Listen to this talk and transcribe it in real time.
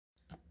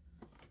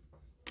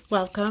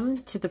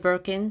Welcome to the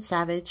Broken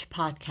Savage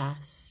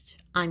Podcast.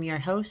 I'm your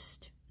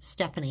host,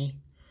 Stephanie.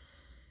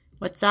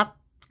 What's up,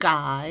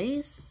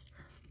 guys?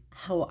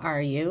 How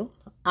are you?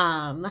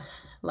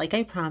 Like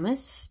I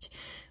promised,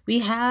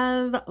 we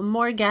have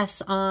more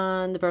guests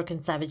on the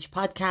Broken Savage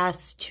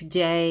Podcast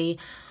today.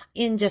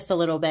 In just a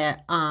little bit,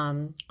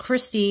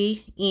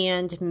 Kristy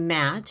and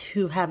Matt,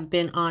 who have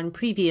been on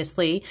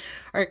previously,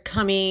 are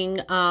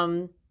coming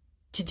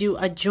to do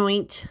a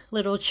joint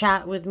little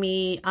chat with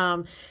me.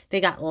 They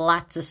got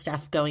lots of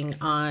stuff going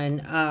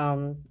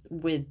on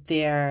with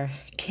their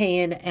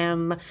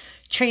K&M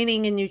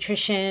training and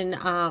nutrition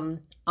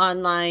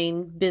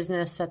online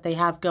business that they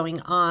have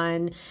going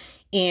on.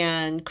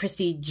 And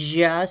Kristy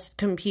just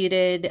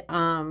competed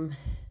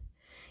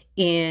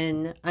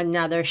in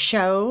another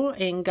show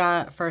and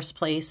got first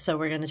place. So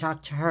we're going to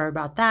talk to her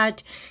about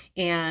that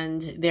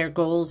and their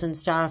goals and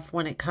stuff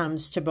when it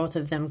comes to both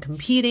of them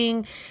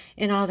competing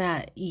and all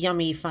that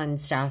yummy fun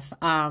stuff.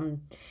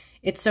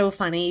 It's so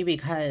funny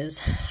because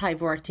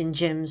I've worked in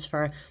gyms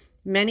for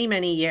many,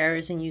 many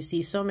years, and you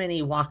see so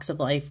many walks of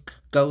life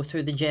go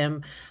through the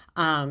gym.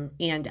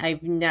 And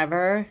I've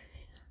never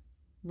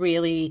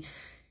really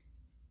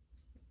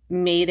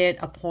made it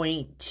a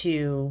point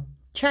to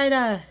try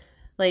to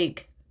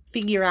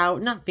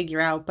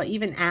but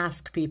even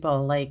ask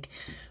people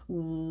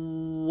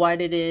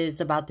what it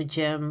is about the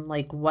gym,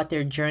 what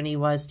their journey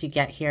was to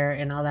get here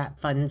and all that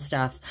fun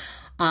stuff.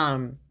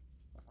 And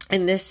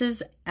this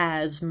is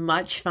as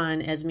much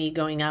fun as me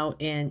going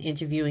out and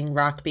interviewing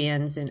rock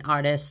bands and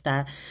artists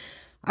that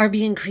are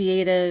being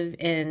creative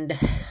and,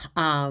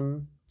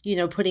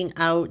 putting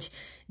out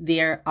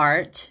their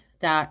art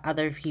that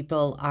other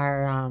people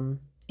are,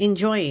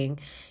 enjoying.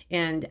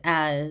 And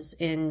as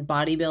in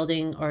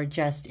bodybuilding or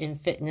just in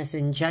fitness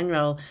in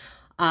general,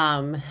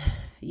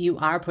 you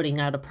are putting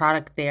out a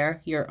product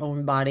there, your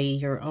own body,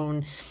 your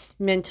own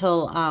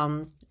mental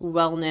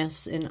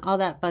wellness and all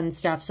that fun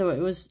stuff. So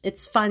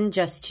it's fun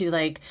just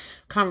to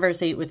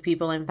conversate with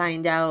people and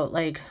find out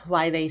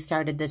why they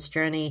started this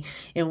journey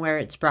and where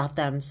it's brought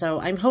them. So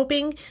I'm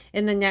hoping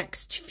in the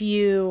next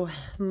few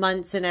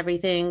months and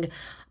everything,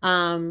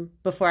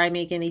 before I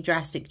make any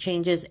drastic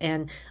changes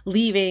and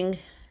leaving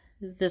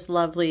this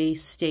lovely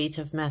state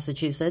of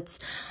Massachusetts,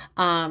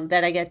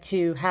 that I get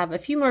to have a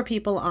few more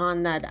people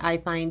on that I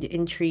find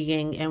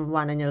intriguing and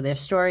want to know their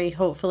story.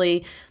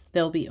 Hopefully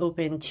they'll be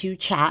open to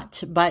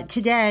chat. But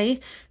today,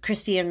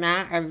 Kristy and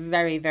Matt are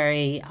very,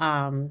 very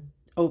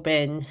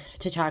open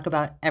to talk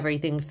about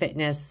everything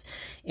fitness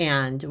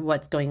and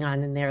what's going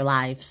on in their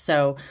lives.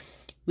 So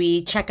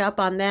we check up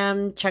on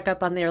them, check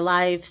up on their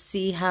lives,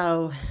 see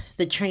how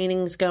the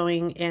training's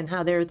going and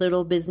how their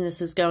little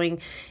business is going.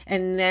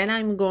 And then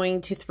I'm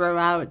going to throw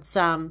out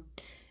some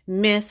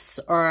myths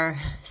or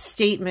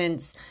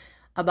statements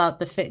about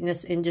the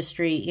fitness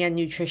industry and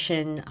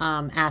nutrition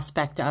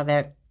aspect of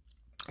it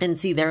and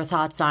see their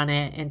thoughts on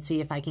it and see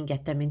if I can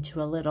get them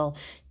into a little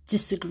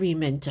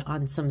disagreement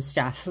on some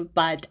stuff.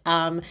 But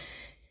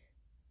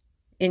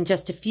in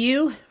just a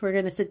few, we're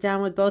going to sit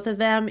down with both of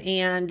them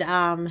and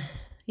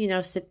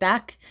sit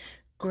back,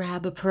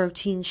 grab a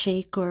protein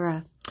shake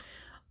or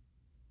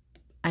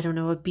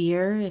a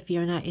beer if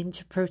you're not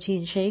into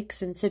protein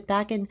shakes, and sit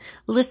back and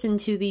listen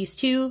to these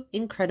two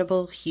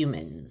incredible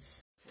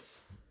humans.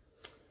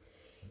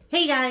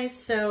 Hey guys,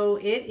 so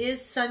it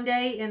is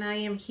Sunday and I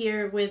am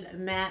here with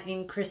Matt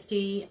and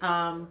Kristy.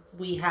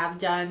 We have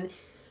done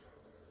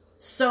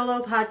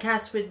solo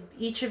podcasts with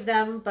each of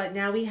them, but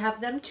now we have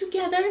them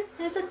together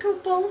as a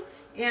couple,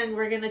 and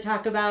we're going to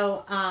talk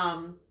about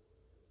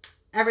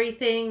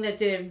everything that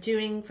they're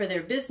doing for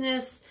their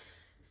business.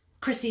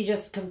 Kristy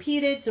just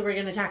competed, so we're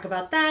going to talk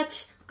about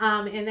that.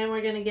 And then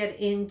we're going to get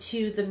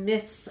into the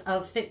myths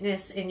of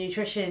fitness and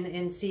nutrition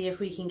and see if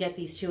we can get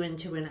these two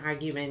into an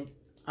argument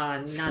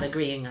on not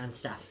agreeing on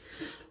stuff.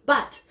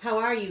 But how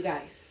are you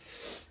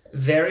guys?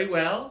 Very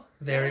well.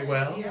 Very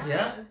well.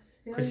 Yeah.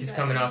 Kristy's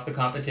coming off the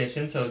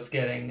competition, so it's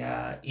getting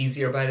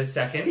easier by the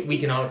second. We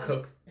can all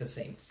cook the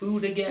same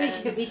food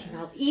again. We can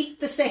all eat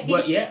the same.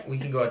 Well, yeah, we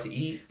can go out to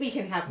eat. We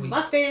can have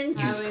muffins.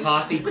 Use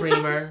coffee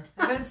creamer.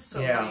 I've had so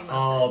many muffins.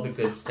 All the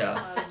good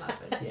stuff.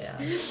 Yeah.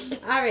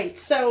 All right.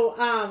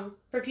 So,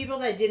 for people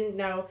that didn't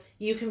know,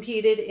 you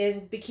competed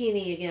in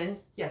bikini again.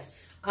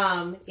 Yes.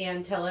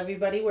 And tell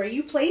everybody where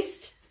you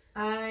placed.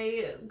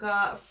 I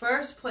got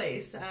first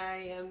place. I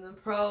am the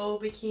pro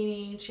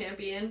bikini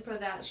champion for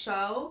that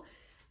show.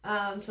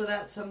 So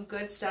that's some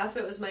good stuff.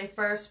 It was my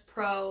first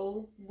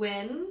pro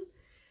win.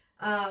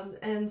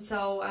 And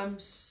so I'm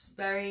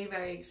very,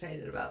 very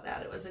excited about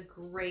that. It was a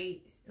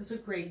great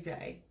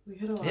day. We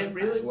had a lot of fun. It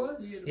really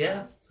was.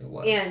 Yeah, it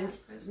was. And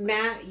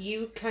Matt,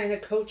 you kind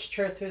of coached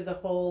her through the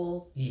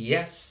whole...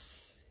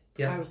 Yes.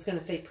 Yeah. I was going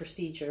to say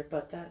procedure,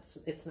 but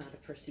it's not a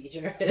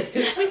procedure.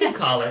 We can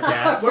call it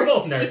that. We're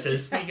both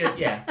nurses. We could,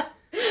 yeah.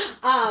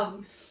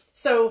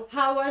 So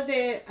how was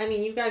it? I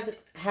mean, you guys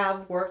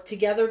have worked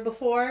together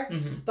before,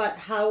 but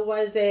how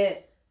was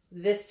it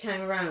this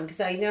time around?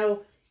 Because I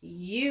know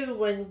you,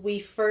 when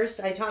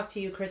I talked to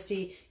you,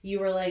 Kristy, you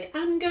were like,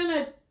 I'm going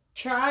to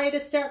try to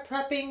start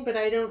prepping, but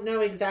I don't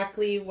know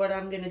exactly what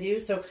I'm going to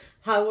do. So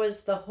how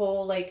was the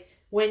whole, like,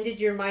 when did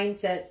your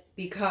mindset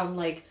become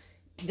like,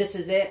 this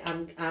is it,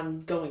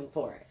 I'm going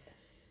for it?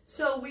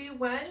 So we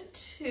went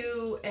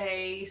to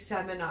a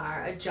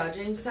seminar, a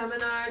judging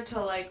seminar, to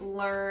like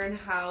learn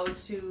how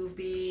to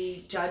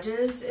be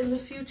judges in the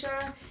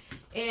future.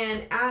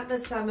 And at the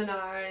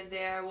seminar,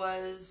 there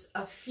was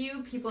a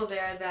few people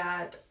there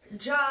that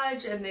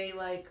judge and they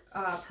like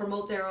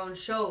promote their own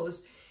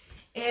shows.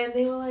 And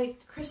they were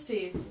like,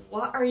 Kristy,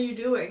 what are you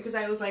doing? Because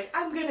I was like,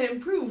 I'm going to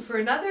improve for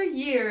another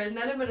year and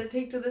then I'm going to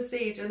take to the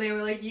stage. And they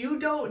were like, you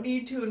don't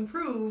need to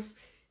improve.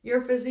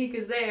 Your physique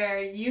is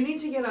there. You need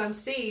to get on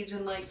stage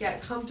and like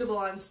get comfortable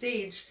on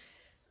stage.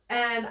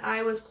 And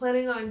I was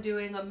planning on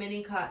doing a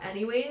mini cut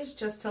anyways,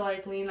 just to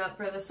like lean up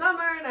for the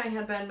summer. And I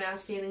had been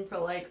mass gaining for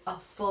like a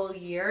full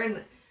year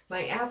and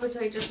my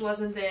appetite just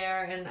wasn't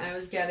there. And I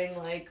was getting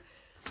like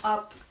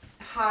up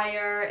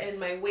higher in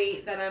my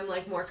weight that I'm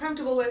like more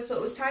comfortable with, so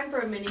it was time for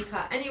a mini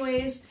cut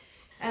anyways.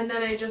 And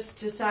then I just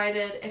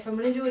decided, if I'm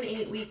going to do an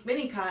 8-week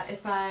mini cut, if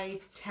I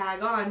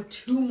tag on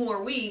 2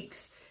 more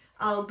weeks,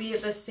 I'll be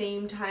at the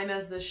same time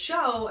as the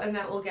show, and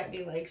that will get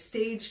me like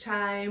stage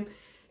time.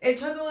 It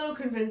took a little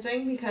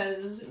convincing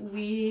because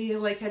we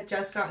like had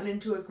just gotten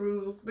into a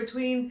groove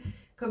between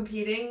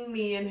competing.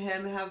 Me and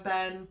him have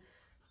been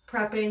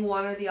prepping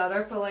one or the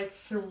other for like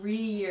 3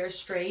 years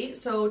straight.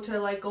 So to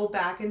like go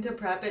back into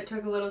prep, it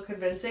took a little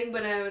convincing,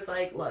 but I was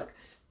like, look,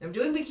 I'm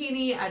doing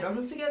bikini. I don't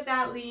have to get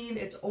that lean.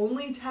 It's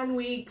only 10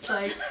 weeks.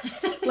 Like,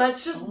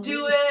 let's just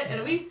do it.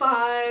 It'll be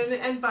fun.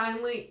 And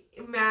finally,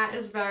 Matt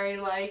is very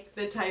like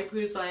the type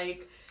who's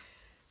like,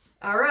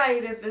 all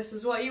right, if this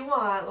is what you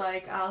want,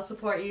 like, I'll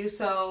support you.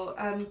 So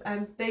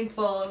I'm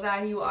thankful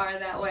that you are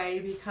that way,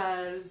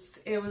 because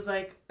it was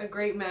like a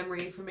great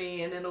memory for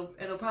me, and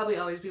it'll probably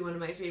always be one of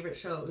my favorite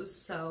shows.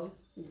 So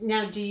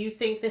now, do you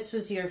think this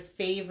was your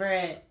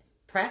favorite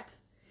prep?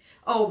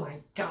 Oh my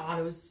God,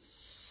 it was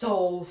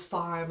so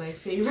far my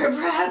favorite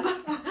prep.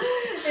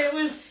 It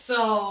was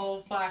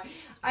so far.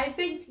 I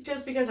think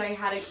just because I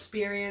had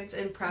experience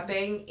in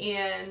prepping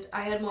and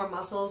I had more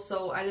muscles,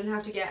 so I didn't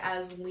have to get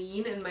as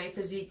lean and my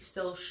physique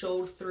still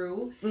showed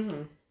through.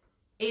 Mm-hmm.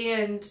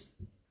 And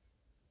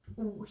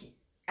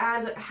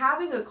as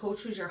having a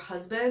coach who's your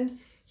husband,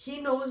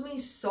 he knows me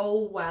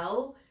so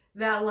well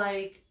that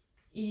like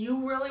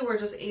you really were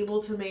just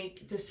able to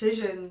make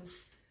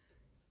decisions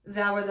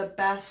that were the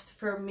best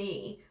for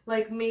me.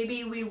 Like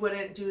maybe we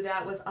wouldn't do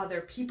that with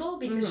other people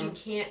because you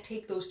can't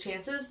take those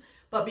chances.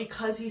 But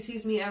because he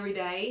sees me every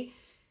day,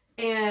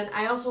 and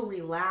I also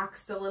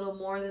relaxed a little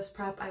more this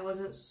prep, I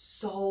wasn't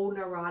so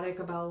neurotic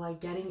about like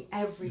getting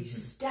every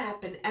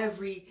step and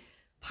every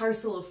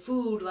parcel of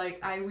food.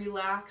 Like I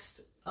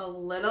relaxed a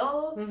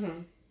little,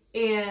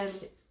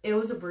 and it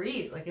was a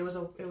breeze. Like it was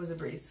a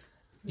breeze.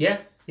 Yeah,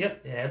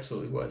 it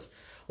absolutely was.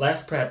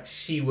 Last prep, if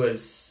she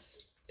was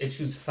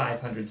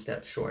 500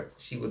 steps short,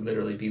 she would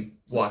literally be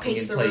walking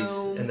in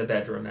place in the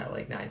bedroom at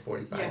like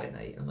 9:45 at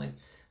night. I'm like,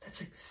 that's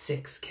like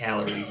 6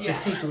 calories.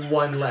 Just take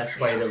one less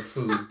bite of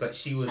food. But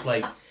she was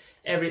like,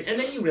 and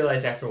then you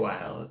realize after a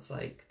while, it's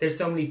like, there's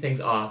so many things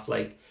off.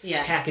 Like,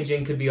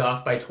 packaging could be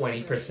off by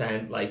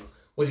 20%. Like,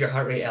 was your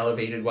heart rate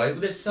elevated? Why?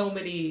 There's so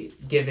many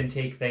give and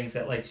take things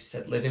that, like she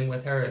said, living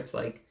with her, it's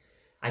like,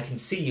 I can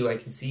see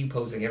you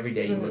posing every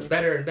day. You look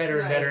better and better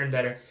and better and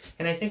better.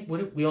 And I think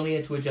we only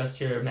had to adjust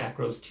your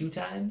macros 2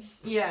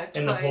 times. Yeah,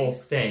 in the whole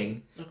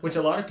thing, which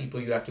a lot of people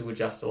you have to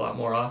adjust a lot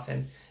more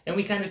often. And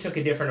we kind of took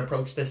a different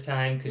approach this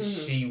time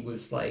because she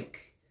was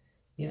like,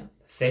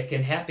 thick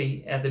and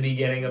happy at the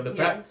beginning of the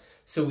prep. Yeah.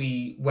 So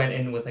we went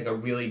in with like a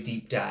really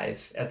deep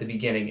dive at the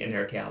beginning in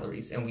her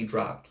calories, and you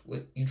dropped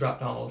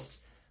almost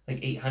like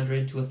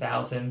 800 to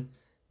 1,000.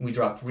 We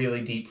dropped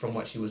really deep from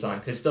what she was on,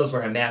 because those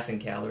were her massing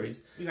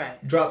calories.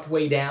 Right. Dropped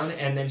way down,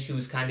 and then she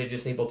was kind of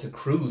just able to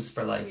cruise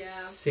for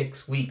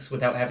 6 weeks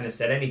without having to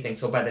set anything.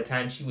 So by the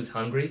time she was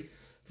hungry,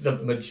 the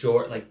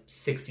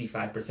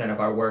 65% of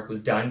our work was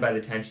done by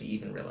the time she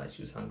even realized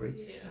she was hungry.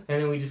 Yeah. And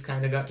then we just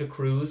kind of got to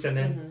cruise, and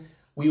then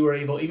we were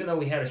able, even though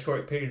we had a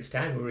short period of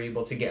time, we were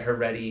able to get her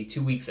ready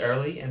 2 weeks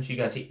early, and she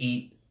got to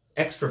eat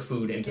extra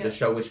food into the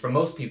show, which for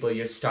most people,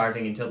 you're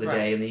starving until the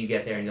day, and then you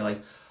get there and you're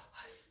like,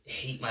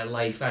 hate my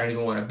life, I don't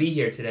even want to be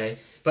here today.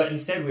 But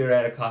instead we were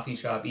at a coffee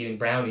shop eating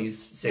brownies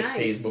 6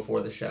 days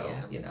before the show.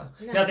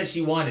 Nice. Not that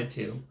she wanted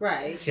to.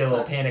 Right. She had a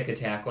little panic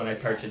attack when I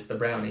purchased the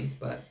brownie,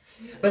 but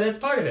that's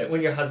part of it.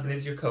 When your husband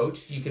is your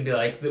coach, you can be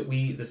like,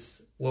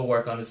 we'll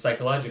work on the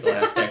psychological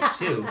aspect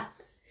too,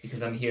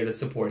 because I'm here to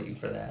support you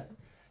for that.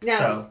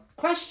 Now,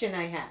 question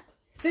I have,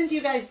 since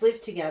you guys live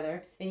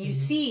together and you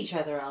see each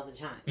other all the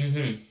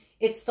time,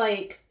 it's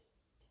like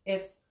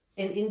if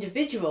an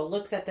individual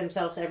looks at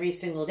themselves every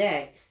single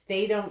day,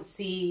 they don't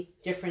see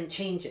different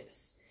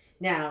changes.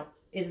 Now,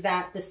 is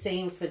that the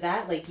same for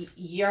that? Like,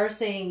 you're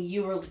saying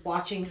you were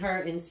watching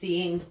her and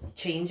seeing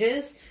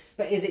changes,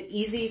 but is it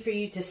easy for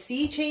you to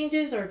see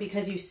changes, or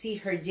because you see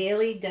her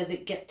daily, does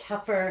it get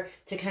tougher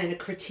to kind of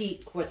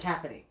critique what's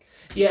happening?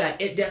 Yeah,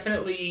 it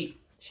definitely,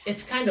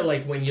 it's kind of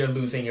like when you're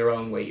losing your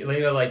own weight. You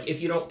know, like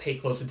if you don't pay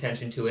close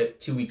attention to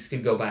it, 2 weeks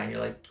could go by and you're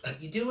like,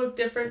 you do look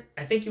different.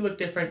 I think you look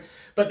different.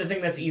 But the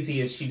thing that's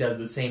easy is she does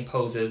the same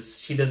poses.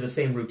 She does the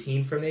same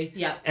routine for me.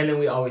 Yeah. And then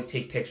we always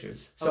take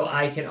pictures. So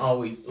I can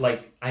always,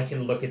 like, I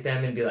can look at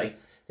them and be like,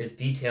 there's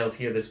details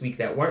here this week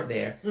that weren't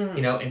there.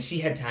 You know, and she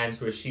had times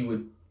where she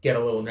would get a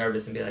little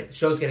nervous and be like, the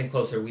show's getting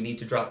closer. We need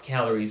to drop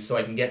calories so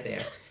I can get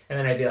there. And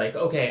then I'd be like,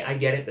 okay, I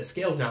get it. The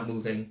scale's not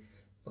moving.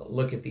 But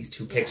look at these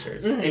two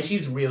pictures. And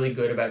she's really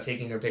good about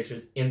taking her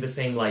pictures in the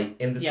same light,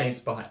 in the same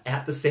spot,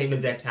 at the same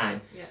exact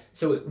time.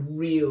 So it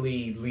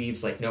really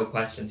leaves, like, no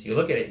questions. You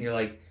look at it and you're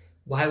like,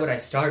 why would I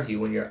starve you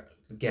when you're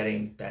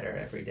getting better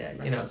every day?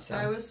 You know, so.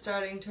 I was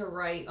starting to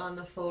write on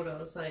the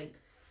photos, like,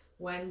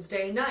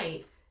 Wednesday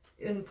night,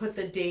 and put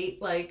the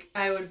date, like,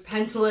 I would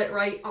pencil it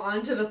right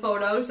onto the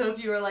photo. So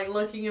if you were, like,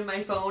 looking at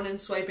my phone and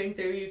swiping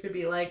through, you could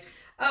be like,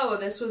 oh,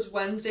 this was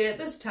Wednesday at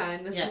this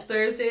time. This was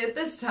Thursday at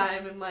this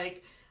time. And,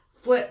 like,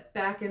 flip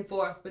back and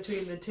forth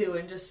between the two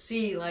and just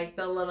see, like,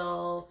 the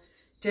little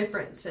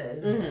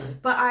differences.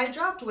 But I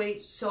dropped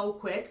weight so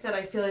quick that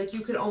I feel like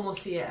you could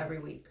almost see it every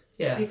week.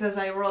 Yeah. Because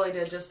I really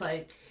did just,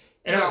 like,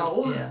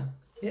 go.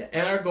 Yeah,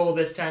 and our goal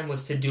this time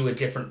was to do a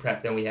different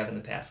prep than we have in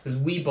the past. Because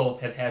we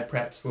both have had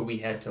preps where we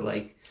had to,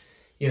 like,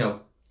 you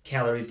know,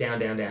 calories down,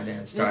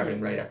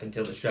 starving right up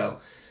until the show.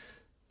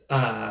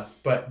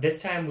 But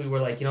this time we were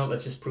like, you know,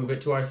 let's just prove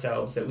it to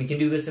ourselves that we can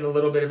do this in a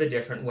little bit of a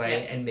different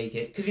way and make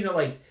it. Because, you know,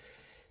 like,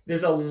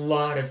 there's a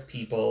lot of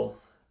people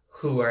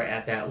who are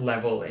at that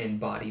level in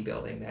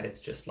bodybuilding that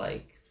it's just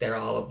like,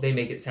 they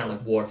make it sound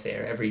like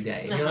warfare every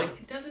day. And you're like,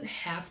 it doesn't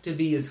have to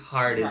be as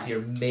hard as you're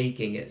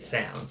making it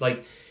sound.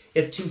 Like,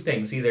 it's two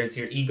things. Either it's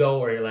your ego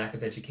or your lack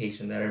of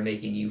education that are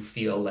making you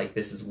feel like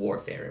this is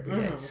warfare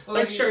every day.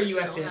 Like, sure, you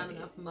have to have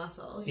enough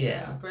muscle.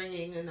 Yeah.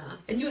 Bringing enough.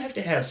 And you have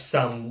to have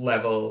some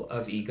level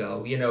of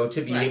ego, you know,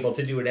 to be able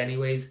to do it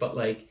anyways. But,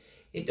 like,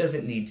 it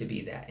doesn't need to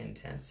be that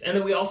intense. And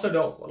then we also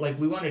don't, like,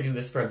 we want to do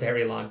this for a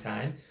very long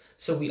time.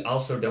 So we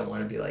also don't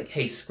want to be like,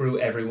 hey, screw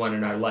everyone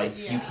in our life.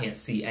 You can't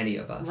see any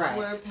of us. Right.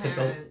 We're parents.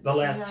 Because the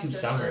last two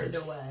summers.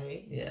 Find a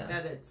way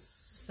that it's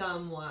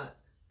somewhat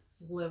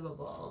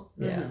livable.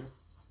 Yeah.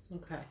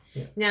 Okay.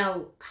 Yeah.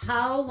 Now,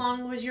 how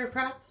long was your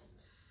prep?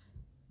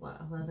 What,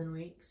 11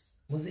 weeks?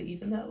 Was it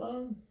even that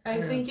long? I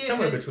think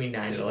somewhere between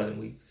 9 and 11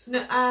 weeks.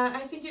 No, I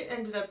think it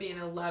ended up being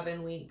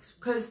 11 weeks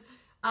because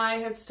I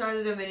had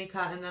started a mini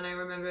cut and then I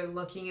remember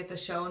looking at the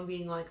show and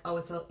being like, oh,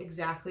 it's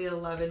exactly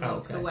 11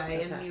 weeks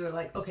away. And we were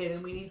like, okay,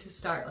 then we need to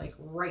start, like,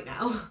 right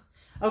now.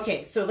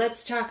 Okay, so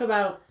let's talk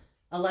about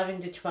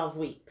 11 to 12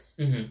 weeks.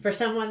 For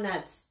someone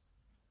that's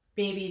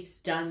maybe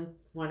done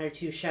 1 or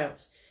 2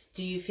 shows,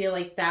 do you feel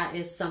like that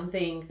is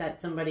something that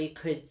somebody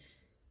could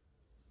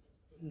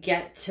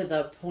get to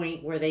the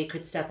point where they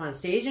could step on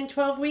stage in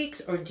 12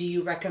 weeks? Or do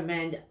you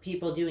recommend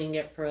people doing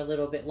it for a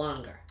little bit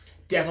longer?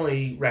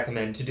 Definitely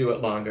recommend to do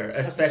it longer,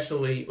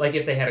 especially, like,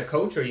 if they had a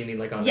coach, or you mean,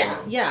 like, on their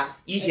own? Yeah,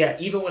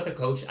 even with a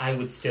coach, I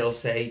would still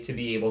say to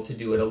be able to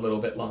do it a little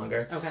bit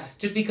longer. Okay.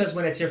 Just because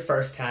when it's your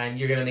first time,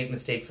 you're going to make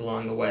mistakes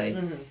along the way.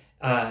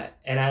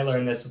 And I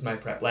learned this with my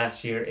prep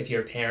last year. If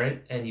you're a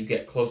parent and you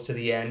get close to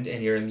the end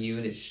and your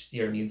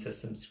immune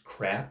system's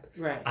crap.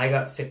 Right. I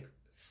got sick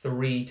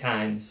 3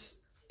 times,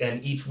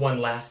 and each one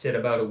lasted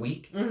about a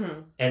week.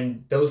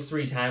 And those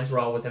 3 times were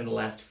all within the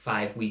last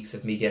 5 weeks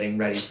of me getting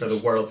ready for the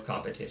world's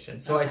competition.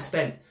 So I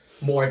spent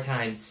more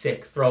time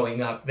sick,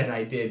 throwing up, than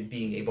I did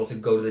being able to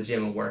go to the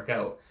gym and work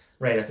out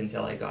right up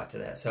until I got to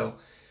that. So,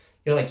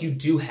 you know, like, you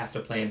do have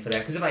to plan for that.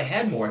 Because if I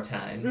had more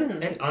time,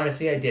 and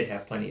honestly, I did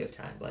have plenty of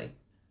time, like,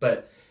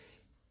 but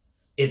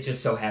it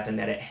just so happened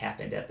that it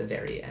happened at the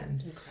very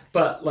end.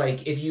 But,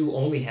 like, if you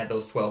only had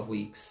those 12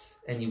 weeks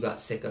and you got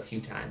sick a few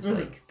times,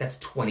 like, that's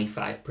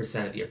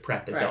 25% of your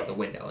prep is out the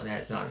window, and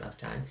that is not enough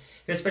time.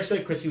 And especially,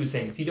 like Kristy was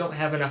saying, if you don't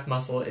have enough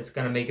muscle, it's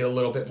going to make it a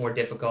little bit more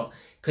difficult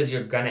because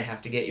you're going to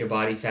have to get your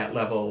body fat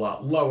level a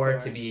lot lower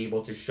to be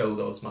able to show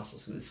those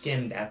muscles through the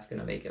skin. That's going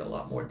to make it a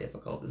lot more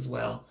difficult as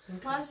well.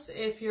 Plus,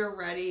 if you're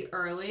ready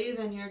early,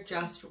 then you're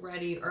just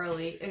ready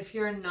early. If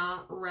you're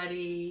not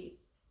ready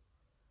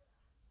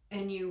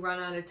and you run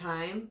out of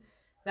time,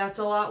 that's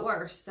a lot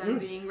worse than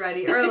being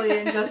ready early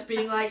and just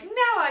being like,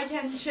 now I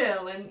can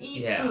chill and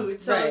eat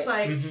food. So it's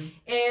like,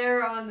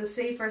 err on the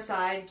safer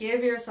side.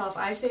 Give yourself,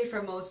 I say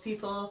for most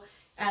people,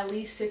 at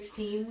least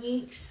 16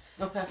 weeks.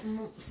 Okay.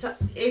 So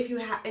if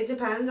you it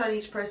depends on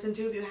each person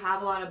too. If you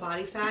have a lot of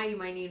body fat, you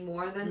might need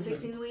more than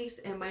 16 weeks.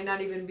 It might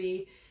not even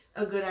be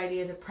a good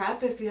idea to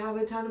prep if you have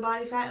a ton of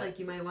body fat. Like,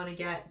 you might want to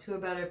get to a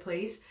better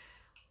place.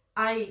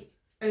 I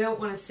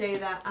don't want to say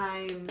that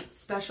I'm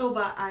special,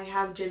 but I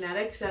have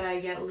genetics that I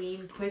get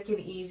lean quick and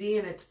easy,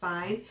 and it's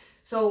fine.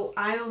 So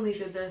I only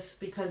did this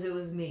because it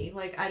was me.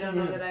 Like, I don't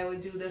know that I would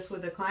do this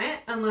with a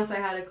client unless I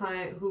had a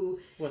client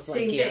who,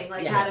 same thing,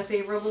 had a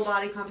favorable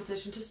body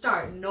composition to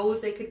start,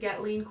 knows they could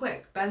get lean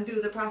quick, been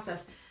through the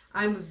process.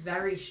 I'm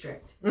very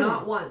strict.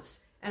 Not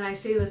once, and I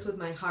say this with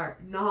my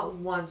heart, not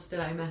once did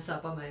I mess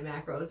up on my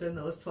macros in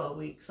those 12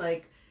 weeks.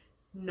 Like,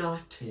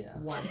 not Yeah.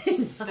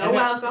 once. No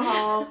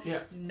alcohol, Yeah.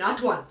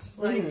 not once.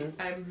 Like,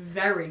 I'm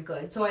very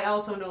good. So I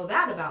also know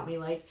that about me.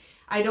 Like,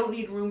 I don't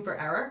need room for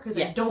error because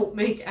I don't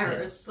make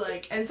errors.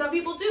 Like, and some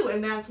people do,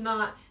 and that's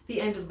not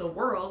the end of the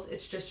world.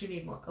 It's just you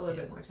need a little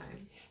bit more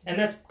time. And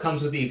that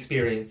comes with the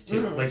experience,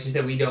 too. Like she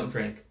said, we don't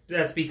drink.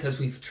 That's because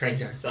we've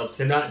trained ourselves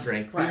to not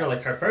drink. Right. You know,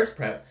 like her first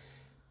prep,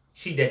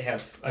 she did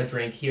have a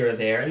drink here or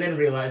there, and then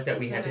realized that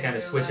we had to kind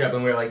of switch up,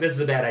 and we were like, this is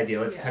a bad idea,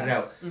 let's cut it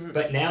out.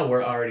 But now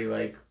we're already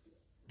like,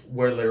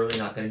 we're literally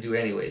not going to do it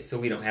anyway, so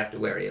we don't have to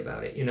worry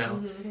about it, you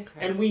know? Okay.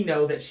 And we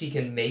know that she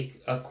can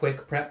make a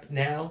quick prep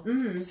now,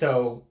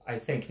 so I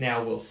think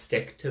now we'll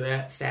stick to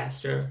that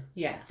faster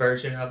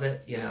version of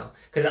it, you know?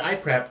 Because I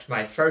prepped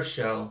my first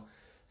show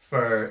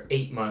for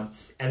 8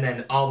 months, and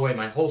then all the way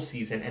my whole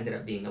season ended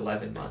up being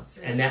 11 months.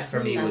 And that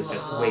for me was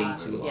just way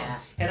too long. Yeah.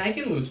 And I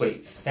can lose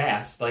weight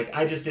fast. Like,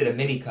 I just did a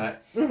mini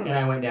cut, and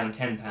I went down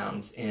 10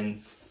 pounds. In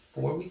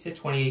 4 weeks to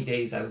 28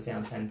 days, I was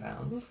down 10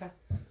 pounds. Okay.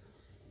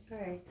 All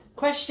right.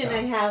 Question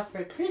I have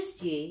for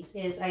Kristy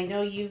is, I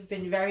know you've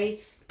been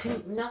very,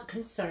 not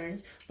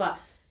concerned, but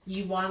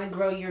you want to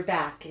grow your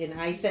back. And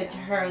I said to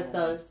her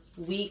the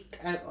week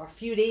or a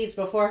few days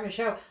before her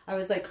show, I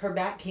was like, her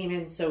back came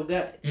in so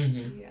good.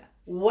 Yeah.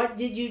 What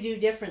did you do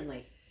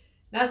differently?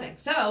 Nothing.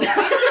 So, come to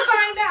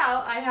find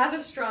out, I have a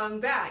strong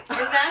back. And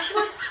that's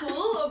what's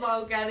cool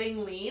about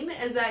getting lean,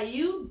 is that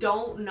you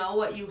don't know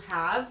what you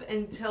have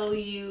until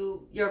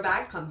your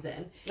back comes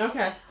in.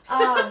 Okay.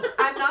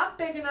 I'm not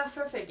big enough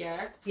for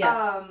figure.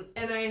 Yeah.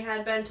 And I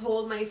had been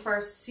told my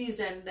first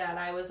season that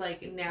I was,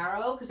 like,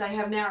 narrow, because I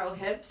have narrow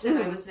hips, and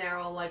I was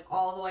narrow, like,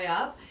 all the way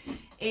up.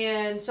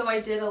 And so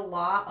I did a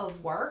lot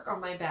of work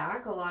on my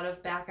back, a lot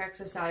of back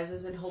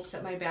exercises in hopes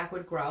that my back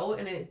would grow,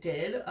 and it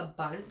did a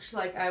bunch.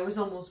 Like, I was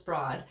almost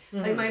broad.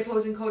 Like, my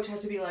posing coach had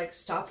to be like,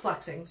 stop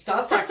flexing,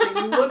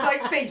 you look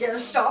like figure,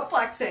 stop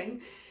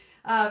flexing.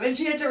 And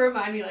she had to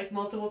remind me, like,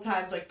 multiple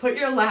times, like, put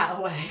your lat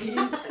away.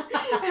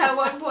 At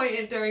one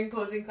point during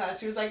posing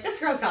class, she was like, this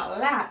girl's got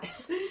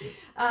lats.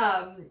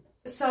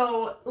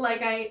 So,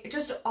 like, I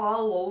just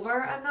all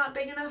over, I'm not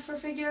big enough for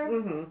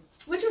figure.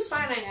 Which was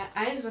fine.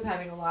 I ended up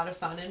having a lot of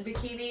fun in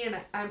bikini, and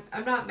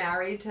I'm not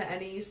married to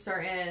any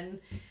certain,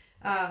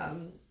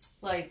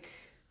 like,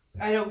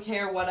 I don't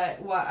care what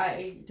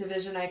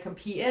division I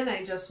compete in.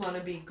 I just want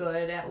to be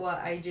good at what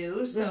I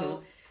do.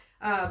 So,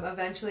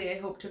 eventually I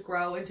hope to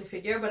grow into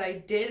figure, but I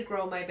did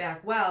grow my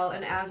back well,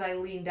 and as I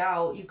leaned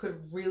out, you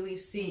could really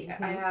see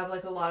I have,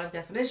 like, a lot of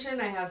definition.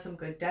 I have some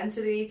good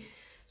density.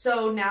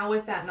 So now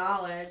with that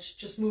knowledge,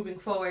 just moving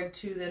forward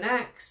to the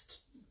next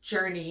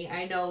journey,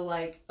 I know,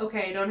 like,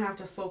 okay, I don't have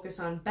to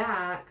focus on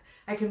back.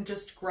 I can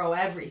just grow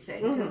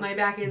everything because my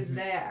back is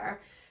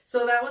there.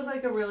 So that was,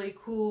 like, a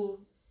cool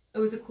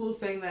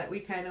thing that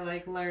we kind of,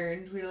 like,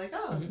 learned. We were like,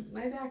 oh,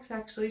 my back's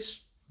actually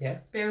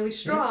fairly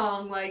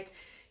strong. Like,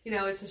 you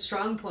know, it's a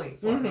strong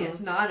point for me.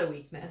 It's not a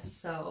weakness.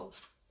 So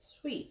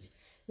sweet.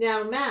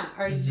 Now, Matt,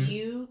 are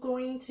you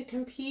going to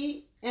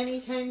compete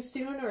anytime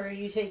soon, or are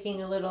you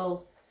taking a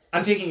little...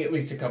 I'm taking at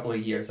least a couple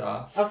of years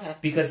off. Okay.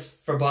 Because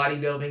for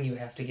bodybuilding, you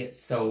have to get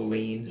so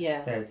lean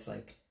that it's,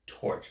 like,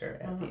 torture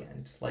at the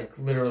end. Like,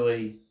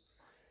 literally,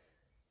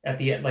 at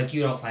the end, like,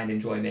 you don't find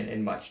enjoyment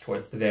in much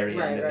towards the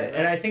very end of it.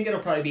 And I think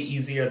it'll probably be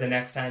easier the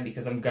next time,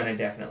 because I'm going to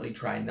definitely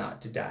try not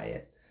to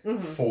diet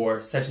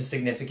for such a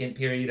significant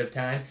period of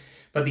time.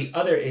 But the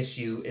other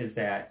issue is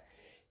that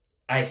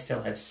I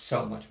still have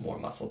so much more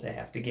muscle to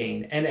have to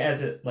gain. And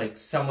as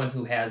someone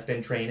who has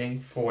been training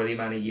for the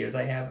amount of years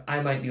I have, I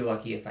might be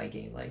lucky if I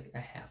gain, like, a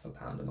half a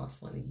pound of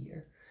muscle in a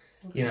year.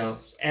 You know,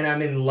 and I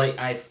am in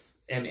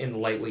the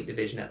lightweight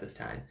division at this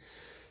time.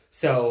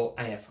 So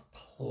I have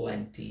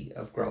plenty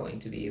of growing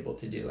to be able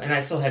to do. And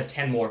I still have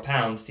 10 more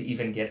pounds to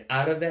even get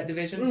out of that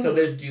division. So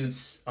there's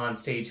dudes on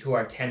stage who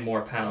are 10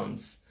 more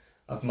pounds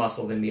of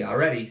muscle than me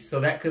already.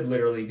 So that could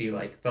literally be,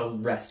 like, the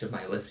rest of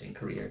my lifting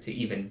career to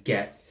even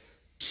get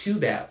to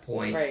that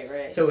point.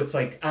 Right. So it's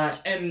like,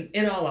 and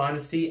in all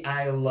honesty,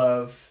 I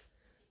love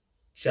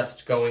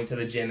just going to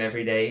the gym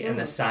every day and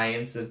the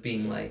science of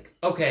being like,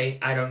 okay,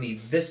 I don't need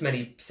this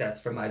many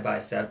sets for my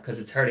bicep because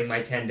it's hurting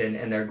my tendon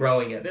and they're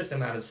growing at this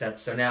amount of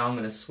sets. So now I'm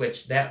going to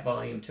switch that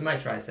volume to my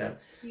tricep.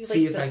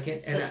 See if I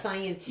can. And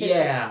scientific.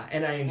 Yeah,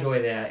 and I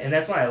enjoy that. And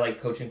that's why I like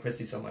coaching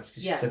Kristy so much,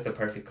 because she's like the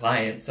perfect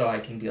client. So I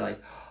can be like,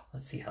 oh,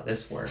 let's see how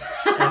this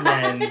works. And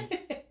then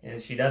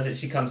and she does it.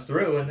 She comes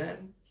through and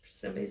then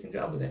she's an amazing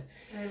job with it.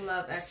 I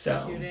love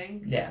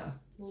executing. So, yeah.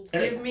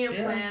 Give me a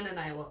plan and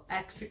I will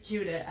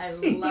execute it. I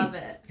love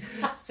it.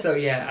 So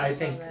yeah, I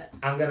think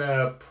I'm going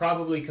to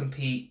probably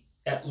compete.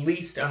 At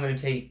least I'm going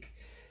to take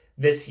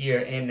this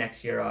year and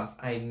next year off.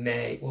 I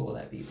may, what will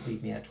that be?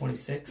 Leave me at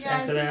 26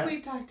 after that? I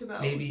think we talked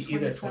about maybe 25,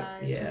 either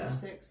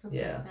 26,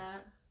 something like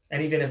that.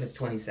 And even if it's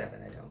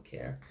 27, I don't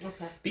care.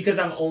 Okay. Because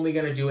I'm only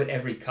going to do it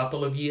every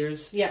couple of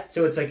years. Yeah.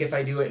 So it's like if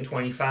I do it in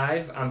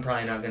 25, I'm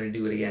probably not going to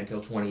do it again until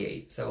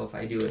 28. So if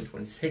I do it in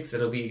 26,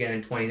 it'll be again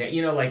in 29.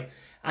 You know, like,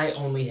 I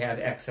only have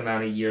X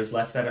amount of years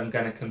left that I'm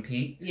going to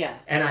compete. Yeah.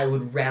 And I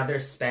would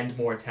rather spend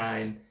more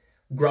time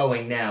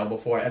growing now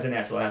before, as a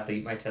natural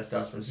athlete, my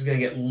testosterone is just going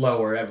to get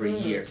lower every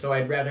year. So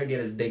I'd rather get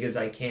as big as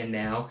I can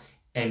now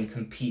and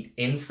compete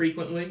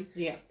infrequently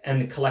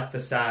and collect the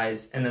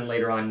size and then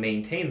later on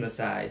maintain the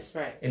size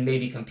and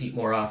maybe compete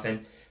more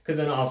often. Because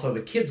then also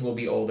the kids will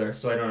be older,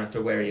 so I don't have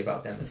to worry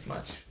about them as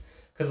much.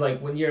 Because, like,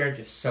 when you're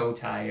just so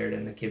tired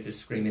and the kids are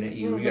screaming at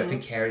you, you have to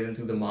carry them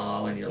through the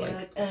mall, and you're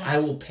like, I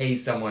will pay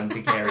someone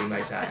to carry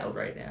my child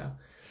right now.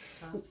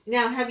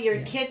 Now, have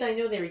your kids, I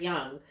know they're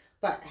young,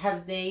 but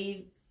have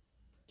they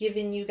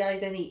given you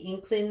guys any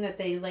inkling that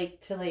they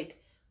like to,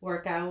 like,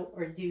 work out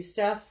or do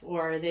stuff?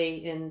 Or are they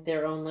in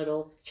their own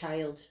little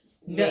child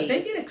No, ways?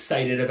 they get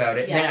excited about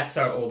it. Yeah. Max,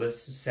 our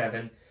oldest, who's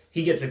 7,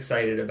 he gets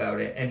excited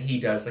about it, and he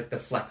does, like, the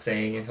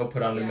flexing, and he'll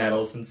put on the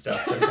medals and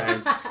stuff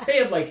sometimes. They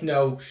have, like,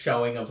 no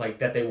showing of, like,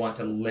 that they want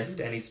to lift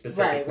any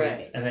specific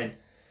weights. And then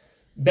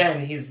Ben,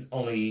 he's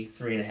only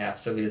 3.5,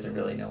 so he doesn't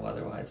really know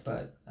otherwise,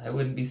 but I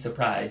wouldn't be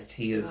surprised.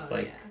 He is,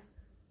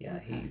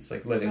 he's,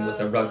 like, living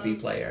with a rugby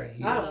player.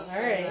 He is,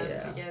 all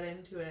right. To get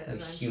into it a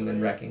eventually.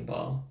 human wrecking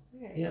ball.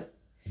 Right. Yep.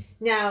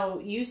 Now,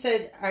 you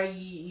said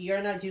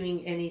you're not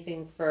doing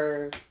anything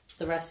for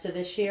the rest of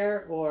this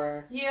year,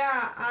 or?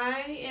 Yeah,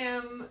 I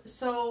am.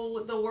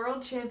 So the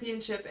World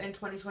Championship in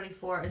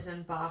 2024 is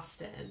in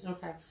Boston.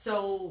 Okay.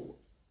 So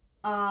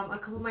a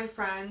couple of my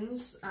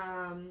friends,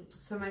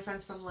 some of my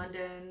friends from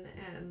London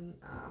and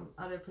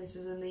other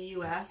places in the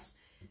U.S.,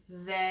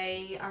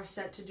 they are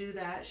set to do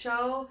that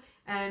show.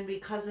 And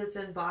because it's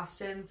in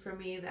Boston, for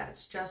me,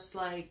 that's just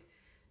like,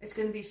 it's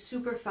going to be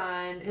super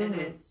fun, and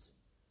it's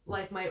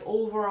like my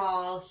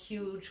overall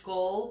huge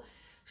goal.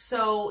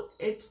 So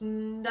it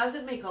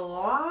doesn't make a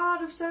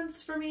lot of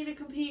sense for me to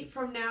compete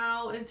from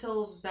now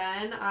until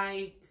then.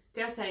 I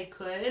guess I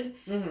could,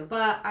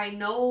 but I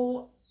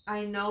know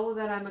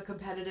that I'm a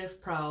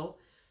competitive pro.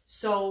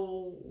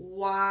 So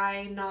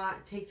why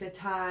not take the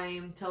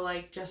time to,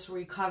 like, just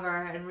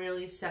recover and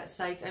really set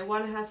sights? I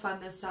want to have fun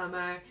this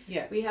summer.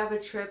 Yeah. We have a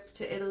trip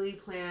to Italy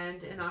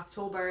planned in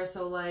October,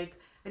 so, like,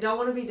 I don't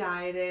want to be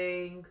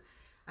dieting.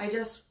 I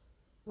just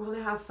want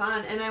to have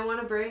fun, and I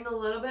want to bring a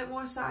little bit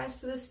more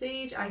size to the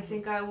stage. I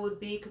think I would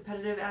be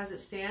competitive as it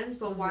stands,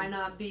 but why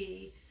not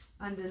be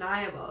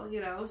undeniable,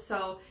 you know?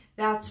 So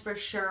that's for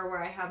sure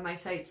where I have my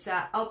sights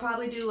set. I'll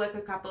probably do, like,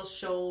 a couple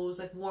shows,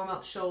 like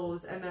warm-up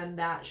shows, and then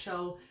that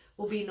show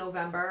will be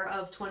November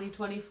of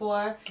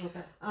 2024.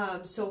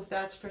 Okay. So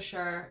that's for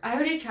sure. I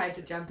already tried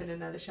to jump in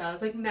another show. I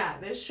was like, Matt,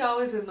 this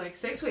show is in like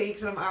 6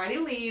 weeks and I'm already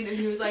lean. And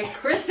he was like,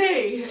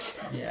 Kristy.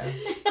 Yeah.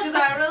 Because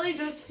I really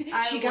just, She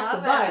love got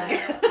the bug.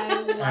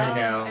 it. I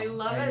know.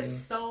 love it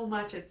so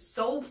much. It's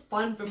so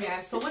fun for me. I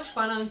have so much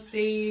fun on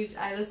stage.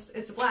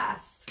 It's a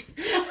blast.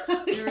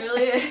 It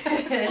really is.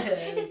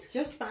 It's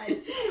just fun.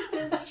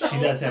 It's so She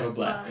does have a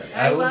blast. fun.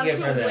 I will love give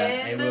to her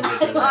that. win. I will give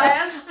her I that.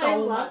 have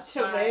so much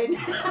to fun. win.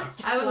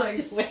 I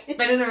was like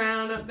spinning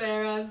around up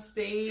there on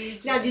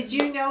stage. Now, did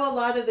you know a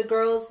lot of the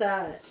girls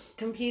that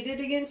competed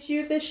against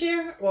you this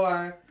year,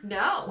 or?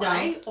 No,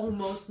 I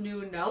almost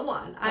knew no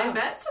one. I Wow.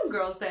 met some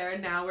girls there,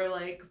 and now we're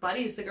like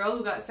buddies. The girl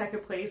who got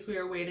second place, we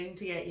were waiting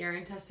to get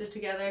urine tested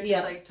together.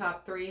 Because like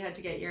top 3 had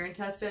to get urine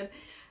tested.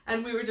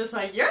 And we were just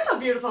like, you're so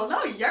beautiful.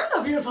 No, you're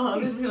so beautiful.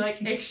 And then we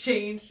like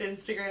exchanged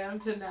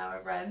Instagrams, and now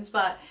we're friends.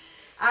 But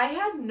I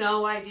had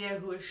no idea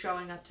who was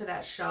showing up to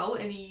that show.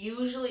 And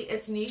usually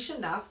it's niche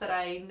enough that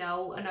I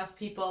know enough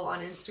people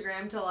on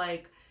Instagram to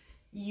like,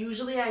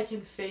 usually I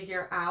can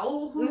figure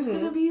out who's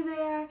going to be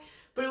there.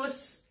 But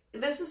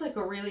this is like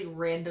a really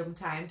random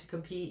time to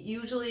compete.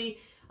 Usually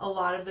a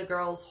lot of the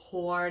girls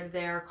hoard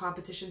their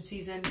competition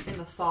season in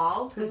the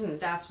fall because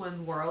that's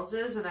when Worlds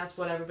is and that's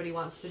what everybody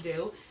wants to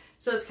do.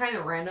 So it's kind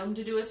of random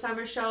to do a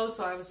summer show.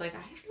 So I was like, I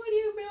have no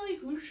idea really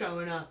who's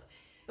showing up.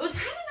 It was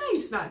kind of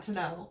nice not to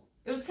know.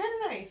 It was kind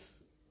of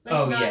nice.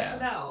 Like, not to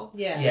know.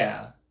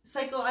 Yeah.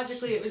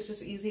 Psychologically, it was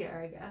just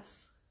easier, I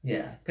guess.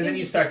 Yeah, because then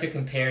you start to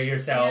compare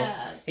yourself,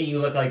 and you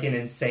look like an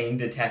insane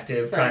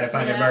detective trying to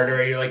find a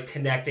murderer. You're like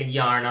connecting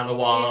yarn on the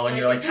wall, and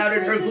you're like, how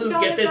did her glute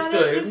get this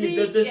good? Who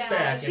did this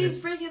back? She's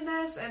bringing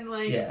this, and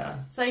like,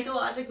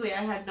 psychologically,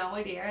 I had no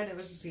idea, and it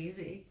was just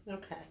easy.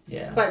 Okay.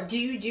 Yeah. But do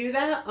you do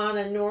that on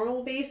a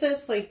normal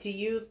basis? Like, do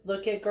you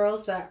look at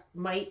girls that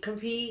might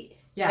compete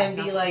and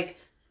be like,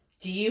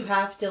 do you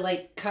have to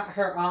like cut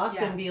her off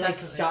and be like,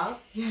 stop?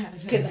 Yeah.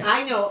 Because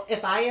I know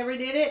if I ever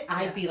did it,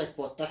 I'd be like,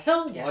 what the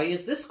hell? Why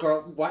is this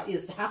girl? What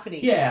is happening?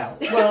 Yeah.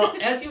 Well,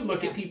 as you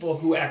look at people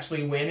who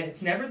actually win,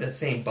 it's never the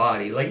same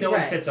body. Like, no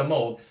one fits a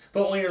mold.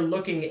 But when you're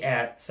looking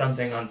at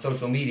something on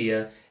social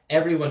media,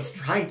 everyone's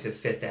trying to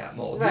fit that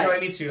mold. You know what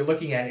I mean? So you're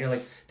looking at it and you're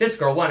like, this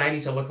girl won, I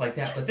need to look like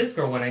that. But this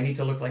girl won, I need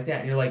to look like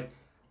that. And you're like,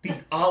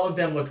 all of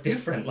them look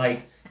different.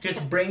 Like,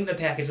 just bring the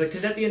package. Like,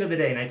 because at the end of the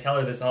day, and I tell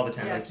her this all the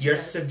time, like, you're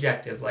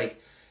subjective. Like,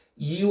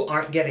 you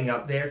aren't getting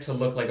up there to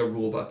look like a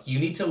rule book. You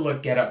need to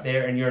get up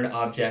there and you're an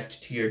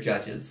object to your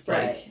judges.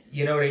 Like,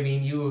 you know what I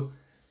mean?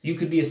 You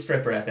could be a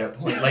stripper at that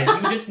point. Like,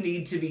 you just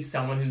need to be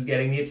someone who's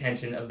getting the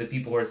attention of the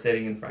people who are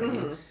sitting in front of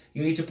you.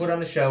 You need to put on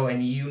the show,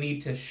 and you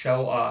need to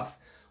show off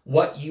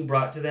what you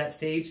brought to that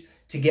stage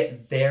to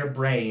get their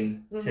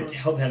brain to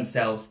tell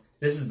themselves,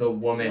 this is the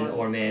woman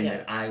or man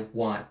that I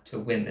want to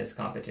win this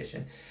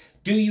competition.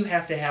 Do you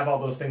have to have all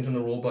those things in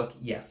the rule book?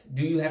 Yes.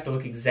 Do you have to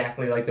look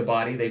exactly like the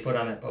body they put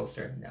on that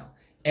poster? No.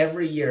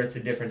 Every year it's a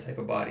different type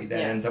of body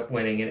that ends up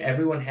winning, and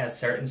everyone has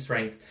certain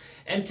strengths.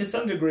 And to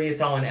some degree,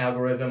 it's all an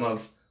algorithm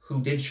of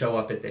who did show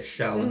up at this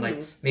show. And like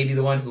maybe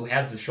the one who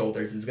has the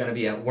shoulders is going to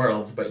be at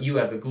Worlds, but you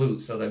have the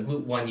glute, so the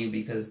glute won you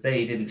because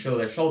they didn't show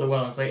their shoulder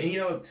well enough. And you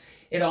know,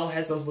 it all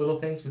has those little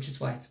things, which is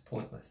why it's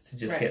pointless to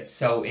just get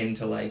so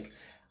into like,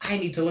 I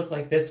need to look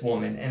like this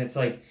woman. And it's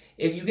like,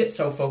 if you get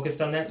so focused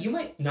on that, you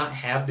might not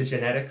have the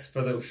genetics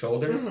for those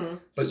shoulders,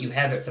 but you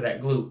have it for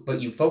that glute,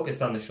 but you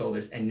focused on the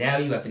shoulders, and now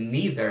you have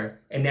neither,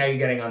 and now you're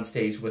getting on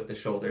stage with the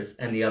shoulders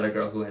and the other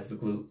girl who has the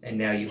glute, and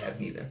now you have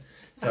neither.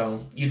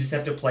 So you just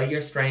have to play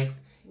your strength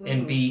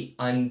and be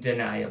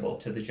undeniable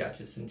to the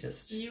judges and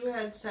just... You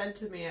had said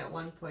to me at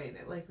one point,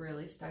 it like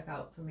really stuck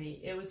out for me.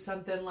 It was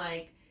something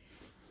like,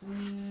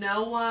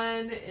 no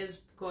one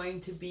is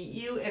going to beat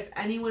you. If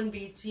anyone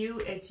beats you,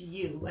 it's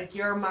you. Like,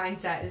 your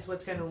mindset is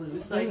what's going to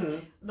lose. Like,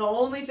 the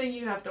only thing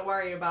you have to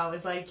worry about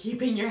is, like,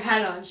 keeping your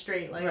head on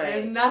straight. Like,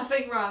 there's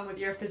nothing wrong with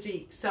your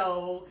physique.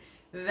 So,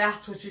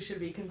 that's what you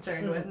should be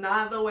concerned with.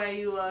 Not the way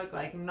you look,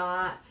 like,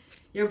 not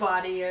your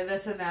body or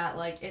this and that.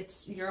 Like,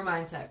 it's your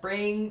mindset.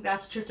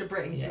 That's what you have to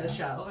bring to the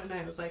show. And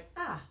I was like,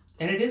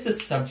 And it is a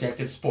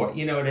subjective sport,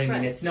 you know what I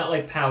mean? It's not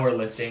like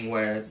powerlifting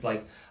where it's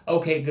like,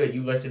 okay, good,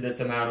 you lifted this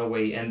amount of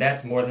weight, and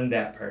that's more than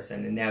that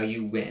person, and now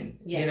you win.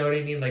 You know what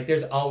I mean? Like,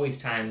 there's always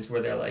times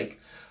where they're like,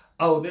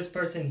 oh, this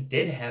person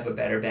did have a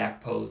better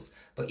back pose,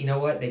 but you know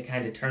what? They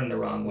kind of turned the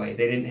wrong way.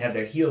 They didn't have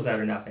their heels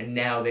out enough, and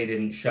now they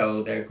didn't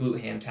show their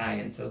glute ham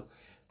tie-in, so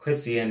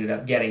Kristy ended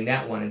up getting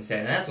that one instead,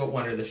 and that's what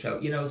won her the show.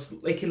 You know,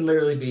 it can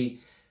literally be,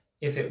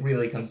 if it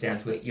really comes down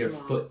to it, your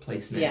foot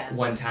placement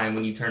one time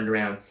when you turned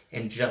around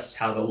and just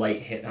how the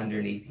light hit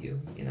underneath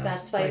you. You know,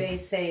 that's why they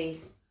say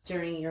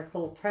during your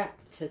whole prep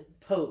to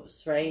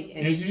pose, right?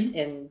 And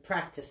and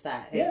practice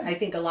that. Yeah. I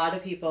think a lot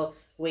of people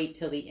wait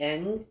till the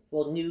end,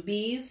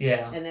 newbies,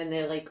 and then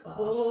they're like,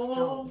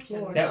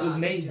 that was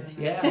me.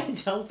 Yeah.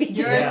 Don't be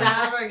You're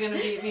never going to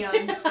beat me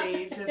on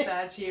stage if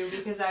that's you,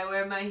 because I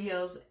wear my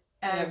heels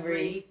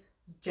every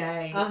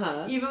day.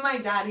 Even my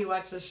dad, he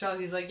watched the show,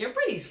 he's like, you're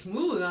pretty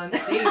smooth on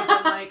stage.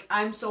 And like,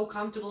 I'm so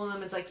comfortable in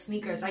them. It's like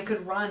sneakers. I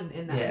could run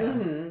in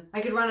them.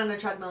 I could run on a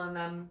treadmill in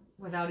them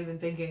without even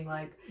thinking,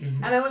 like,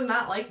 and I was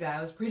not like that.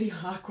 I was pretty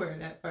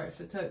awkward at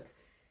first. It took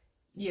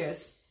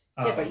years.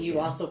 But you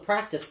also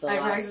practiced a lot. I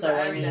practiced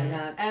every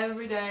day.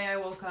 Every day I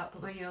woke up,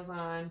 put my heels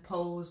on,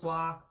 pose,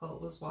 walk.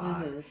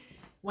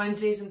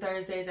 Wednesdays and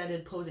Thursdays I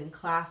did posing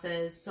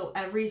classes. So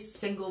every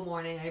single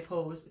morning I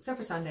posed, except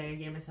for Sunday, I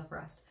gave myself a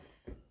rest.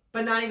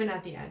 But not even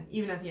at the end.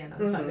 Even at the end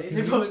on Sundays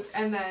I posed.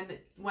 And then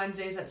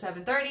Wednesdays at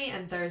 7:30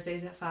 and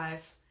Thursdays at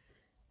 5.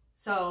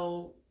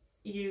 So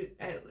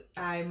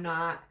I'm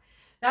not...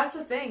 That's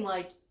the thing.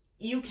 Like,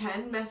 you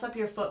can mess up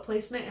your foot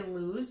placement and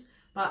lose,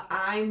 but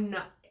I'm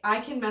not... I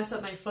can mess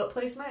up my foot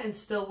placement and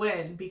still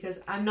win because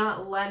I'm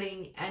not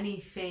letting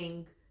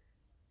anything...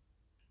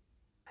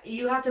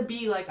 You have to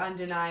be, like,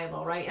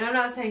 undeniable, right? And I'm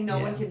not saying no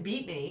one can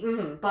beat me,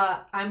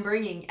 but I'm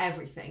bringing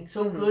everything.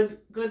 So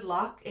good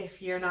luck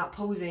if you're not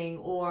posing,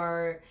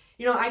 or,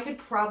 you know, I could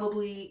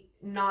probably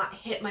not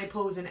hit my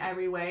pose in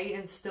every way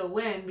and still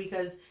win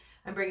because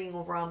I'm bringing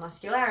overall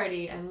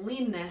muscularity and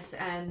leanness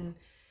and,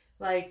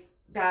 like,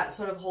 that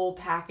sort of whole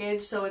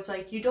package. So it's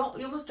like you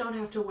almost don't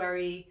have to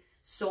worry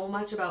so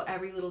much about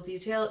every little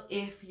detail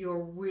if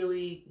you're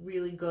really,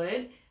 really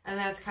good. And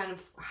that's kind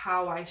of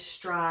how I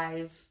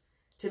strive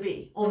to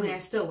be. Only I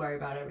still worry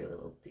about every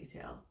little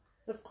detail.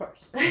 Of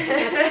course. On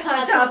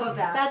top of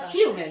that. That's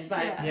human,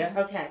 but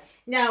okay.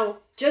 Now,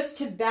 just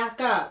to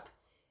back up,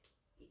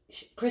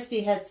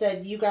 Kristy had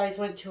said you guys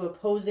went to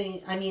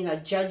a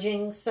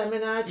judging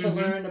seminar to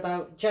learn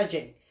about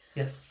judging.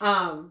 Yes.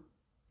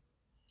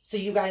 So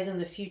you guys in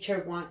the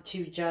future want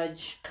to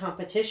judge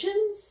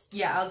competitions?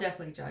 Yeah, I'll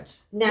definitely judge.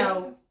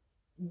 Now,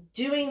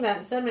 doing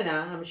that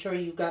seminar, I'm sure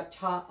you got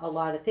taught a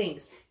lot of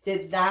things.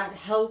 Did that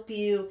help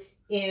you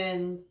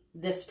in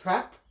this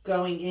prep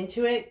going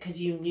into it? Because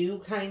you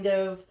knew kind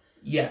of...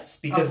 Yes,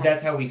 because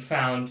that's how we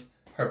found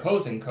her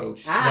posing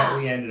coach that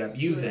we ended up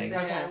using.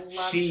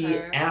 She,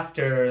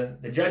 after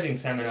the judging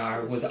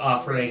seminar, was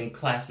offering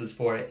classes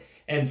for it.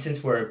 And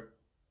since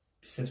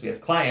we have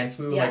clients,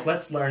 we were like,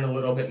 let's learn a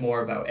little bit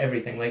more about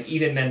everything. Like,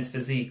 even men's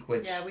physique,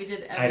 which we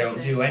did everything. I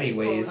don't do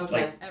anyways.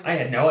 I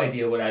had no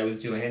idea what I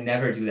was doing. I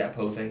never do that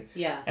posing.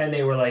 Yeah. And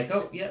they were like,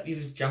 oh, yeah, you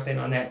just jump in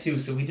on that too.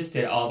 So we just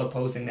did all the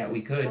posing that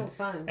we could. Oh,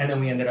 fun. And then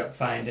we ended up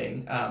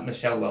finding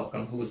Michelle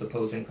Welcome, who was the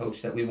posing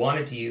coach that we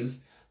wanted to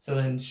use. So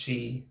then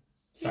she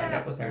signed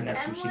up with her, and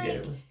that's who she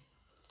did it with.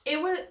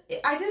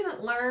 I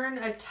didn't learn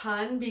a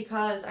ton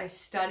because I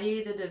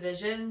studied the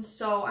division,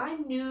 so I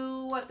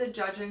knew what the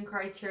judging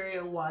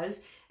criteria was.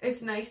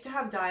 It's nice to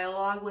have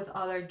dialogue with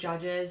other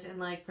judges and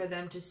like for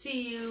them to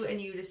see you and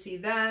you to see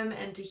them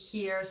and to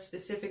hear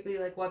specifically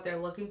like what they're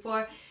looking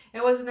for.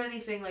 It wasn't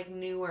anything like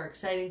new or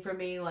exciting for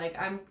me. Like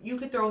you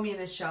could throw me in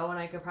a show and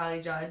I could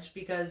probably judge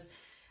because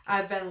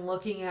I've been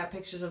looking at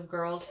pictures of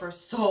girls for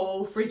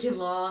so freaking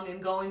long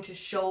and going to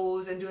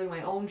shows and doing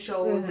my own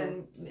shows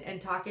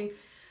and talking.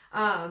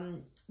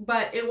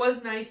 But it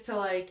was nice to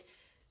like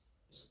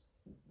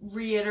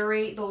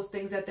reiterate those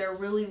things that they're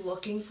really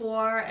looking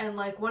for. And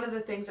like one of the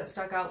things that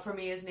stuck out for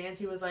me is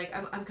Nancy was like,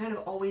 I'm kind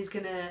of always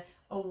gonna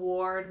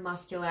award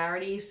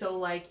muscularity. So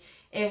like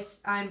if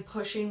I'm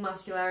pushing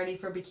muscularity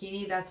for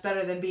bikini, that's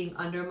better than being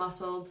under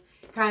muscled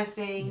kind of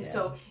thing. Yeah.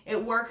 So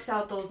it works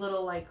out those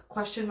little like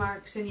question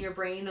marks in your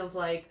brain of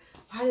like,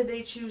 why did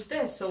they choose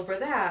this over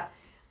that?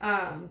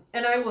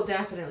 And I will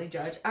definitely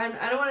judge. I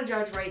don't want to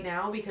judge right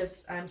now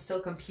because I'm still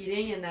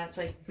competing and that's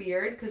like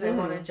weird because I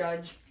want to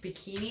judge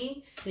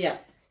bikini. Yeah.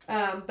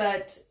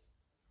 But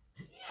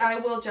I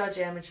will judge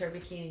amateur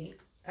bikini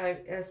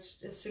as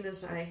soon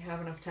as I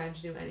have enough time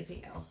to do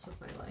anything else with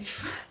my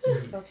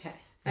life. Okay.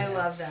 I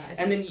love that.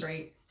 I think it's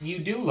great. You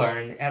do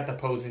learn at the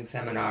posing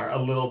seminar a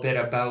little bit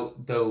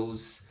about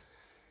those,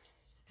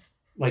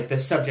 like the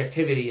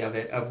subjectivity of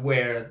it, of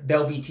where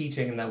they'll be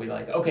teaching and they'll be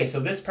like, okay, so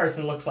this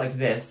person looks like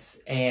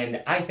this,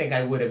 and I think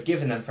I would have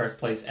given them first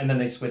place, and then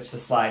they switch the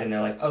slide and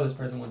they're like, oh, this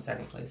person won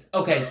second place.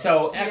 Okay,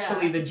 so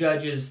actually the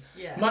judges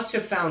must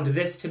have found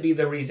this to be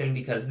the reason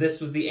because this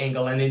was the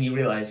angle, and then you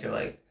realize you're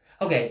like,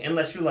 okay,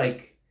 unless you're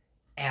like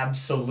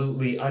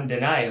absolutely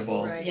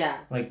undeniable,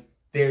 like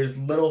there's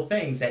little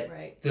things that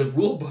the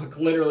rule book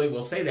literally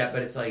will say that,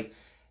 but it's like,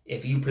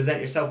 if you present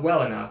yourself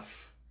well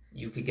enough,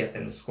 you could get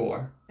them to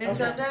score. And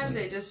sometimes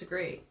they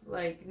disagree.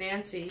 Like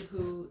Nancy,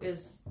 who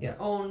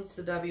owns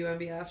the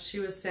WNBF, she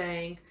was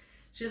saying,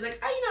 she's like,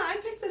 I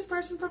picked this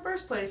person for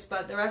first place,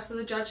 but the rest of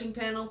the judging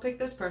panel picked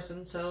this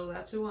person, so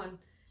that's who won.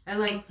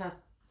 And like,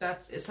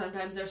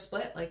 sometimes they're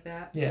split like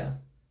that. Yeah.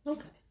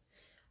 Okay.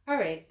 All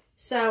right.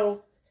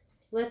 So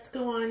let's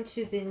go on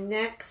to the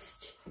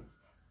next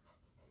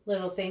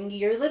little thing.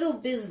 Your little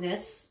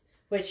business,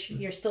 which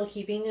you're still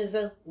keeping as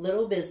a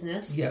little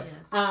business. Yeah.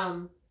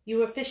 Yes.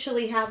 You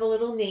officially have a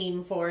little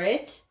name for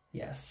it.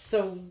 Yes.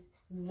 So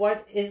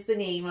what is the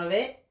name of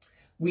it?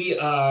 We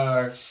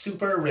are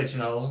super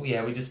original.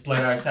 Yeah, we just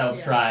bled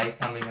ourselves dry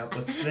coming up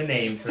with the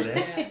name for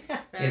this.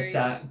 It's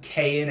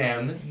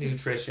K&M,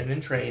 Nutrition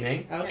and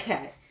Training.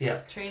 Okay. Yeah.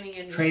 Training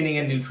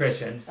and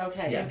Nutrition.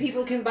 Okay. Yes. And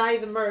people can buy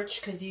the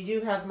merch because you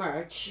do have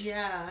merch.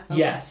 Yeah. Okay.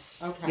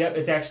 Yes. Okay. Yep,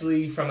 it's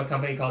actually from a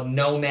company called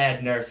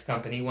Nomad Nurse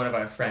Company, one of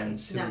our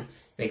friends who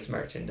makes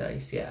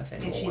merchandise. Yeah, if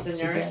anyone wants to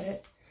get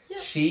it.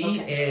 She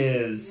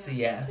is,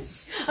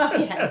 yes.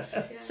 Okay.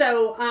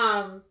 So,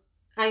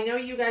 I know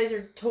you guys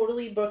are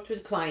totally booked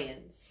with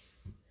clients.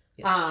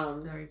 Yes.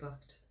 Very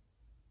booked.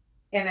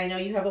 And I know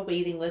you have a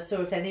waiting list,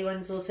 so if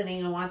anyone's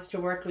listening and wants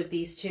to work with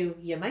these two,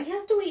 you might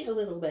have to wait a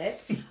little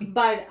bit.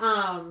 But,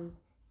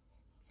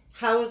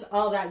 how's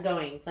all that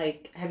going?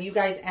 Like, have you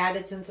guys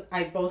added, since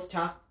I both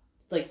talked,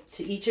 like,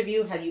 to each of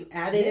you, have you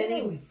added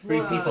any?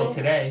 3 people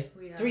today.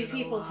 3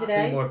 people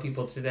today? 3 more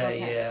people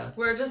today, yeah.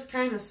 We're just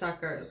kind of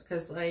suckers,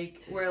 because,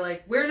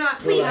 we're not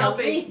Please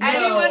helping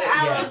anyone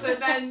else,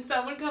 and then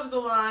someone comes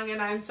along,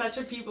 and I'm such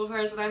a people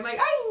person, I'm like,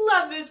 I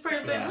love this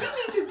person, we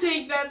need to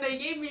take them, they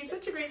gave me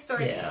such a great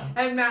story,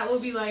 and Matt will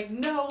be like,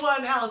 no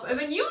one else, and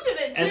then you did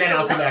it too. And then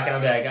I'll come back and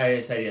I'll be like, I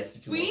said yes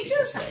to 2 more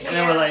people today. And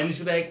then we're like, and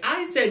she'll be like,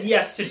 I said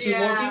yes to 2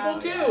 more people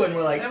too, and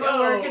we're like, and we're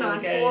working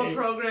on 4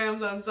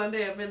 programs on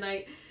Sunday at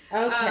midnight.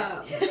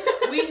 Okay.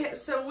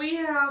 We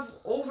have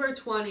over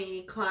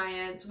 20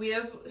 clients. We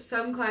have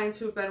some clients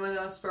who've been with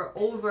us for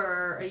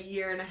over a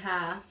year and a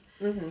half.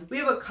 Mm-hmm. We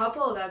have a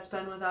couple that's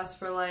been with us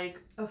for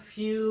like a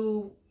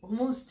few,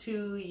 almost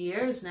 2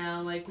 years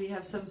now. Like we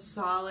have some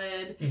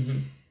solid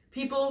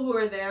people who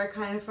are there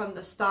kind of from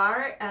the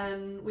start,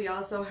 and we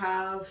also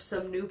have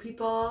some new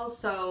people.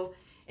 So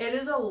it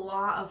is a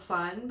lot of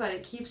fun, but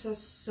it keeps us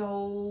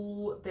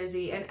so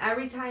busy. And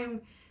every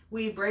time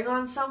we bring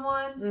on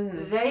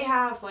someone, they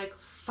have like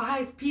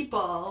 5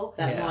 people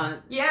that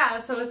want.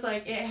 Yeah, so it's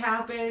like it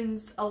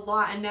happens a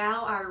lot. And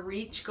now our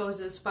reach goes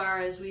as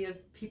far as we have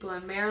people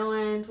in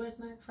Maryland. Where's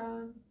Matt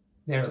from?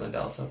 Maryland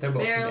also. They're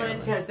both Maryland,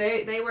 because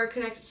they were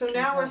connected. So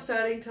now we're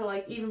starting to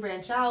like even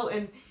branch out.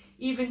 And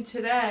even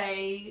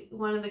today,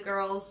 one of the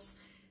girls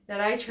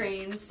that I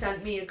trained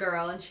sent me a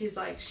girl, and she's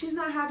like, she's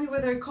not happy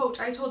with her coach.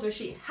 I told her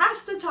she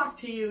has to talk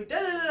to you. Da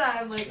da da da.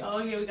 I'm like, oh,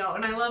 here we go.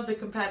 And I love the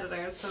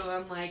competitors, so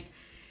I'm like,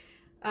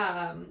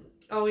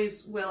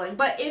 always willing.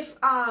 But if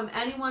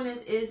anyone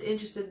is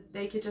interested,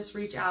 they could just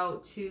reach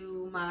out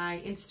to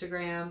my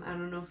Instagram. I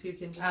don't know if you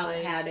can just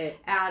add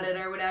it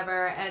or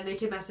whatever, and they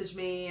can message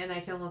me, and I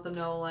can let them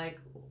know like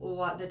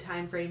what the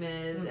time frame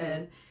is,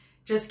 and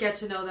just get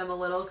to know them a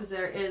little, because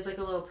there is like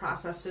a little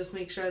process to just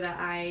make sure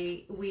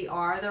that we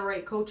are the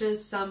right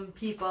coaches. Some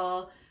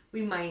people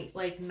we might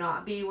like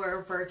not be.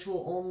 We're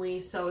virtual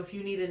only, so if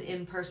you need an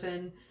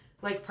in-person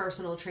like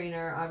personal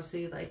trainer,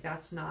 obviously like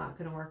that's not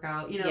gonna work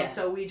out, you know.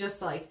 So we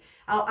just like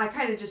I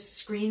kind of just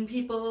screen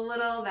people a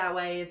little, that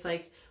way it's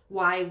like,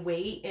 why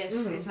wait if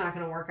it's not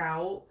gonna work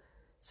out?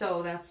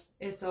 So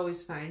it's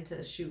always fine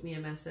to shoot me a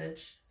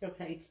message.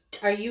 Okay,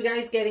 are you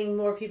guys getting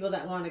more people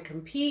that want to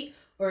compete,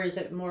 or is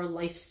it more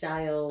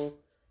lifestyle,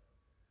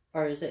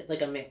 or is it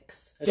like a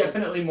mix?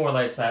 Definitely more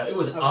lifestyle. It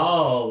was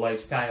all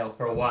lifestyle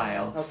for a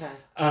while. Okay.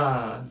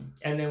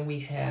 And then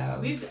we've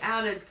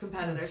added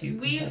competitors.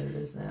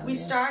 We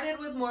started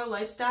with more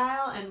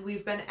lifestyle, and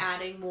we've been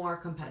adding more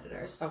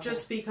competitors. Okay.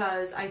 Just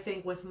because I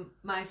think with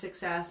my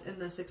success and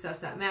the success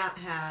that Matt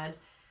had,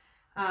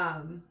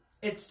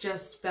 it's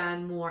just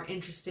been more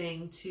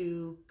interesting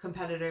to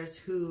competitors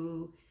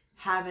who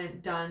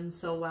haven't done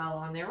so well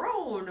on their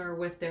own or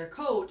with their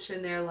coach,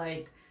 and they're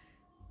like,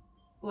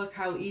 look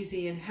how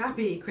easy and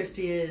happy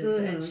Kristy is,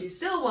 and she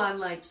still won.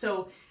 Like,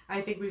 so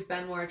I think we've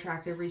been more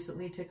attractive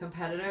recently to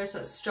competitors. So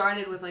it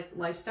started with like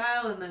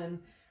lifestyle, and then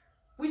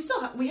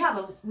we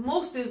have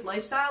most is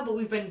lifestyle, but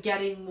we've been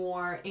getting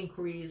more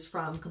inquiries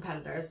from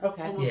competitors.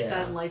 Okay, almost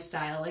then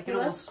lifestyle. Like it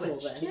almost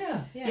switched. Cool,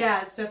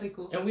 yeah, it's definitely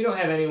cool. And we don't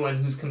have anyone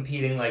who's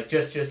competing like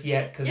just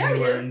yet, because we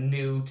were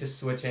new to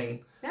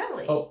switching.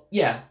 Natalie. Oh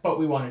yeah, but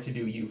we wanted to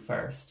do you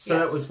first. So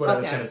that was what I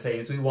was going to say,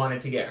 is we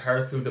wanted to get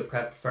her through the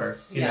prep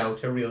first, you know,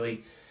 to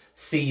really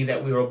see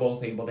that we were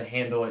both able to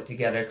handle it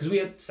together. Because we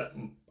had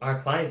our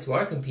clients who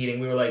are competing,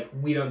 we were like,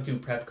 we don't do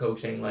prep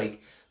coaching, like,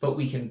 but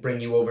we can bring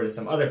you over to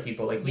some other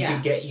people. Like, we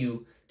could get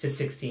you to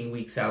 16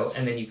 weeks out,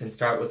 and then you can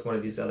start with one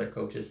of these other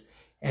coaches.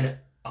 And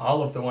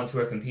all of the ones who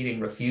are competing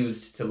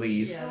refused to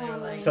leave. Yeah, they were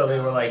like, so they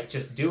were like,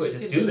 just do it.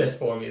 Just do this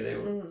for me. They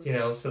were, you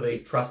know, so they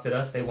trusted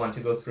us. They want to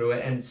go through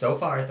it. And so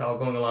far, it's all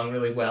going along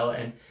really well.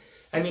 And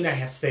I mean, I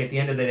have to say, at the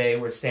end of the day,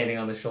 we're standing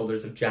on the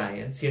shoulders of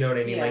giants. You know what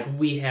I mean? Yeah.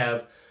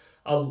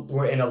 Like,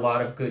 we're in a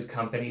lot of good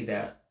company,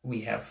 that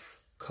we have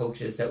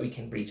coaches that we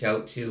can reach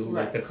out to.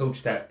 Right. Like the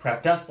coach that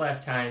prepped us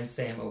last time,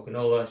 Sam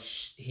Okanola,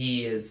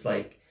 he is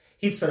like,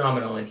 he's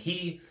phenomenal. And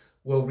he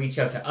will reach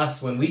out to us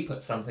when we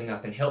put something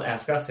up, and he'll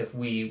ask us if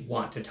we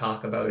want to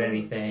talk about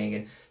anything.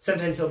 And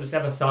sometimes he'll just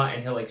have a thought,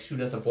 and he'll like shoot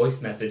us a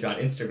voice message on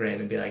Instagram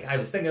and be like, I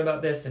was thinking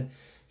about this, and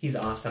he's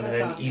awesome. That's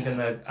and then awesome. Even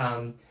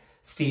the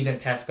Steve and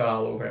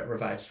Pascal over at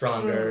Revive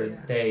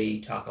Stronger, they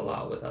talk a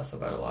lot with us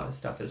about a lot of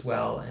stuff as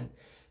well. And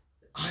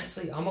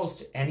honestly,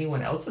 almost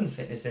anyone else in the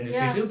fitness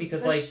industry too,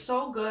 because like,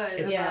 so good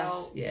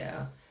about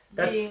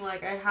being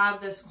like, I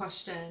have this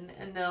question,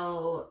 and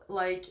they'll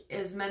like,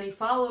 as many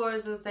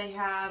followers as they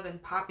have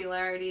and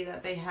popularity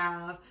that they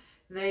have,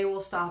 they will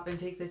stop and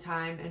take the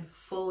time and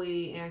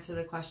fully answer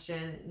the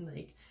question and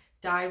like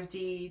dive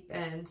deep.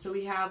 And so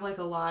we have like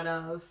a lot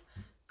of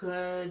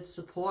good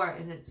support,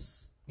 and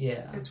it's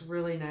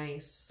really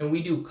nice. And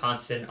we do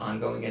constant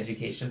ongoing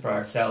education for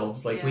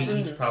ourselves. Like we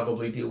each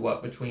probably do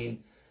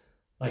between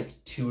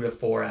like 2 to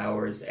 4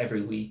 hours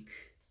every week.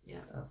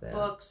 Of that.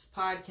 Books,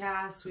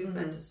 podcasts, we've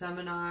been to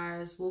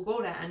seminars, we'll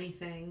go to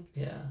anything.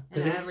 Yeah,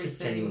 because it's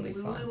just genuinely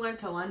fun. We went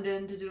to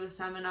London to do a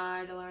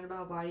seminar to learn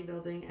about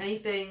bodybuilding.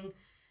 Anything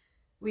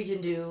we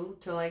can do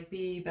to like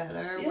be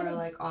better, we're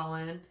like all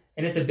in.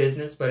 And it's a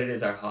business, but it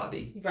is our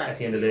hobby at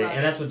the end of the day.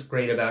 And that's what's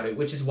great about it,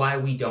 which is why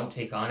we don't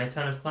take on a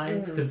ton of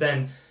clients, because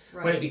then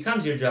when it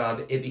becomes your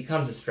job, it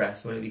becomes a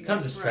stress. When it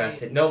becomes a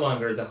stress, it no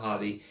longer is a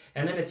hobby.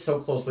 And then it's so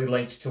closely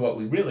linked to what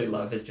we really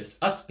love, is just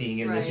us being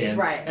in the gym.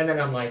 Right. And then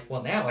I'm like,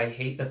 well, now I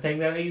hate the thing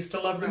that I used to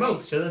love the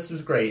most. So this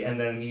is great. And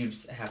then you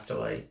just have to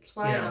like, that's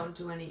why I don't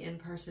do any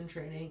in-person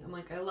training. I'm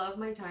like, I love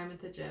my time at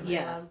the gym.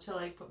 I love to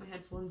like put my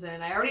headphones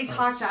in. I already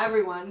talk to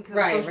everyone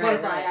because it's on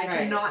Spotify. I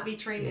cannot be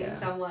training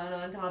someone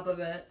on top of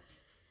it.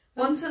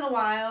 Once in a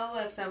while,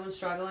 if someone's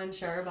struggling,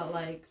 sure. But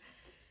like,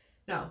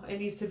 no, it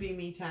needs to be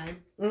me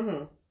time.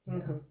 All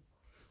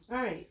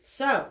right,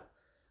 so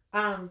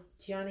do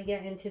you want to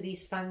get into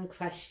these fun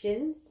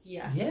questions?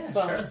 Yeah,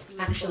 well, sure.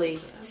 Actually,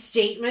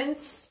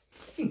 statements.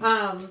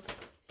 All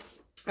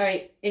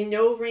right, in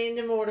no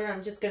random order.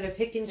 I'm just going to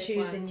pick and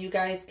choose, one. And you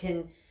guys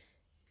can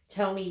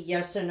tell me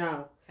yes or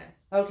no.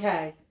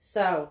 Okay,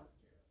 so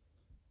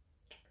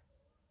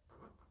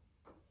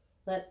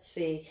let's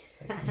see.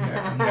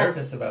 I'm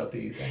nervous about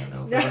these. I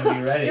don't know if I'm going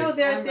to be ready. No,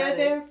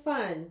 they're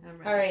fun.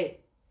 All right.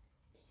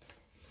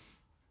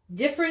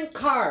 Different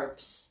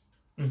carbs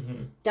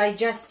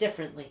digest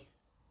differently.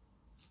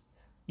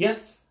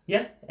 Yes.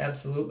 Yeah,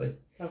 absolutely.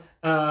 Okay.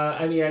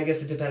 I mean, I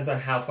guess it depends on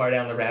how far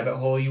down the rabbit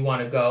hole you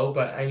want to go,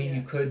 but I mean,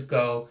 you could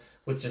go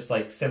with just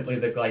like simply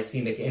the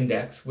glycemic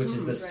index, which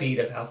is the speed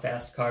of how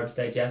fast carbs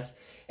digest.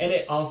 And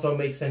it also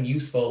makes them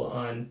useful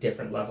on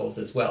different levels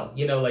as well.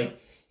 You know, like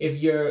if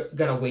you're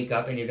going to wake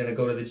up and you're going to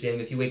go to the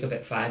gym, if you wake up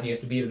at 5 and you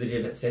have to be at the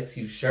gym at 6,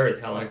 you sure as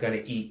hell aren't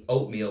going to eat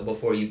oatmeal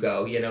before you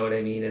go, you know what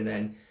I mean? And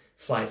then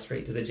fly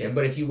straight to the gym.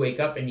 But if you wake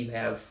up and you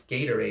have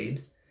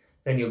Gatorade,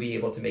 then you'll be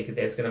able to make it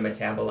there. It's going to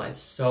metabolize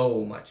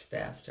so much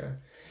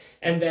faster.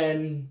 And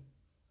then,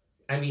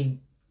 I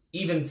mean,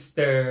 even if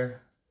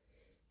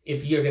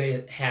you're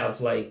going to have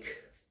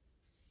like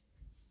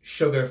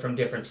sugar from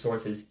different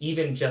sources,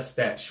 even just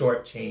that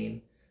short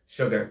chain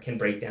sugar can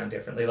break down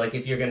differently. Like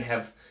if you're going to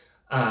have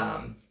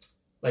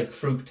like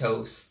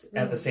fructose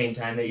at the same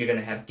time that you're going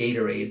to have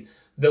Gatorade,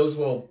 those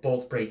will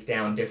both break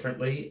down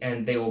differently,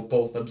 and they will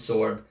both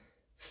absorb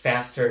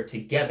faster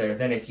together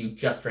than if you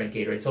just drank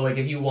Gatorade. So like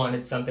if you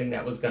wanted something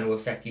that was going to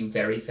affect you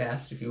very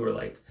fast, if you were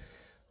like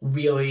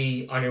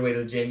really on your way to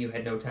the gym, you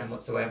had no time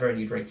whatsoever, and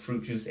you drank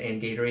fruit juice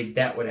and Gatorade,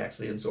 that would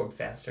actually absorb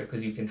faster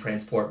because you can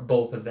transport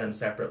both of them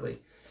separately,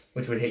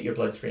 which would hit your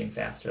bloodstream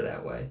faster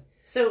that way.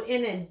 So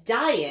in a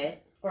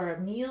diet or a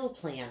meal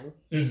plan,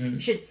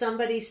 should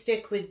somebody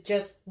stick with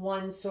just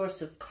one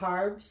source of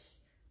carbs?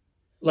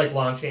 Like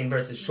long chain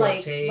versus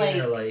short chain,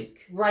 or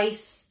like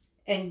rice,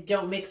 and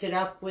don't mix it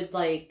up with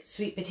like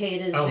sweet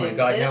potatoes. Oh my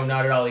god, no,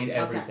 not at all. Eat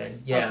everything.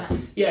 Okay. Yeah.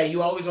 Okay. Yeah,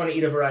 you always want to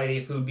eat a variety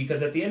of food,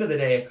 because at the end of the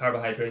day,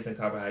 carbohydrates and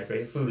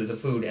carbohydrate food is a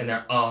food, and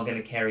they're all going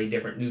to carry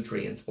different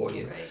nutrients for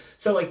you. Right.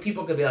 So like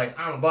people could be like,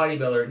 I'm a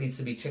bodybuilder, it needs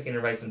to be chicken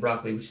and rice and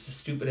broccoli, which is the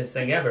stupidest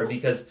thing ever,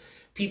 because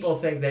people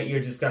think that you're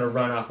just going to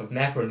run off of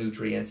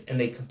macronutrients, and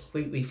they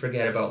completely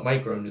forget about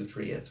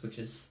micronutrients, which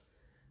is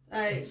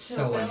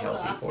so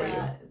unhealthy for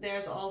you.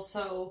 There's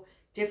also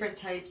different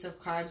types of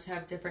carbs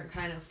have different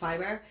kind of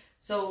fiber.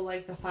 So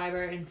like the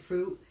fiber in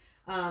fruit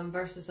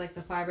versus like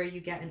the fiber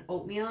you get in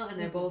oatmeal, and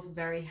they're both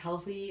very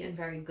healthy and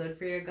very good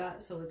for your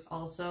gut. So it's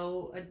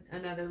also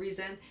another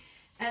reason.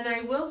 And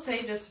I will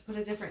say, just to put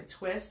a different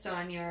twist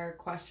on your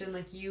question,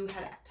 like you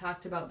had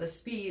talked about the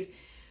speed,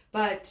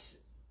 but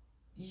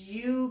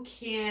you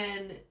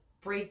can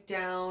break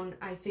down,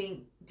 I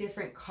think,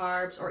 different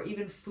carbs or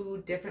even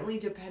food differently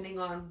depending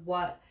on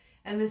what,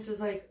 and this is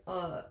like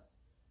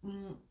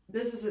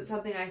this isn't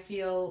something I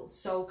feel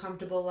so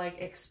comfortable like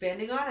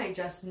expanding on. I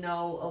just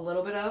know a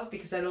little bit of,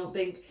 because I don't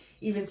think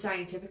even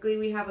scientifically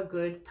we have a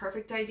good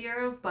perfect idea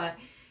of, but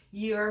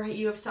you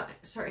have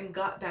certain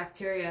gut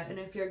bacteria, and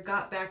if your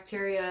gut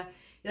bacteria,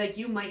 like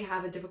you might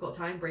have a difficult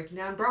time breaking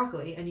down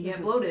broccoli, and you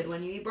get bloated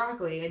when you eat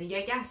broccoli, and you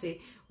get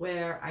gassy,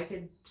 where I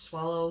could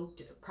swallow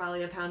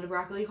probably a pound of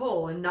broccoli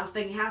whole and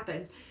nothing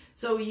happens.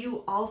 So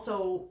you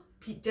also,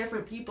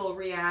 different people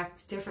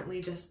react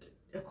differently just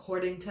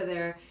according to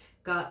their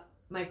gut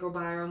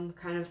microbiome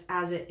kind of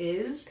as it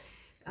is.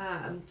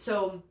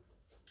 So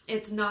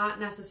it's not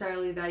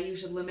necessarily that you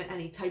should limit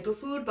any type of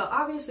food, but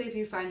obviously if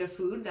you find a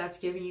food that's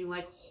giving you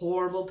like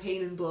horrible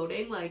pain and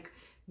bloating, like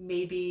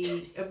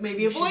maybe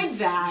avoid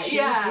that.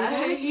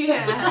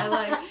 Yeah,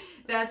 like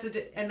that's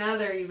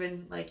another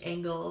even like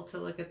angle to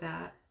look at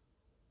that.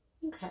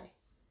 Okay.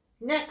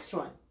 Next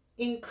one.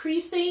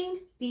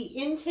 Increasing the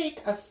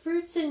intake of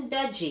fruits and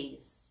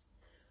veggies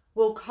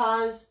will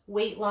cause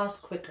weight loss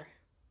quicker.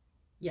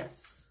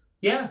 Yes.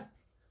 Yeah.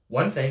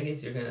 One thing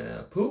is you're going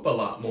to poop a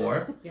lot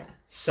more. Yeah.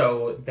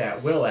 So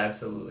that will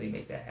absolutely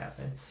make that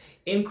happen.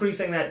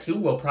 Increasing that too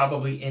will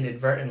probably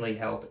inadvertently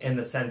help, in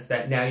the sense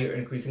that now you're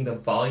increasing the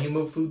volume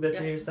of food that's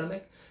in your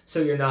stomach.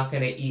 So you're not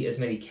going to eat as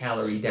many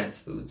calorie dense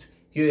foods.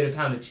 If you eat a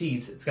pound of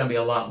cheese, it's going to be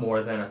a lot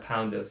more than a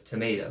pound of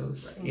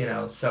tomatoes, right. You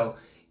know. So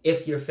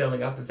if you're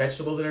filling up with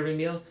vegetables at every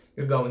meal,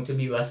 you're going to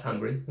be less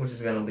hungry, which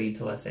is going to lead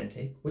to less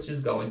intake, which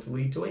is going to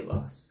lead to weight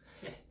loss.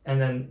 Yeah.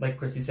 And then, like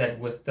Kristy said,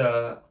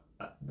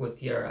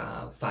 with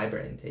your fiber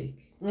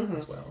intake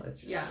as well.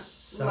 It's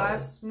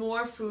just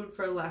more food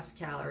for less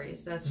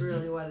calories. That's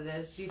really what it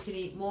is. You can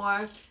eat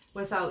more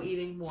without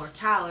eating more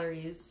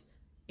calories,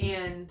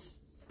 and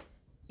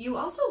you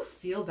also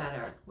feel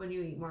better when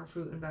you eat more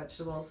fruit and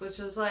vegetables, which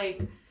is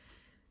like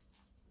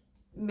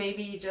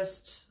maybe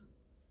just,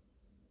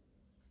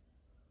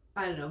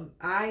 I don't know,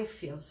 I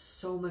feel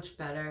so much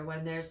better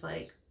when there's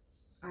like,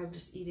 I'm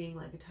just eating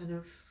like a ton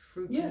of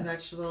fruits and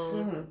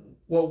vegetables.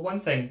 Well, one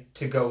thing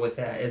to go with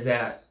that is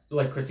that,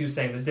 like Chris was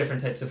saying, there's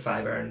different types of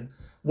fiber, and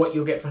what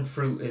you'll get from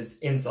fruit is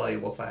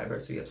insoluble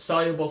fiber. So you have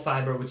soluble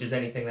fiber, which is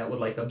anything that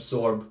would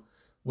absorb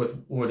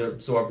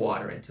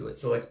water into it.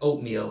 So like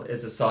oatmeal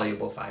is a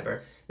soluble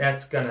fiber.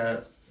 That's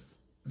gonna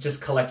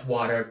just collect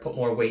water, put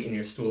more weight in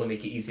your stool, and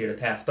make it easier to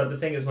pass. But the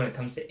thing is, when it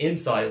comes to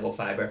insoluble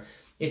fiber,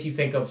 if you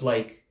think of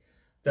like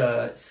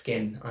the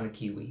skin on a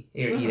kiwi,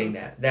 you're eating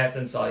that's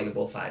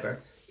insoluble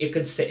fiber. It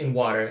could sit in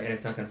water and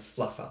it's not going to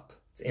fluff up.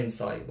 It's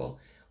insoluble.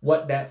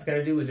 What that's going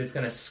to do is it's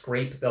going to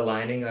scrape the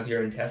lining of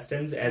your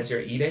intestines as you're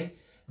eating.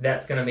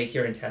 That's going to make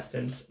your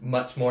intestines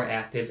much more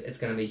active. It's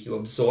going to make you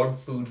absorb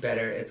food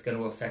better. It's going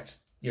to affect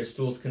your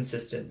stool's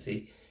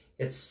consistency.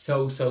 It's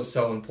so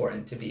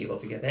important to be able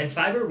to get that. And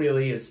fiber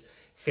really is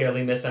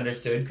fairly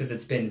misunderstood because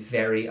it's been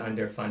very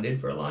underfunded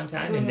for a long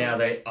time. And now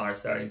they are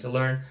starting to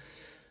learn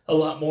a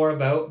lot more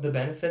about the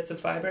benefits of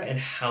fiber and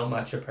how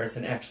much a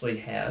person actually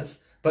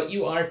has. But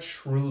you are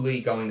truly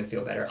going to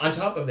feel better. On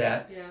top of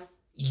that,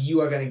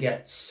 you are going to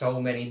get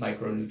so many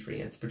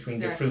micronutrients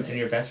between your fruits and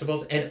your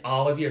vegetables, and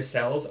all of your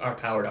cells are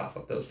powered off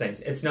of those things.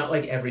 It's not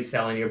like every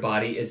cell in your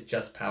body is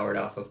just powered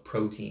off of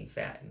protein,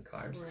 fat, and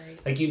carbs. Right.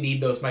 Like you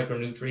need those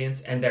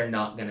micronutrients, and they're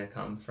not going to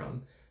come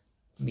from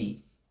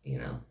meat, you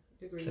know.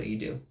 Agreed. So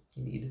you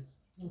need it.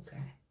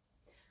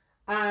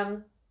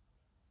 Okay.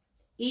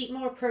 Eat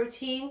more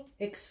protein,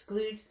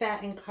 exclude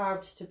fat and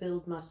carbs to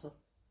build muscle.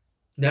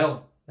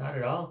 No, not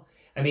at all.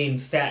 I mean,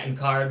 fat and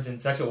carbs in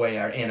such a way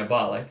are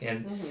anabolic.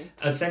 And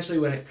essentially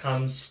when it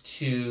comes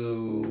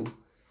to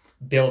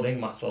building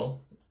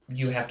muscle,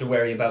 you have to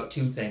worry about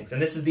two things.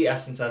 And this is the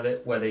essence of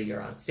it, whether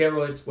you're on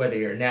steroids, whether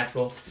you're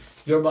natural.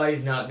 Your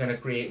body's not going to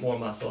create more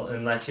muscle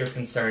unless you're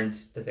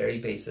concerned the very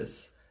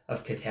basis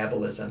of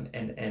catabolism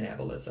and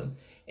anabolism.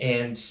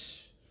 And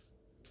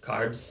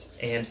carbs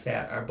and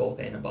fat are both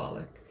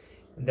anabolic.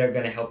 They're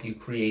going to help you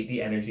create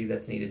the energy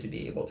that's needed to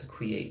be able to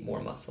create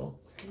more muscle.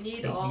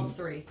 Need all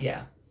three.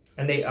 Yeah.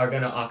 And they are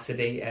going to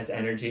oxidate as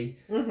energy.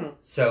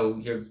 So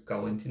you're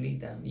going to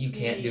need them. You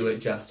can't do it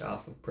just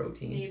off of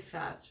protein. Need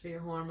fats for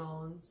your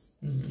hormones.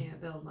 You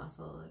can't build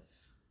muscle.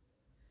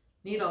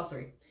 Need all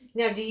three.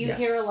 Now, do you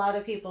hear a lot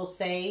of people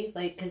say,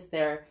 like, because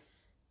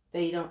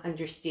they don't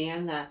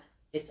understand that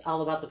it's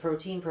all about the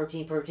protein,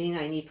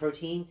 I need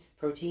protein?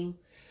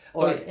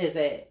 Or is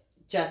it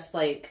just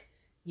like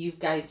you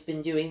guys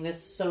been doing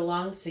this so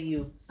long so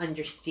you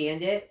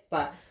understand it?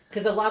 But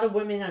because a lot of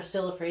women are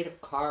still afraid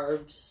of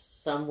carbs.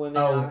 Some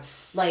women are.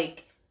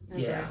 Like,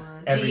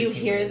 do you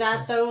hear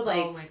that though?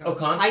 Like, oh my God.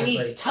 Constantly.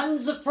 I need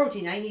tons of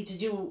protein. I need to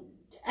do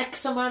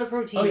X amount of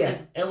protein. Oh yeah,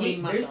 to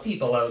gain muscle. There's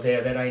people out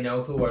there that I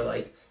know who are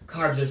like,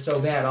 carbs are so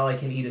bad, all I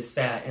can eat is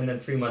fat, and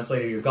then 3 months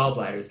later your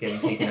gallbladder is getting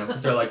taken out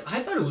because they're like,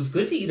 I thought it was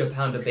good to eat a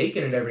pound of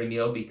bacon at every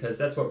meal because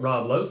that's what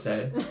Rob Lowe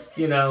said,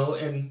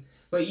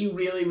 but you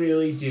really,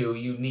 really do.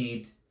 You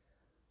need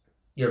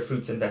your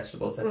fruits and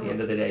vegetables at the end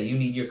of the day. You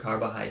need your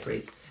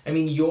carbohydrates. I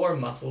mean, your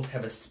muscles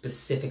have a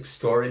specific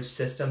storage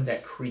system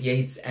that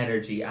creates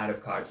energy out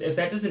of carbs. If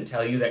that doesn't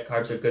tell you that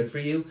carbs are good for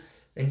you,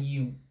 then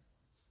you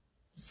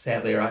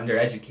sadly are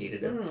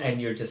undereducated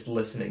and you're just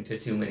listening to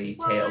too many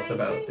tales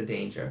about the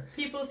danger.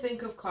 People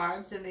think of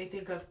carbs and they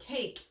think of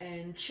cake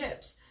and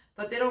chips,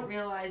 but they don't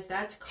realize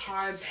that's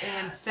carbs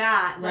and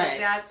fat. Like,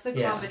 that's the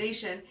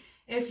combination.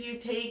 If you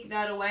take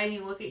that away and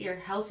you look at your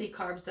healthy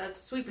carbs,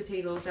 that's sweet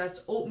potatoes,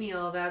 that's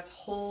oatmeal, that's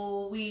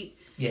whole wheat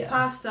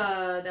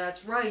pasta,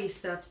 that's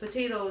rice, that's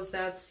potatoes,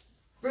 that's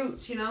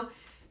fruits,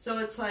 So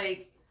it's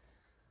like,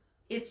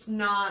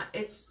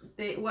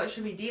 what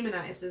should be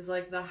demonized is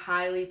like the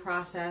highly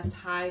processed,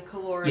 high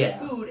caloric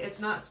food. It's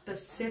not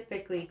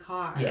specifically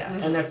carbs. Yeah,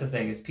 and that's the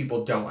thing is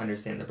people don't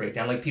understand the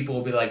breakdown. Like people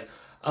will be like,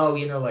 oh,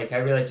 like I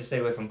really like to stay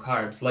away from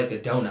carbs, like a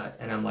donut.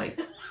 And I'm like,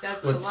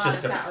 that's it's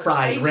just a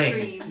fried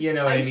ring. You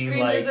know what I mean?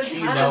 Like, a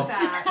ton of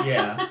fat.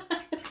 Yeah.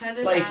 Ton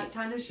of fat,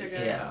 ton of sugar.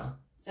 Yeah.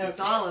 So it's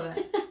all of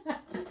it.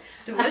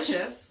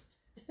 Delicious.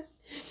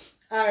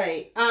 All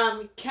right.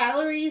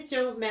 Calories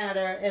don't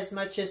matter as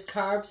much as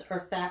carbs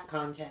or fat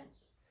content.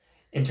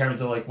 In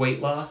terms of like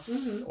weight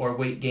loss or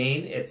weight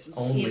gain, it's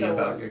only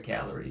about your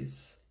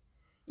calories.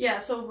 Yeah,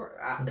 so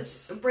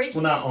breaking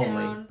it down... Well, not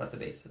only, but the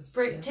basis.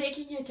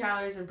 Taking your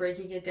calories and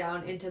breaking it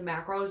down into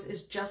macros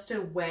is just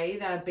a way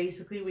that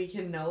basically we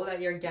can know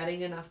that you're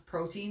getting enough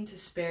protein to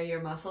spare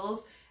your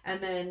muscles, and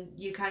then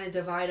you kind of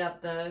divide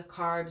up the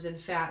carbs and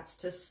fats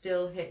to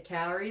still hit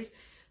calories,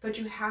 but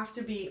you have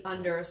to be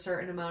under a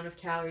certain amount of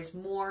calories.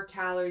 More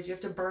calories, you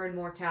have to burn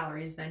more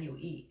calories than you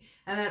eat.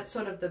 And that's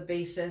sort of the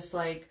basic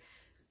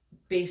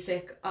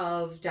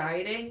of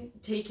dieting.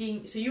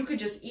 So you could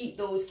just eat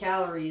those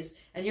calories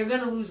and you're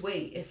going to lose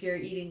weight if you're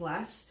eating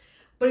less.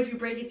 But if you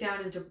break it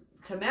down into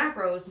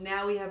macros,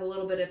 now we have a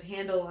little bit of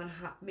handle on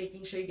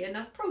making sure you get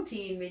enough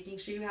protein, making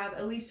sure you have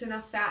at least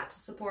enough fat to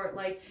support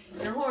like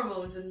your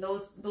hormones and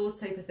those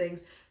type of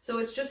things. So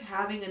it's just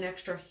having an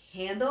extra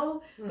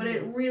handle, but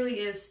it really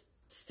is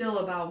still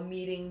about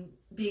being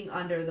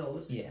under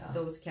those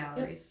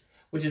calories.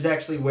 Which is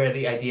actually where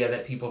the idea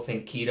that people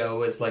think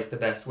keto is like the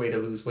best way to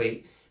lose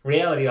weight. In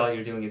reality, all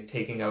you're doing is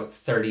taking out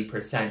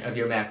 30% of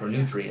your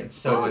macronutrients.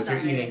 So if you're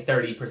eating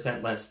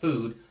 30% less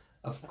food,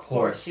 of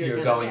course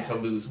you're going to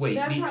lose weight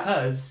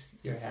because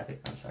you're having...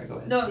 I'm sorry, go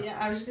ahead. No, yeah,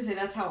 I was just going to say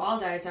that's how all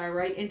diets are,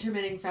 right?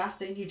 Intermittent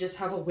fasting, you just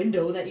have a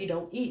window that you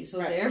don't eat. So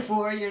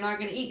therefore, you're not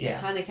going to eat a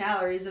ton of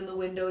calories in the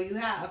window you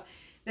have.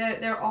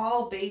 They're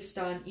all based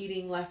on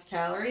eating less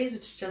calories.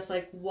 It's just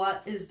like,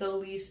 what is the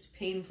least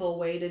painful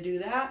way to do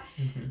that?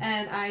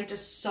 And I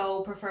just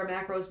so prefer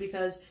macros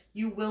because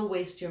you will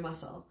waste your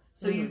muscle.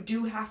 So you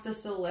do have to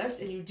still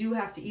lift and you do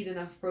have to eat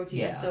enough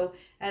protein. Yeah. So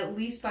at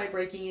least by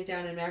breaking it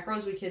down in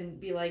macros, we can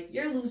be like,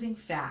 you're losing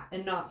fat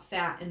and not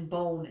fat and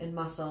bone and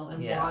muscle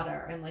and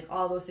water and like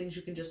all those things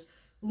you can just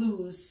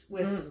lose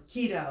with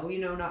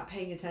keto, not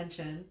paying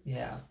attention.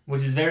 Yeah,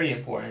 which is very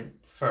important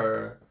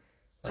for...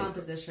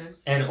 composition.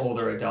 And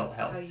older adult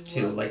health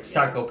too. Like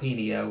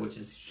sarcopenia, which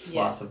is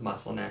loss of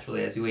muscle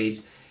naturally as you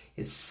age,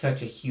 is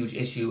such a huge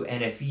issue.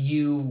 And if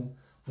you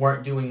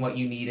weren't doing what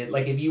you needed,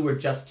 like if you were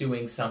just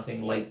doing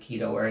something like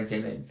keto or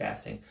intermittent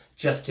fasting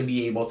just to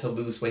be able to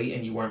lose weight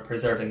and you weren't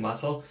preserving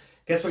muscle,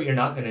 guess what you're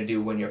not going to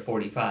do when you're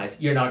 45?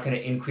 You're not going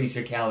to increase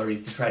your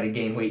calories to try to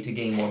gain weight to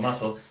gain more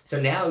muscle.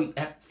 So now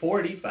at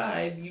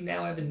 45, you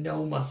now have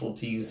no muscle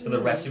to use for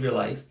the rest of your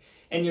life.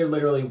 And you're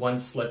literally one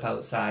slip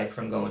outside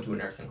from going to a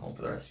nursing home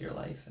for the rest of your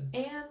life.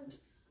 And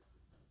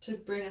to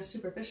bring a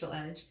superficial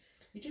edge,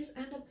 you just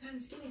end up kind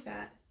of skinny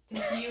fat.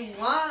 if you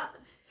want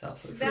It's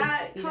also true.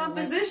 that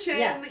composition,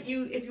 Yeah.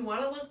 if you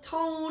want to look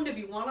toned, if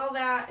you want all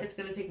that, it's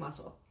going to take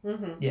muscle.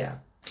 Mm-hmm. Yeah.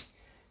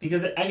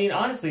 Because, I mean,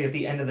 honestly, at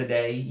the end of the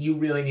day, you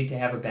really need to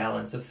have a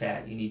balance of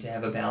fat. You need to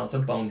have a balance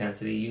of bone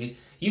density.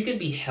 You can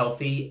be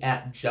healthy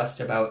at just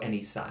about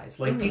any size.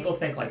 Like, people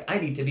think, like, I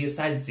need to be a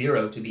size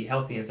 0 to be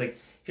healthy. And it's like,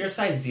 if you're a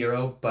size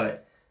 0,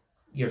 but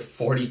you're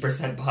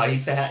 40% body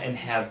fat and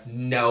have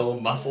no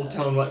muscle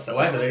tone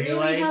whatsoever, then you're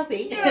Really like,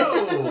 healthy.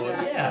 no!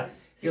 Yeah.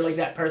 You're like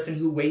that person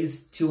who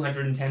weighs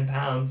 210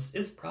 pounds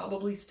is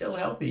probably still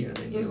healthier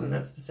than you, and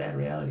that's the sad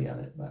reality of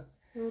it. But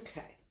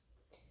Okay.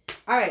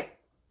 All right.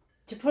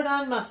 To put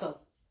on muscle,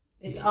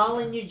 it's all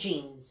in your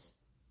genes.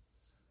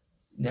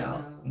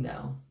 No.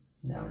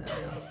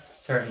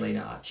 Certainly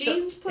not.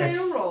 Genes play a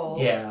role.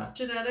 Yeah.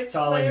 Genetics It's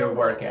all play in your a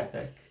work role.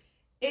 ethic.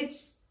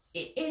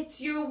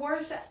 It's your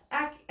work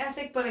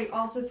ethic, but I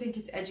also think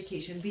it's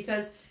education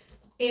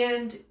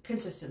and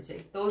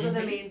consistency. Those are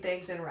the main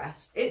things, and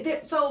rest.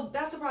 So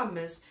that's the problem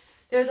is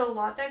there's a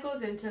lot that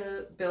goes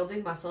into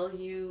building muscle.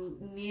 You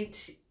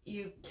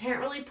can't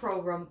really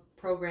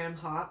program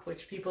hop,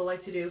 which people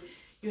like to do.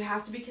 You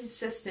have to be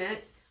consistent,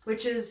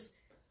 which is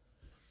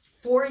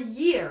for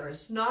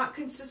years, not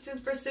consistent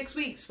for 6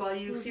 weeks while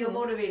you feel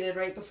motivated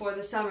right before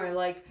the summer.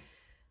 Like,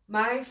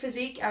 my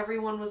physique,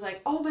 everyone was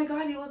like, oh my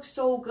God, you look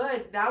so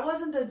good. That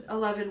wasn't the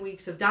 11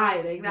 weeks of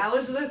dieting. That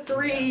was the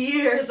 3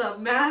 years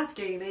of mass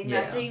gaining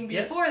that came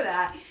before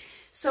that.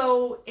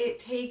 So it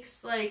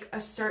takes like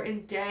a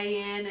certain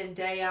day in and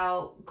day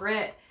out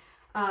grit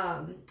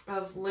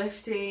of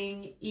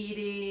lifting,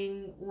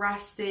 eating,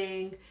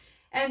 resting.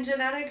 And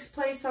genetics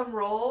play some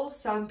role.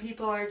 Some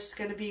people are just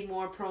going to be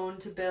more prone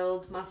to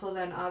build muscle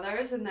than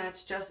others, and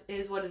that's just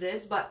is what it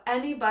is. But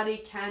anybody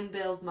can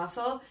build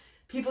muscle.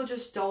 People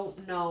just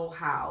don't know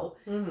how.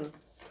 Mm-hmm.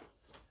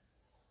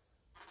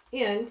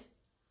 And,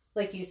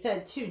 like you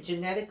said, too,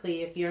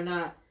 genetically, if you're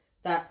not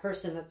that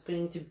person that's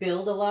going to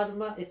build a lot of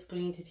muscle, it's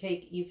going to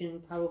take even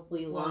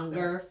probably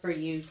longer for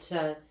you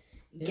to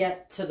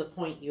get to the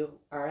point you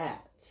are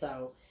at.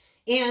 So,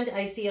 and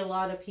I see a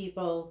lot of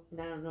people,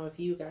 and I don't know if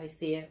you guys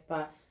see it,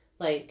 but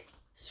like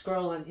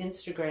scroll on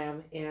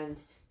Instagram and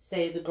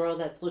say the girl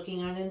that's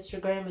looking on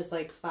Instagram is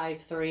like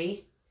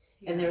 5'3",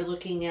 and they're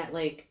looking at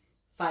like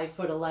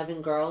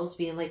 5'11" girls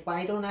being like,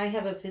 why don't I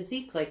have a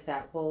physique like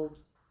that? Well,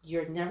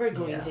 you're never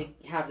going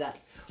to have that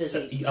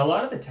physique. So, a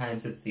lot of the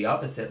times it's the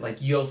opposite. Like,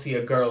 you'll see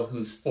a girl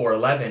who's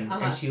 4'11",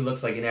 and she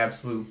looks like an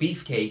absolute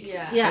beefcake.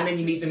 Yeah. And then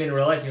you meet them in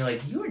real life, and you're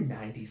like, you're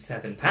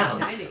 97 pounds.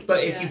 Tiny.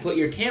 But if you put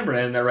your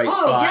camera in the right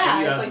spot,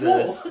 and you have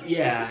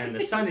like, and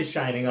the sun is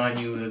shining on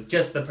you at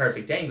just the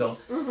perfect angle,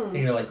 and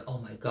you're like, oh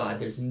my God,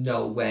 there's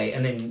no way.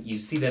 And then you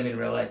see them in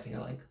real life, and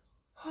you're like,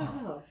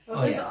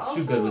 There's it's also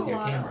too good with a your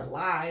lot camera. of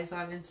lies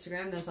on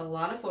Instagram. There's a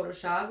lot of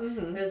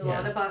Photoshop. There's a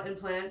lot of butt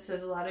implants.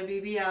 There's a lot of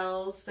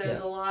BBLs. There's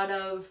a lot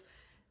of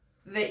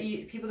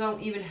people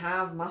don't even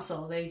have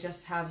muscle. They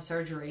just have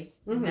surgery.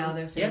 Now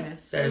they're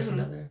famous. That is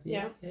another.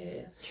 Yeah.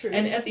 True.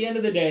 And at the end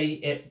of the day,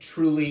 it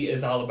truly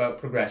is all about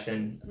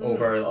progression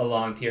over a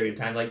long period of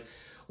time. Like,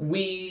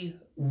 we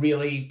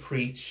really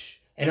preach.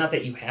 And not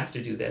that you have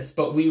to do this,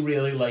 but we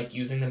really like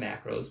using the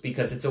macros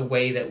because it's a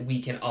way that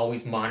we can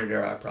always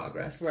monitor our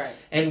progress. Right.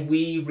 And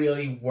we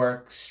really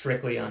work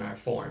strictly on our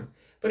form.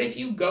 But if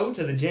you go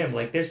to the gym,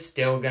 like, there's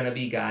still going to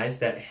be guys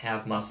that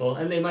have muscle,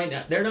 and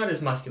they're not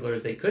as muscular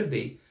as they could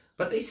be,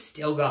 but they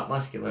still got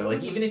muscular.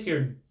 Like, even if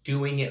you're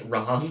doing it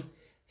wrong,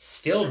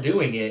 still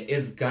doing it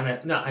is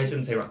I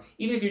shouldn't say wrong.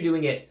 Even if you're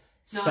doing it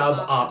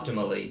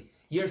suboptimally,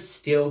 you're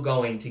still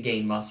going to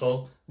gain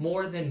muscle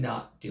more than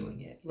not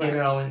doing it. Right. You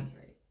know, and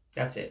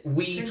that's it.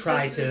 We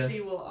try to...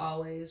 Consistency will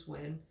always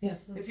win. Yeah.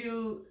 If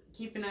you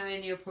keep an eye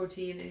on your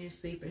protein and your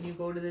sleep and you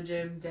go to the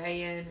gym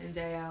day in and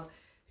day out,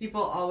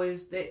 people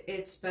always...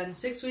 It's been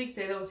 6 weeks,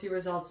 they don't see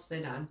results,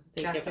 they're done.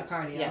 Back to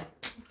cardio. Yeah.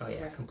 Oh,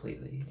 yeah,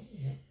 completely.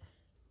 Yeah.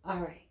 All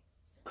right.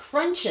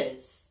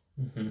 Crunches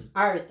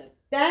are the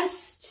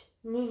best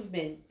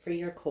movement for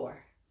your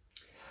core.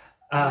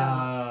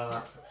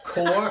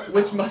 Core?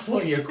 Which muscle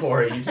in your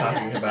core are you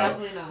talking about?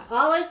 Definitely not.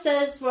 All it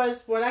says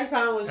was, what I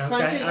found was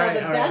crunches are the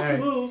best right.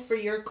 move for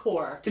your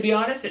core. To be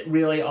honest, it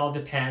really all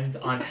depends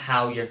on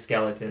how your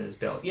skeleton is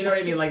built. You know what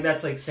I mean? Like,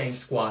 that's like saying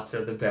squats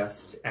are the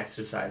best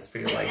exercise for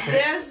your legs.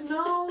 There's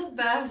no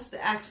best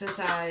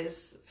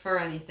exercise for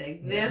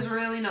anything. Yeah. There's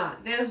really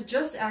not. There's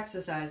just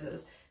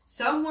exercises.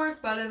 Some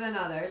work better than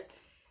others.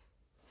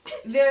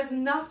 There's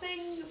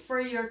nothing for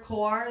your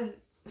core.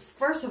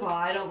 First of all,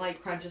 I don't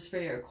like crunches for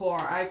your core.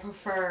 I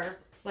prefer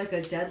like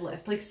a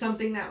deadlift, like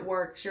something that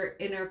works your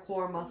inner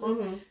core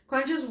muscles.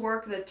 Crunches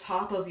work the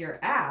top of your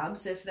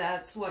abs, if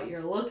that's what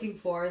you're looking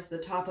for, is the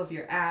top of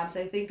your abs.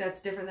 I think that's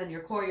different than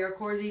your core. Your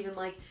core is even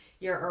like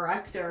your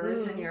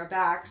erectors and your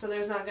back, so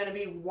there's not going to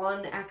be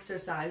one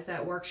exercise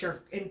that works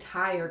your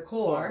entire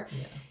core.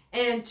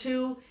 And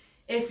two,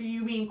 if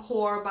you mean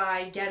core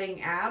by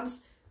getting abs,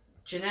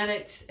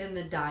 genetics and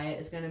the diet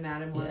is going to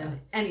matter more than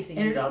anything.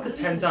 And it all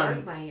depends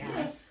on... my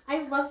abs.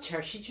 I loved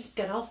her. She just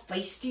got all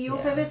feisty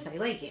over this. I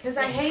like it. Because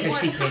I hate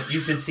Because when... she can't... You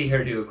should see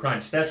her do a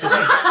crunch. That's the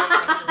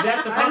thing.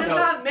 That's the I'm problem. just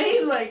not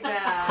made like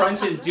that.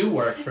 Crunches do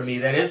work for me.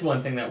 That is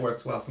one thing that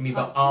works well for me,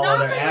 but all Not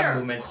other for ab your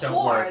movements core,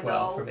 don't work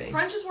well though. for me.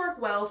 Crunches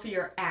work well for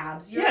your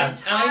abs. Your Yeah, I'm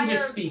just entire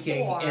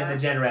speaking core. in the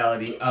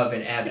generality of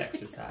an ab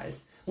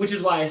exercise, which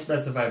is why I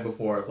specified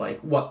before of like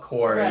what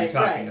core are you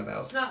talking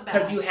about? It's not bad.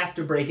 Because you have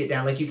to break it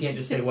down. Like you can't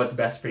just say what's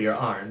best for your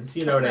arms.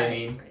 You know what I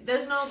mean? Right.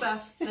 There's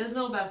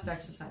no best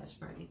exercise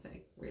for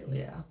anything, really.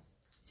 Yeah.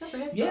 Except for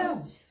hip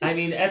thrusts. I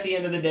mean, at the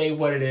end of the day,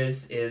 what it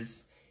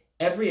is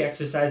every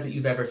exercise that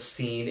you've ever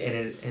seen in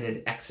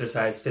an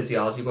exercise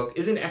physiology book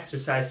is an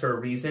exercise for a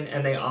reason,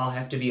 and they all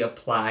have to be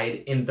applied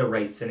in the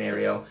right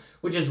scenario,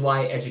 which is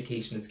why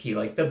education is key.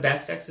 Like, the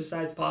best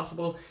exercise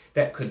possible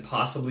that could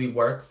possibly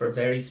work for a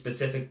very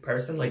specific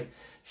person, like,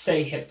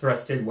 say hip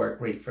thrust did work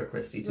great for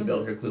Kristy to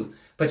build her glute,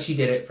 but she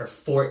did it for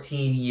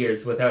 14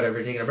 years without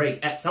ever taking a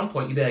break. At some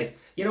point, you'd be like,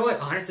 you know what,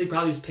 honestly,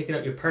 probably just picking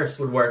up your purse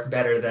would work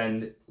better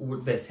than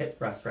this hip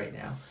thrust right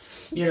now.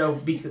 You know,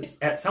 because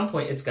at some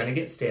point it's going to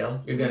get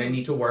stale. You're going to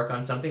need to work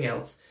on something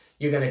else.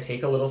 You're going to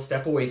take a little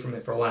step away from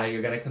it for a while.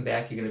 You're going to come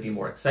back. You're going to be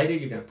more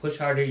excited. You're going to push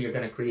harder. You're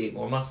going to create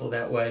more muscle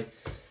that way.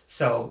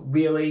 So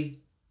really,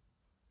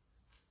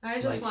 I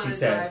just like want she to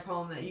said, drive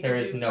home that you there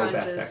can is do no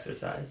crunches best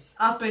exercise.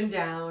 up and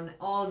down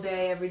all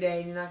day, every day,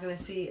 and you're not going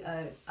to see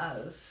a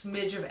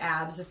smidge of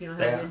abs if you don't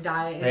have your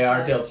diet. They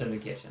are built in the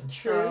kitchen.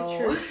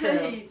 True.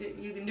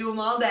 You can do them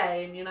all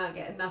day, and you're not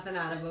getting nothing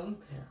out of them.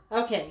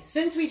 Yeah. Okay,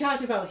 since we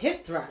talked about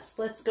hip thrust,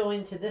 let's go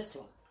into this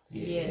one.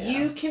 Yeah.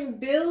 You can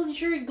build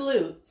your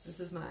glutes. This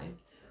is mine.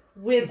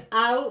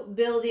 Without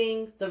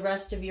building the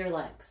rest of your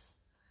legs.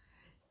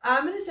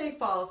 I'm going to say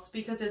false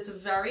because it's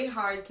very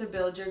hard to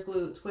build your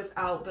glutes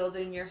without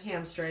building your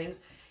hamstrings.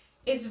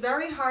 It's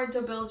very hard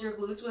to build your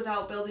glutes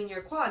without building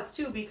your quads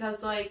too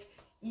because, like,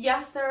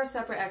 yes, there are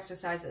separate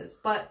exercises,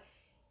 but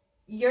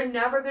you're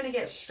never going to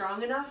get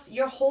strong enough.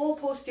 Your whole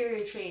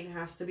posterior chain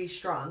has to be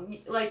strong.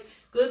 Like,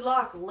 good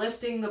luck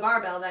lifting the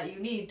barbell that you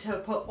need to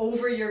put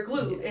over your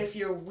glute if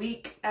you're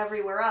weak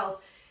everywhere else.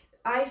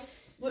 I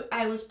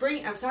was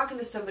talking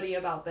to somebody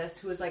about this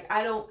who was like,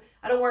 I don't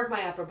work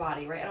my upper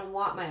body, right? I don't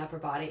want my upper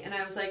body. And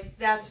I was like,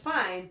 that's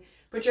fine,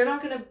 but you're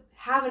not going to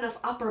have enough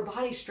upper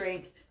body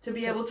strength to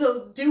be able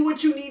to do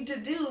what you need to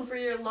do for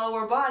your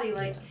lower body.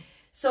 Like,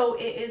 so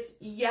it is,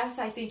 yes,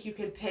 I think you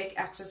can pick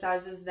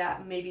exercises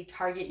that maybe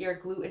target your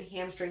glute and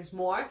hamstrings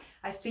more.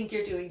 I think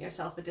you're doing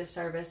yourself a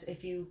disservice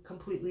if you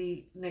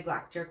completely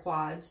neglect your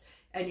quads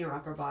and your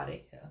upper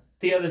body. Yeah.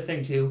 The other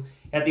thing, too,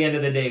 at the end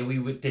of the day, we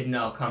didn't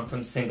all come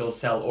from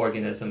single-cell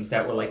organisms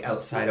that were, like,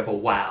 outside of a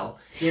wow.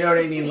 You know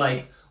what I mean?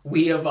 Like,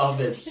 we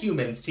evolved as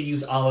humans to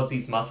use all of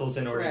these muscles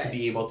in order to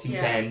be able to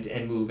bend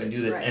and move and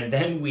do this. Right. And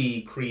then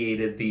we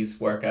created these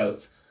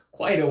workouts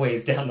quite a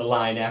ways down the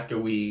line after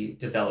we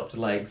developed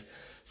legs.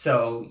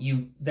 So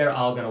they're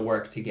all going to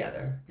work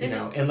together, you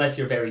know, unless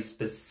you're very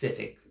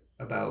specific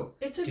about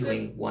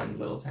doing one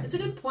little thing. It's a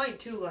good point,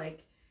 too,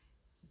 like,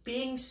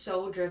 being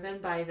so driven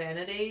by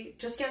vanity,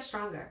 just get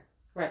stronger.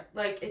 Right.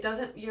 Like, it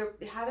doesn't,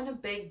 having a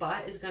big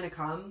butt is going to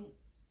come.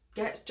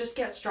 Just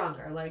get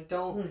stronger. Like,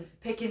 don't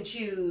pick and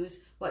choose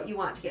what you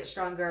want to get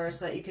stronger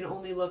so that you can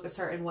only look a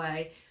certain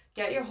way.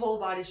 Get your whole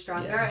body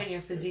stronger and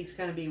your physique's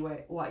going to be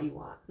what you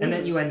want. And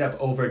then you end up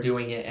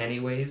overdoing it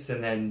anyways,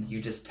 and then you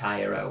just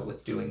tire out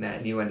with doing that,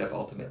 and you end up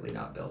ultimately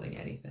not building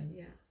anything.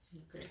 Yeah,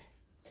 agree.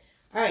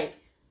 All right.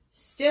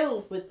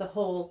 Still with the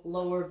whole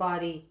lower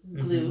body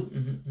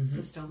glute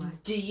system.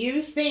 Do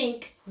you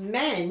think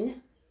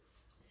men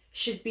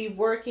should be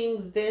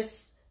working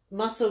this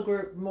muscle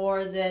group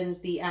more than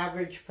the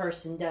average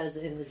person does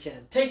in the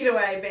gym? Take it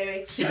away,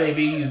 baby. Should they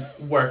be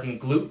working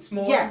glutes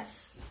more?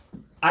 Yes.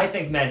 I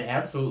think men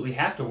absolutely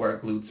have to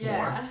work glutes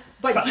more.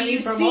 But do you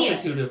for a see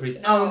multitude it? of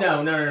reasons. Oh,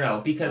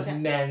 no. Because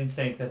men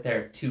think that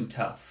they're too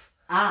tough.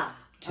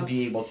 To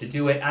be able to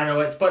do it. I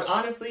know but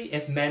honestly,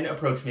 if men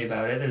approach me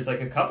about it, there's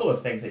like a couple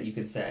of things that you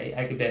could say.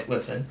 I could be like,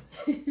 listen,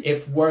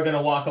 if we're going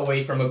to walk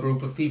away from a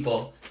group of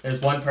people, there's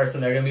one person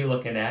they're going to be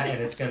looking at,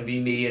 and it's going to be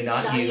me and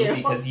not you,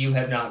 because you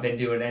have not been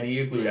doing any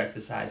of your glute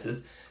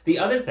exercises. The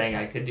other thing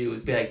I could do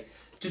is be like,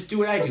 just do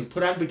what I do.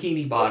 Put on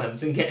bikini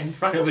bottoms and get in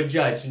front of a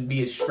judge and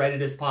be as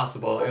shredded as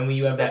possible. And when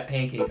you have that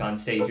pancake on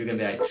stage, you're going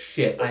to be like,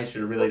 shit, I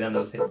should have really done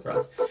those hip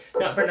thrusts.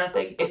 Not for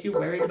nothing. If you're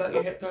worried about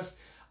your hip thrusts,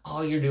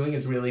 all you're doing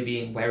is really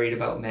being worried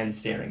about men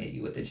staring at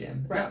you at the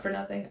gym. Right. Not for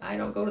nothing. I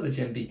don't go to the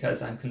gym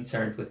because I'm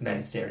concerned with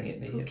men staring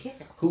at me. Who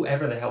cares?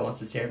 Whoever the hell wants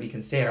to stare at me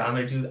can stare.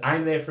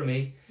 I'm there for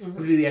me. I'm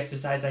going to do the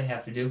exercise I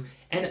have to do.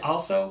 And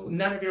also,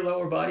 none of your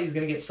lower body is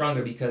going to get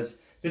stronger,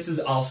 because this is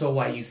also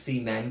why you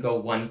see men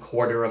go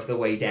 1/4 of the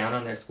way down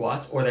on their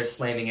squats, or they're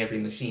slamming every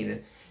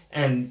machine.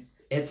 And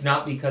it's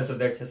not because of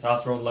their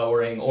testosterone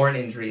lowering or an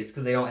injury. It's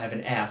because they don't have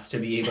an ass to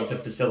be able to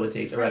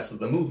facilitate the rest of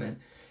the movement.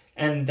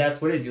 And that's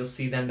what it is. You'll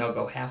see them, they'll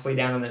go halfway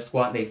down on their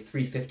squat, and they have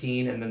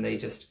 315, and then they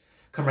just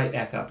come right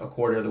back up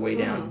 1/4 of the way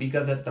down.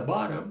 Because at the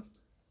bottom,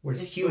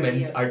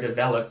 humans are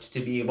developed to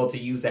be able to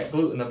use that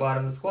glute in the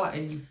bottom of the squat,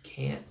 and you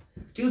can't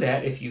do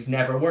that if you've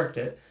never worked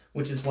it,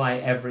 which is why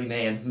every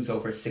man who's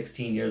over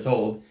 16 years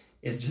old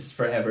is just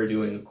forever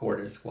doing a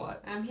quarter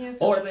squat. I'm here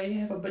Or for they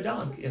have a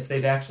badonk if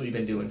they've actually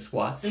been doing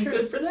squats, and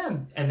good for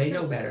them. And they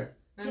know better.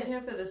 I'm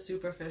here for the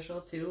superficial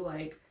too.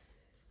 Like,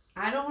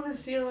 I don't want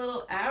to see a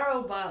little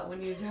arrow butt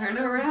when you turn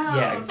around.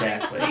 Yeah,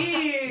 exactly. Like,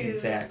 please,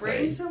 Exactly.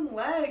 bring some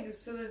legs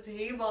to the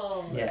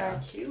table. Yeah.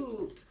 That's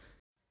cute.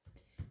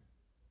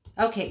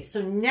 Okay,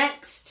 so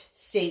next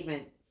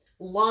statement.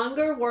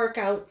 Longer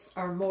workouts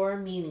are more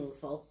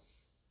meaningful.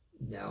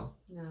 No.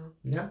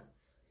 No.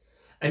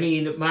 I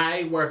mean,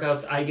 my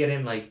workouts, I get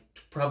in like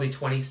probably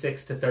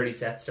 26 to 30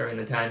 sets during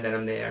the time that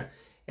I'm there.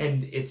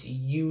 And it's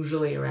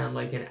usually around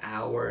like an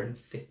hour and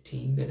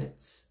 15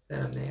 minutes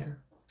that I'm there.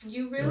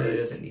 You It really really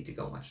doesn't need to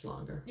go much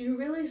longer. You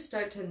really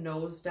start to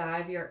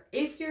nosedive.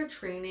 If you're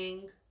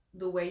training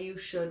the way you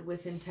should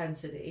with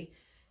intensity,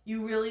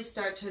 you really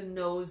start to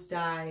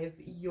nosedive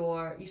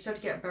you start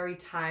to get very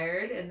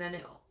tired, and then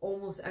it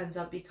almost ends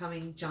up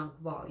becoming junk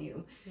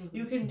volume. Mm-hmm.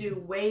 You can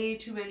do way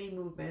too many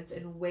movements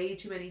and way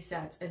too many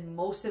sets, and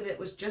most of it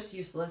was just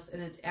useless,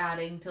 and it's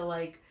adding to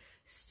like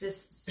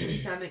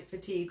systemic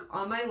fatigue.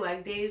 On my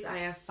leg days, I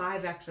have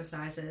 5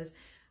 exercises.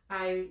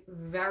 I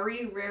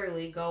very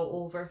rarely go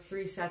over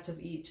 3 sets of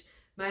each.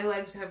 My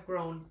legs have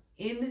grown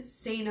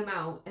insane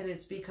amount, and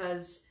it's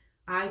because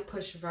I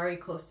push very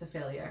close to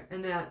failure,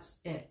 and that's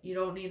it. You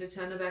don't need a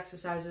ton of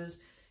exercises.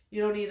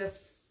 You don't need a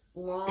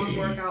long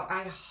workout.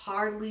 I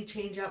hardly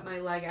change up my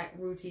leg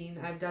routine.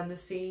 I've done the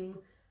same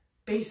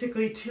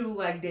basically 2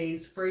 leg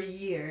days for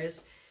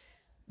years.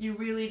 You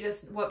really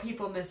just, what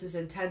people miss is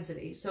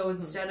intensity. So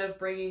instead of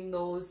bringing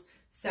those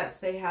sets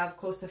they have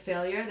close to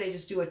failure, they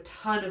just do a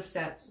ton of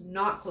sets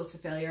not close to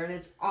failure, and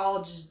it's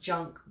all just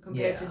junk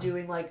compared to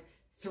doing like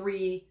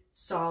 3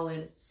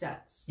 solid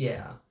sets.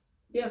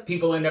 Yeah,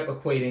 people end up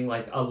equating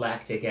like a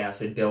lactic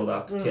acid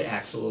buildup to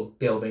actual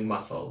building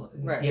muscle.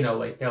 Right. You know,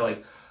 like they're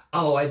like,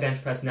 oh, I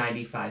bench pressed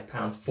 95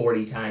 pounds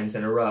 40 times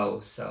in a row,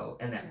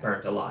 and that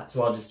burnt a lot,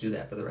 so I'll just do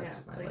that for the rest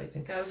of my life.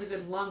 That was a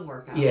good lung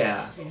workout.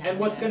 Yeah, and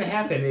what's going to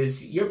happen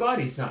is your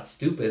body's not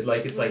stupid.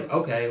 Like, it's like,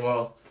 okay,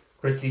 well,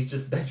 Kristy's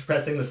just bench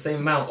pressing the same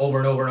amount over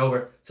and over and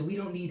over, so we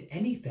don't need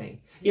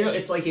anything. You know,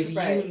 it's like if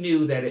you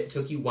knew that it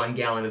took you 1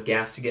 gallon of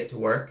gas to get to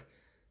work,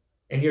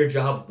 and your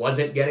job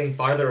wasn't getting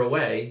farther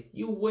away,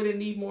 you wouldn't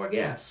need more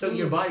gas. So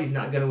your body's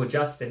not going to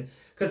adjust,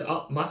 because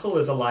muscle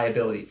is a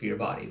liability for your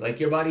body. Like,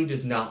 your body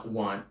does not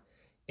want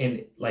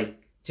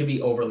to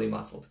be overly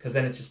muscled, because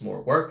then it's just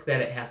more work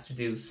that it has to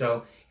do.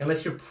 So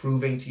unless you're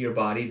proving to your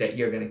body that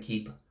you're going to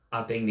keep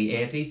upping the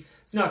ante,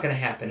 it's not going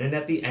to happen. And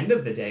at the end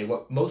of the day,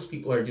 what most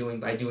people are doing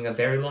by doing a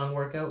very long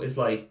workout is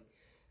like,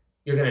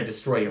 you're going to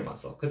destroy your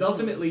muscle, because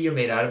ultimately you're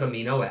made out of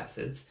amino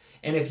acids,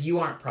 and if you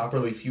aren't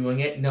properly fueling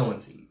it, no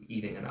one's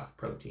eating enough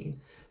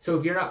protein. So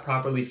if you're not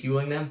properly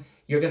fueling them,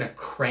 you're going to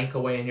crank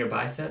away in your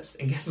biceps,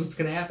 and guess what's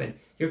going to happen?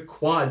 Your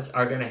quads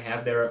are going to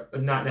have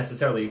not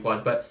necessarily your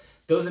quads, but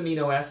those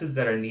amino acids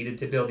that are needed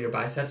to build your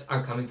biceps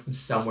are coming from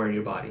somewhere in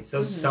your body.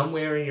 So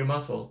somewhere in your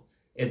muscle,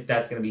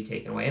 that's going to be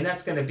taken away, and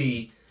that's going to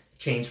be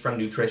changed from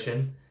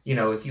nutrition. You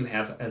know, if you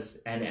have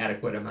an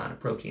adequate amount of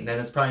protein, then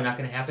it's probably not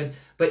going to happen.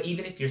 But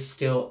even if you're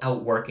still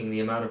outworking the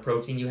amount of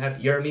protein you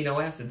have, your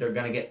amino acids are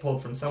going to get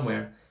pulled from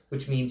somewhere,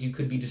 which means you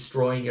could be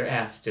destroying your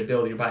ass to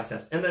build your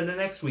biceps. And then the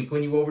next week,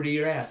 when you overdo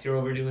your ass, you're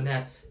overdoing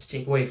that to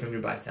take away from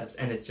your biceps.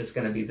 And it's just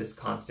going to be this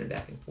constant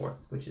back and forth,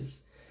 which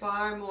is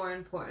far more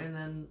important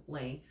than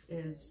length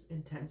is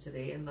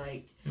intensity and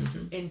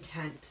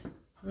intent.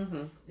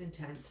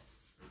 Intent.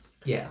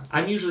 Yeah,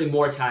 I'm usually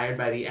more tired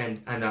by the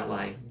end, I'm not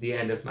lying, the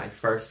end of my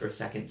first or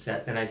second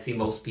set than I see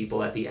most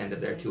people at the end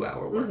of their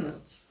 2-hour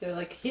workouts. They're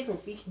like, hey,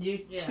 we can do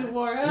 2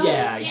 more hours.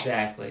 Yeah,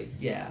 exactly.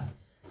 Yeah.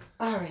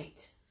 All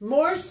right.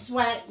 More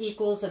sweat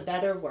equals a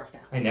better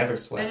workout. I never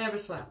sweat. I never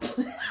sweat.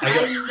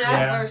 I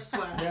never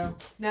sweat. Yeah.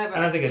 Never. I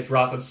don't think a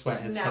drop of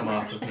sweat has come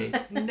off of me.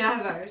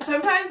 Never.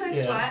 Sometimes I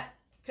sweat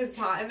because it's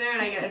hot in there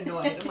and I get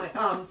annoyed. I'm like,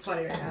 oh, I'm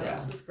sweaty right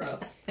now. This is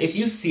gross. If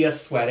you see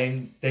us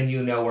sweating, then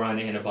you know we're on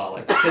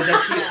anabolics, because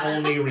that's the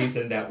only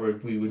reason that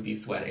we would be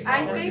sweating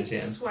while we're in the gym.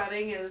 I think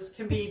sweating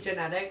can be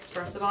genetics,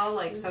 first of all.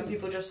 Like, some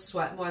people just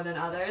sweat more than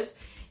others.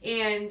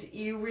 And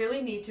you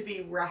really need to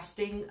be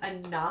resting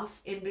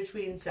enough in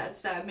between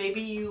sets that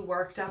maybe you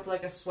worked up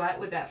like a sweat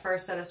with that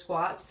first set of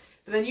squats,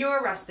 but then you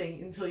are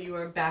resting until you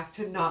are back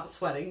to not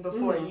sweating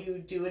before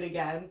you do it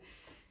again.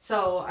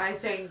 So I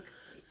think,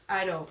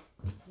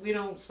 we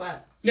don't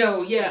sweat.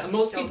 No, yeah,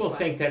 most people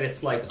think that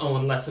it's like, oh,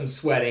 unless I'm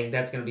sweating,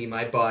 that's going to be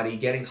my body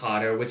getting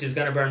hotter, which is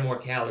going to burn more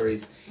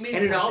calories.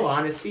 And in all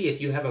honesty, if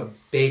you have a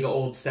big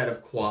old set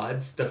of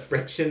quads, the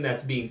friction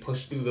that's being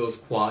pushed through those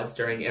quads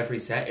during every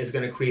set is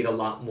going to create a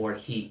lot more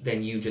heat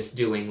than you just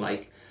doing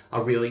like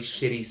a really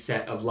shitty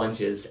set of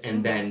lunges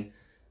and then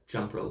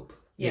jump rope.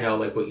 You know,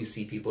 like what you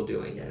see people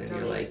doing, and then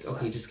you're like,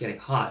 okay, just getting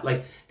hot.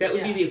 Like, that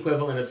would be the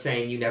equivalent of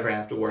saying you never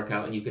have to work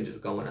out and you can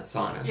just go in a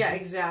sauna. Yeah,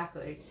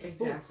 exactly.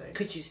 Well,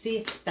 could you see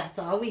if that's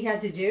all we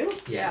had to do?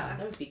 Yeah.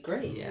 That would be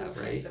great. Yeah,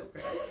 right. So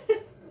great.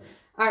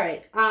 All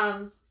right.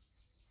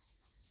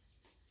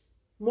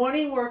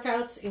 Morning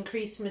workouts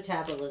increase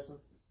metabolism.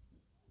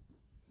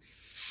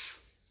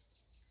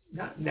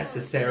 Not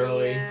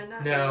necessarily. Yeah,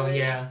 not no, really.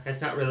 yeah.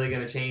 It's not really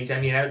going to change.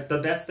 I mean, the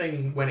best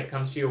thing when it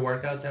comes to your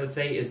workouts, I would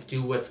say, is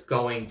do what's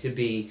going to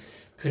be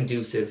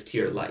conducive to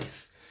your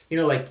life. You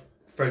know, like,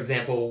 for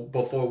example,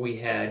 before we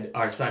had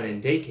our son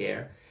in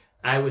daycare,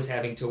 I was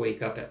having to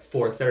wake up at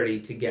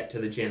 4:30 to get to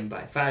the gym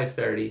by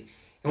 5:30.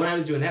 And when I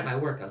was doing that, my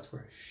workouts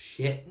were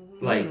shit.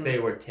 Like, they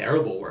were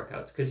terrible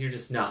workouts because you're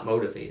just not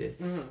motivated.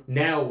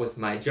 Now, with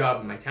my job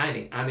and my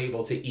timing, I'm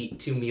able to eat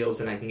 2 meals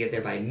and I can get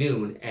there by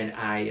noon. And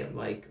I am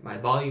like, my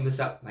volume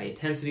is up, my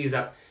intensity is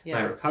up,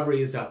 my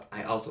recovery is up.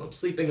 I also am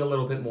sleeping a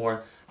little bit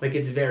more. Like,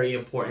 it's very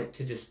important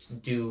to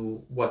just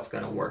do what's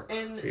going to work for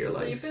your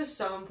life. And sleep is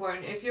so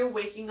important. If you're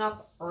waking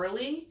up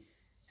early,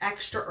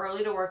 extra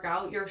early to work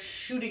out, you're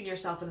shooting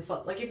yourself in the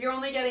foot. Like, if you're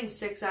only getting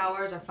 6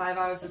 hours or 5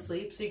 hours of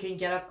sleep so you can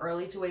get up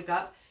early to wake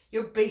up,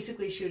 you're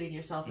basically shooting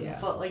yourself in the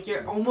foot. Like,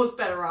 you're almost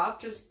better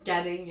off just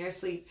getting your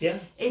sleep. Yeah.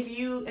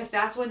 If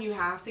that's when you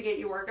have to get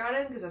your workout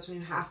in, because that's when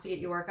you have to get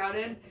your workout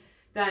in,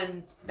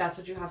 then that's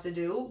what you have to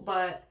do.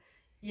 But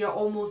you're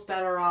almost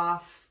better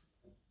off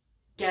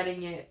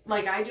getting it.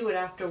 Like, I do it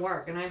after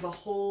work, and I have a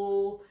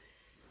whole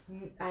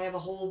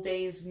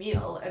day's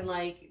meal, and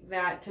like,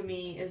 that to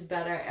me is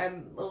better.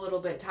 I'm a little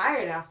bit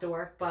tired after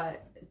work,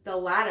 but the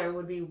latter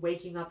would be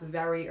waking up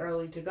very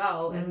early to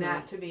go, and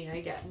that to me I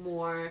get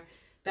more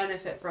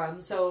benefit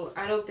from. So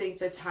I don't think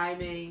the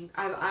timing,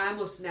 I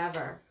almost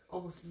never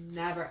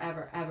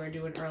ever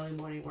do an early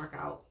morning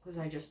workout, because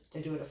I do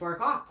it at 4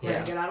 o'clock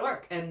when I get out of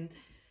work, and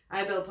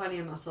I build plenty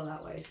of muscle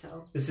that way.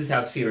 So this is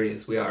how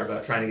serious we are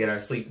about trying to get our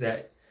sleep.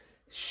 That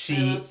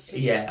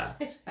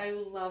I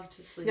love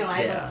to sleep. No,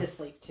 I love to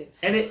sleep too.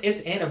 So. And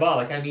it's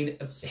anabolic. I mean,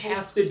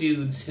 half the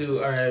dudes who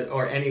are,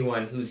 or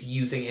anyone who's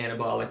using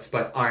anabolics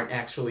but aren't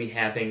actually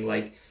having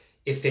like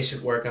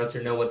efficient workouts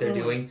or know what they're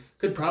doing,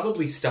 could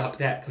probably stop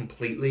that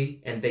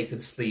completely, and they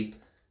could sleep,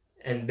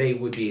 and they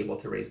would be able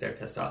to raise their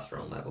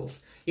testosterone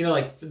levels. You know,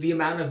 like, the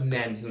amount of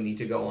men who need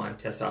to go on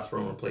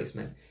testosterone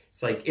replacement,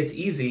 it's like, it's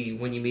easy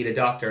when you meet a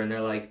doctor and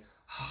they're like,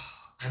 oh,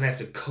 I'm gonna have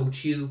to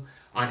coach you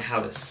on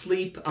how to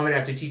sleep, I'm gonna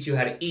have to teach you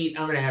how to eat,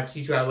 I'm gonna have to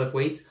teach you how to lift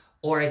weights,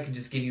 or I could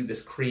just give you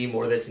this cream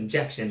or this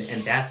injection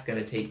and that's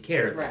gonna take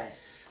care of it.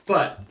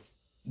 But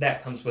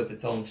that comes with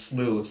its own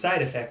slew of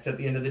side effects at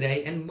the end of the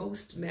day, and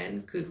most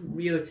men could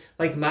really,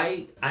 like,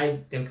 I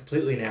am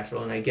completely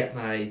natural, and I get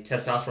my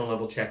testosterone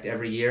level checked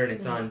every year, and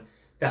it's on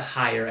the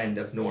higher end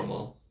of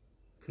normal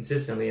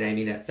consistently, and I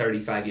mean, at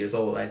 35 years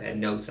old, I've had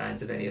no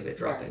signs of any of it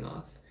dropping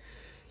off.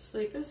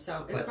 Sleep is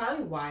it's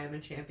probably why I'm a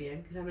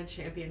champion, because I'm a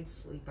champion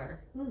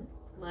sleeper.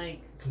 Like,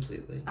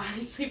 completely.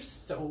 I sleep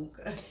so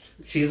good.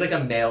 She's like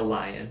a male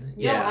lion.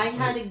 No, I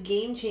had a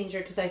game changer,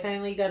 because I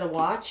finally got a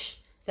watch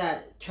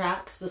that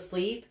tracks the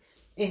sleep,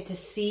 and to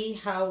see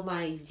how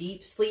my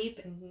deep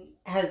sleep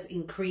has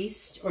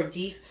increased, or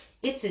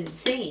it's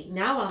insane.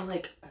 Now I'm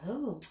like,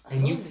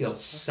 and you feel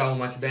so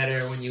much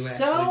better when you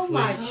actually sleep.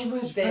 So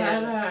much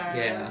better.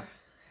 Yeah.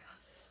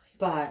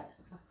 But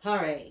all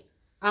right,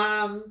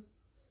 I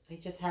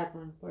just had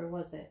one. Where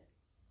was it?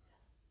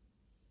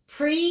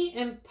 Pre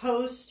and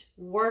post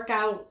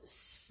workout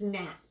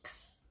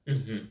snacks.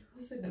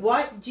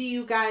 What do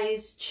you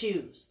guys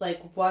choose?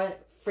 Like,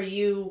 what for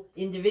you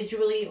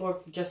individually, or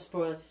just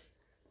for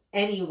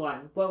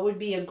anyone? What would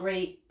be a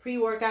great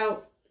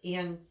pre-workout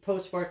and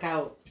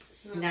post-workout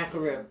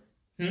snackaroo?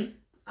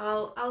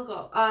 I'll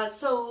go.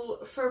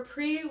 So for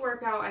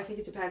pre-workout, I think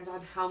it depends on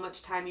how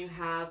much time you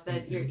have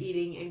that you're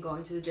eating and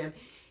going to the gym.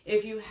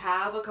 If you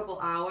have a couple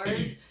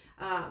hours,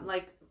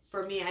 like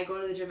for me, I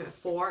go to the gym at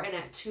 4, and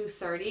at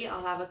 2:30,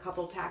 I'll have a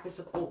couple packets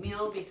of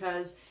oatmeal,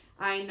 because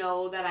I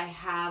know that I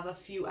have a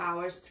few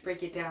hours to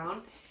break it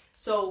down.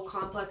 So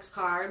complex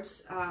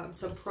carbs,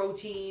 some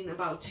protein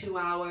about 2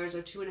 hours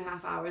or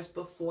 2.5 hours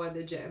before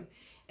the gym.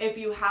 If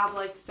you have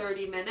like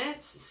 30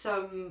 minutes,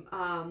 some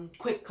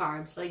quick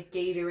carbs like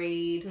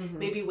Gatorade,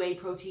 maybe whey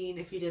protein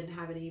if you didn't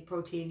have any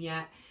protein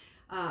yet.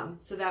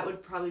 So that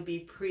would probably be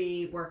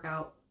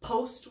pre-workout.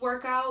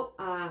 Post-workout,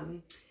 I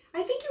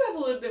think you have a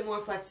little bit more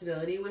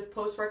flexibility with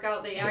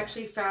post-workout. They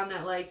actually found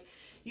that, like,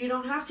 you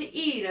don't have to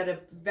eat at a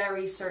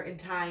very certain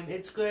time.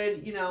 It's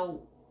good, you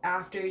know,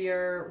 after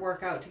your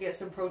workout to get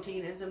some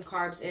protein and some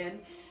carbs in,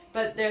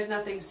 but there's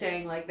nothing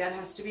saying like that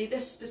has to be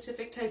this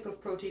specific type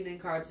of protein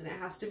and carbs, and it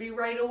has to be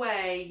right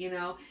away, you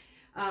know.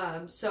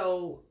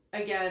 So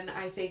again,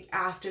 I think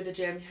after the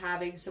gym,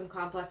 having some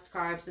complex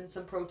carbs and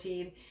some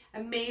protein,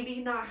 and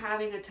maybe not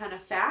having a ton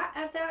of fat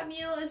at that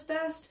meal is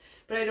best,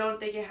 but I don't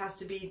think it has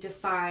to be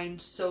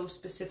defined so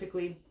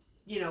specifically,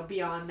 you know,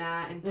 beyond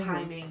that, and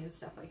timing and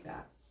stuff like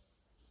that.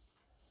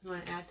 You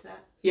want to add to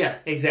that? Yeah,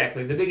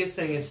 exactly. The biggest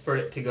thing is for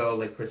it to go,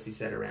 like Kristy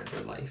said, around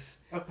your life.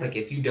 Okay. Like,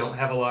 if you don't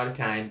have a lot of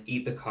time,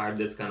 eat the carb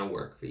that's going to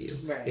work for you.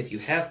 Right. If you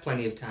have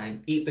plenty of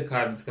time, eat the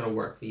carb that's going to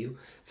work for you.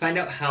 Find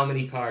out how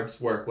many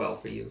carbs work well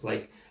for you.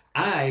 Like,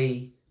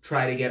 I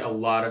try to get a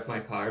lot of my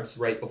carbs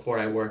right before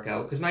I work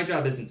out, because my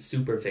job isn't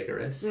super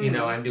vigorous. You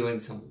know, I'm doing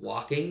some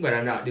walking, but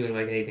I'm not doing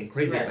like anything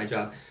crazy at my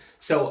job.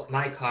 So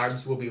my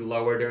carbs will be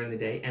lower during the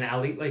day, and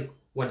I'll eat like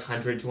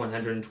 100 to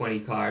 120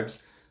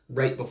 carbs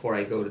right before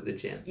I go to the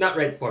gym. Not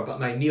right before, but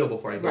my meal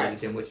before I go Right. to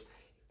the gym, which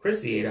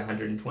Kristy ate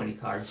 120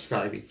 carbs. She'd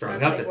probably be throwing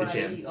That's up like at the what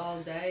gym. I eat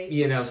all day.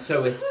 You know,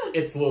 so it's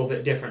a little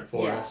bit different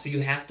for Yeah. us. So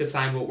you have to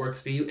find what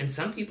works for you. And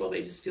some people,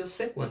 they just feel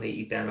sick when they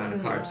eat that amount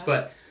of carbs. Yeah.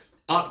 But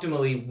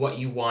optimally, what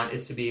you want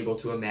is to be able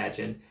to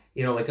imagine,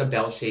 you know, like a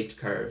bell-shaped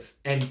curve,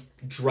 and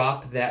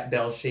drop that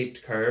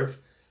bell-shaped curve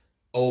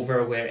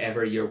over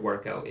wherever your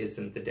workout is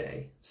in the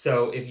day.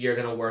 So if you're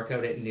going to work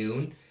out at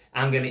noon,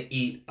 I'm going to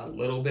eat a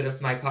little bit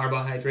of my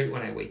carbohydrate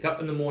when I wake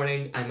up in the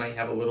morning. I might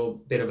have a little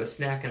bit of a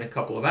snack in a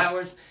couple of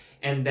hours.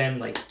 And then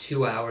like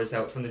 2 hours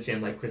out from the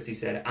gym, like Kristy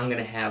said, I'm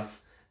going to have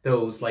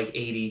those like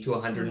 80 to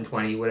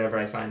 120, whatever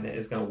I find that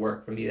is going to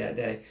work for me that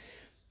day.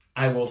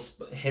 I will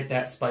hit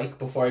that spike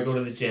before I go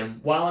to the gym.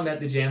 While I'm at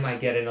the gym, I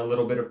get in a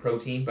little bit of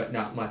protein, but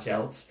not much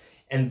else.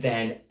 And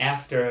then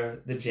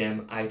after the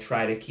gym, I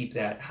try to keep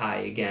that high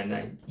again.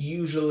 I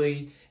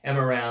usually am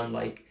around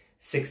like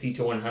 60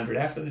 to 100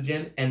 after the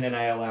gym, and then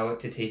I allow it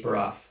to taper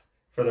off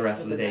for the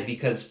rest of the day.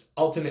 Because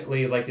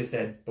ultimately, like I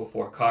said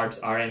before, carbs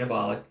are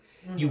anabolic.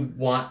 You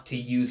want to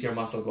use your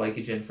muscle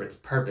glycogen for its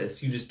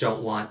purpose. You just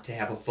don't want to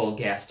have a full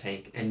gas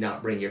tank and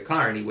not bring your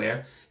car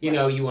anywhere. You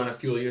know, you want to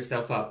fuel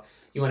yourself up.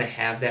 You want to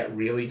have that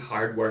really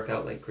hard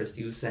workout, like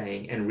Kristy was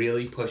saying, and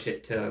really push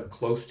it to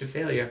close to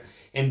failure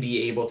and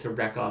be able to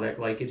wreck all that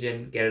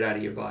glycogen, get it out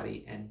of your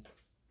body, and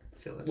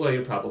fill it. Well,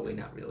 you're probably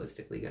not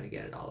realistically going to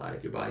get it all out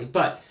of your body,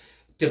 but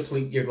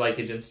deplete your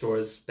glycogen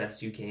stores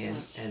best you can,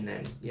 and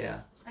then,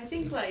 yeah. I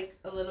think, like,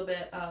 a little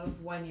bit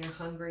of when you're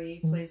hungry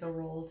plays a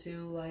role, too.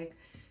 Like,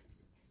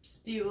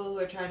 people who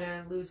are trying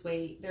to lose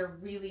weight, they're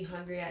really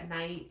hungry at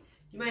night.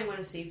 You might want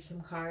to save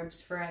some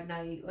carbs for at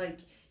night. Like,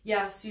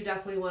 yes, you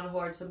definitely want to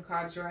hoard some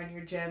carbs around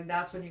your gym.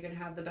 That's when you're going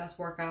to have the best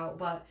workout,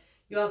 but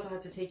you also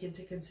have to take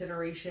into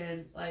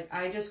consideration, like,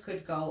 I just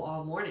could go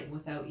all morning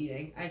without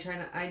eating. I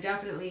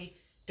definitely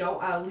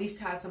don't at least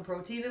have some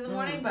protein in the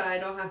morning, but I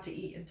don't have to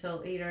eat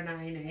until 8 or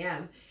 9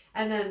 a.m.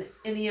 And then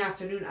in the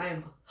afternoon, I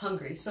am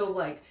hungry. So,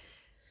 like,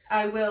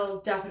 I will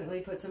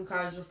definitely put some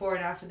carbs before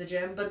and after the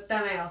gym, but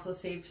then I also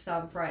save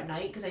some for at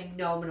night because I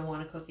know I'm going to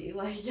want a cookie.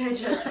 Like,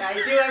 I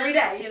do every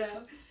day, you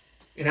know?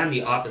 And I'm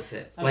the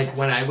opposite. Okay. Like,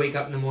 when I wake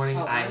up in the morning,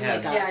 I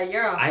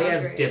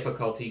have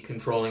difficulty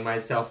controlling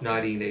myself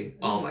not eating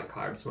all my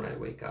carbs when I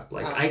wake up.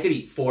 Like, I could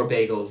eat 4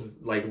 bagels,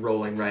 like,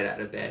 rolling right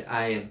out of bed.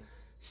 I am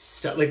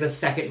like, the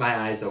second my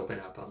eyes open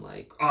up, I'm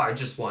like, oh, I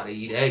just want to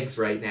eat eggs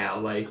right now.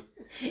 Like,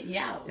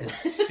 Yeah. as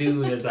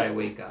soon as I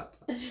wake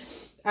up.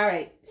 All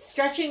right.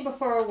 Stretching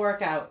before a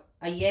workout.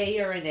 A yay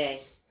or a nay?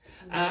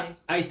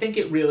 I think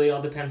it really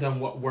all depends on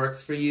what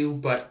works for you,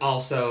 but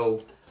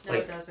also... No,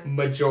 like, it doesn't.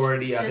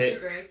 majority of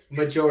Disagree.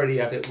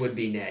 it would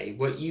be nay.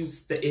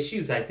 The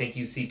issues I think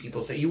you see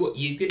people say,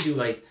 you could do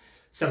like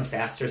some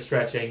faster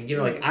stretching. You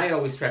know, like I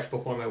always stretch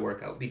before my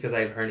workout because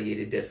I have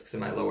herniated discs in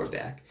my lower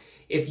back.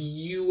 If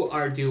you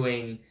are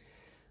doing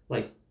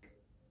like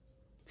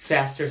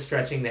faster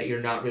stretching that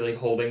you're not really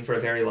holding for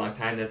a very long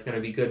time, that's going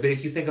to be good. But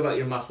if you think about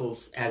your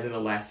muscles as an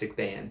elastic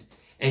band,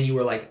 and you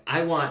were like,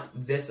 I want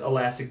this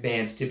elastic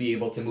band to be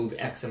able to move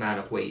X amount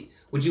of weight,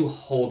 would you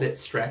hold it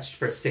stretched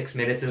for 6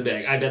 minutes and be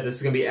like, I bet this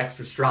is going to be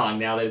extra strong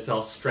now that it's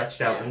all stretched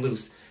out and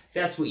loose?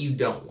 That's what you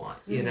don't want,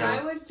 you know?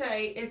 I would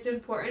say it's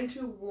important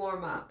to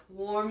warm up.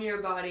 Warm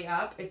your body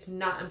up. It's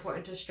not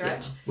important to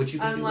stretch. Yeah, which you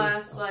can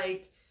unless,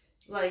 like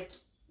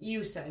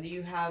you said,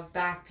 you have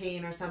back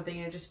pain or something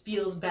and it just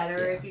feels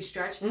better if you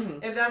stretch.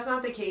 If that's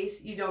not the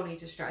case, you don't need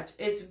to stretch.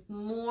 It's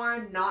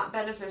more not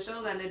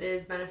beneficial than it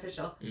is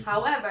beneficial.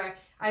 However,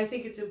 I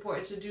think it's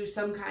important to do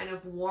some kind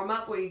of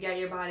warm-up where you get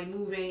your body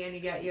moving and you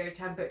get your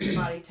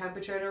body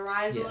temperature to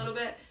rise a little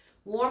bit.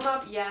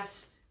 Warm-up,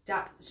 yes.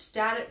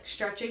 Static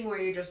stretching where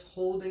you're just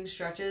holding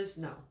stretches,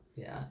 no.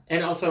 Yeah.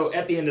 And also,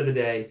 at the end of the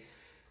day,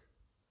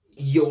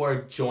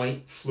 your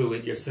joint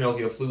fluid, your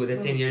synovial fluid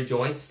that's in your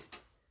joints,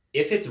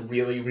 if it's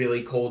really,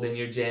 really cold in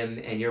your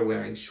gym and you're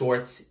wearing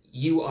shorts,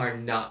 you are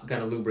not going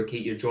to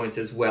lubricate your joints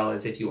as well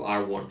as if you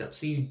are warmed up.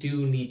 So you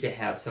do need to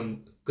have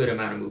some good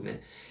amount of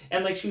movement.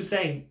 And like she was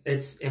saying,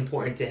 it's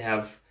important to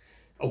have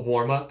a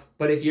warm-up.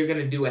 But if you're going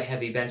to do a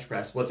heavy bench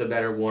press, what's a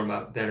better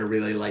warm-up than a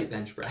really light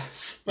bench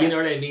press? Right. You know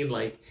what I mean?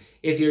 Like,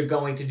 if you're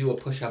going to do a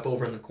push-up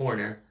over in the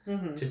corner,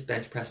 just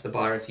bench press the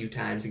bar a few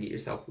times and get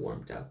yourself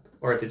warmed up.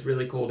 Or if it's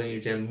really cold in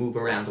your gym, move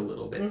around a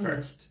little bit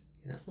first.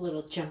 Yeah. A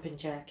little jumping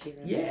jack here.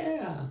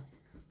 Yeah.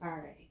 All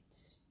right.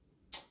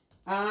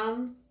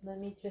 Let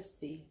me just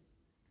see.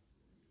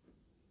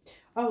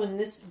 Oh, and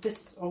this,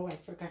 I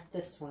forgot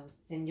this one,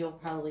 and you'll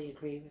probably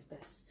agree with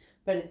this.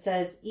 But it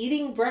says,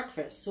 eating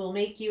breakfast will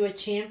make you a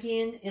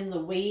champion in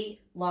the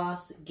weight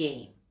loss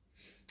game.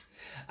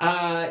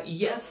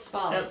 Yes.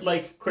 False.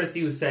 Like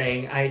Kristy was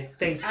saying, I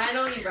think... I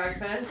don't eat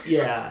breakfast.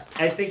 Yeah,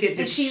 I think it...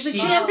 And she's a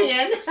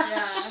champion.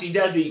 Yeah. She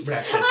does eat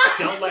breakfast.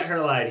 Don't let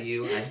her lie to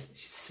you.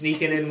 She's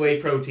sneaking in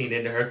whey protein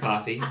into her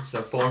coffee. It's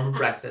a form of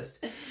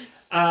breakfast.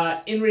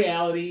 In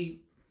reality,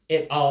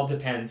 it all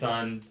depends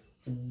on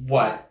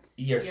what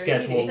your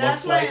schedule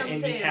looks like,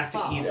 and you have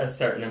to eat a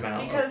certain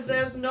amount. Because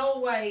there's no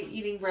way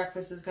eating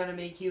breakfast is going to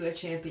make you a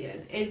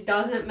champion. It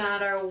doesn't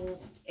matter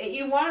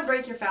you want to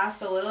break your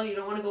fast a little. You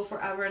don't want to go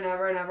forever and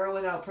ever and ever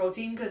without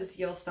protein because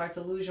you'll start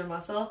to lose your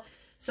muscle.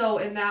 So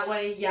in that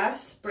way,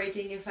 yes,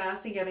 breaking your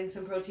fast and getting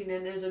some protein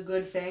in is a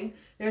good thing.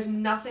 There's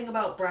nothing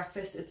about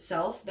breakfast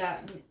itself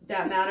that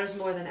matters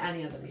more than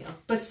any other meal.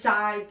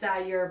 Besides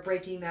that you're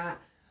breaking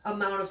that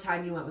amount of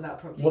time you went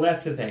without protein. Well,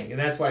 that's the thing. And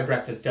that's why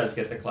breakfast does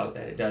get the clout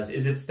that it does.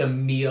 Is it's the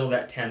meal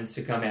that tends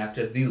to come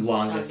after the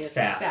longest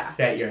fast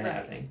that you're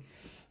having.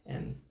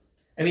 And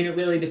I mean, it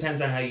really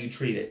depends on how you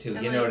treat it, too.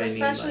 And you know what I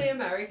mean? Especially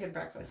American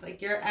breakfast.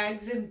 Like, your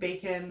eggs and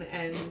bacon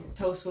and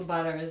toast with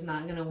butter is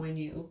not going to win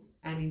you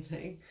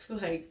anything.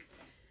 Like,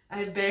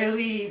 I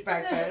barely eat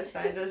breakfast.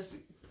 I just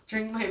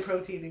drink my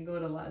protein and go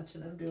to lunch,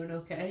 and I'm doing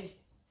okay.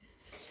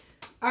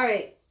 All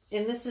right.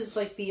 And this is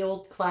like the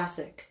old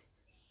classic.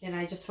 And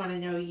I just want to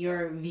know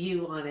your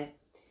view on it.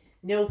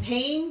 No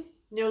pain,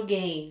 no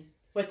gain.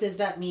 What does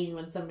that mean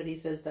when somebody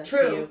says that to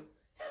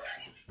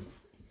you?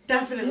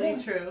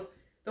 Definitely true.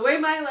 The way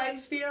my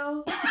legs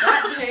feel,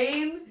 that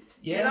pain,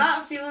 you're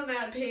not feeling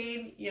that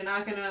pain, you're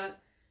not gonna...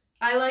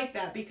 I like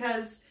that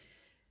because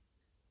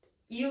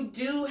you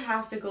do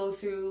have to go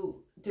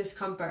through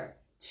discomfort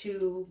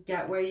to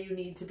get where you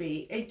need to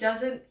be. It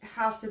doesn't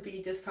have to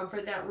be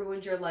discomfort that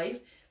ruins your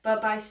life,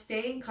 but by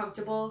staying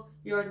comfortable,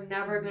 you're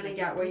never gonna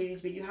get where you need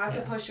to be. You have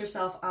to push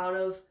yourself out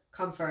of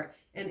comfort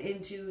and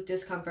into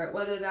discomfort,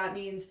 whether that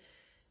means,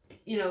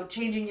 you know,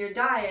 changing your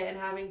diet and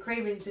having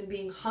cravings and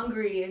being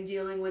hungry and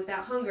dealing with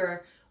that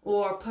hunger,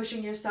 or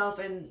pushing yourself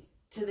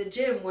into the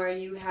gym where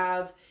you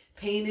have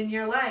pain in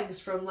your legs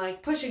from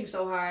like pushing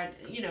so hard,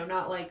 you know,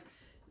 not like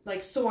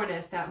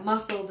soreness, that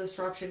muscle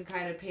disruption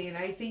kind of pain.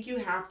 I think you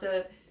have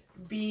to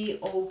be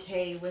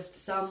okay with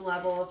some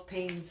level of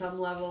pain,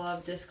 some level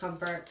of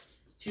discomfort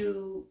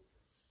to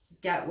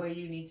get where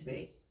you need to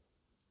be.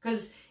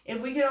 Because if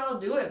we could all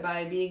do it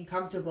by being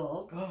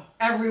comfortable,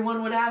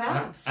 everyone would have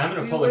abs. I'm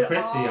going to pull a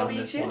Kristy on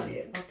this one.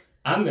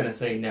 I'm going to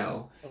say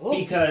no.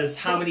 Because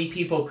how many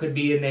people could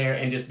be in there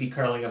and just be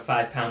curling a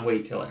 5-pound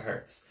weight till it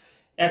hurts?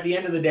 At the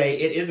end of the day,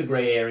 it is a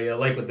gray area,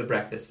 like with the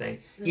breakfast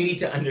thing. You need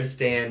to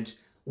understand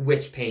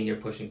which pain you're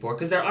pushing for.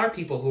 Because there are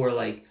people who are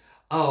like,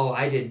 oh,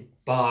 I did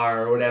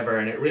bar or whatever,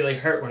 and it really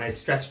hurt when I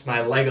stretched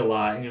my leg a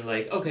lot. And you're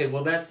like, okay,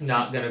 well, that's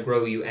not going to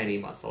grow you any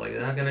muscle. Like,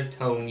 it's not going to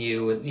tone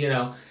you, you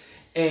know.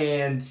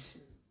 And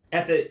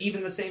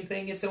even the same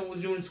thing if someone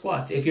was doing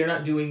squats. If you're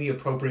not doing the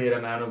appropriate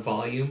amount of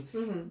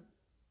volume,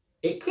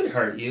 it could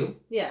hurt you.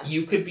 Yeah.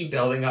 You could be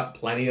building up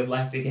plenty of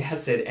lactic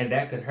acid, and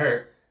that could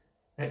hurt.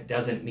 That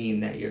doesn't mean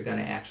that you're going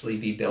to actually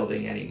be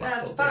building any muscle.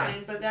 That's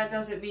fine, but that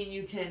doesn't mean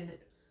you can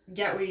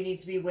get where you need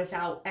to be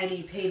without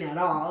any pain at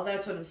all.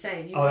 That's what I'm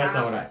saying. That's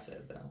not what I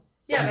said, though.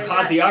 Yeah, to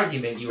cause the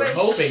argument you were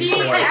hoping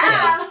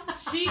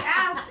for. She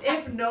asked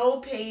if no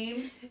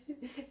pain,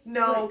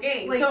 no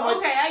gain. So,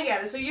 okay, I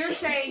get it. So you're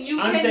saying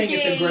I'm saying gain,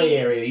 it's a gray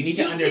area. You need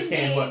to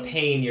understand what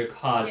pain you're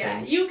causing.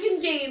 Yeah, you can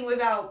gain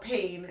without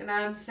pain, and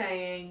I'm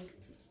saying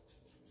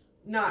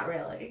not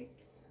really.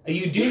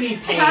 You do need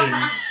pain.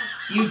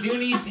 You do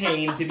need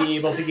pain to be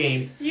able to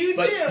gain.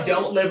 But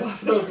don't live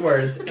off those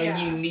words, and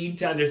you need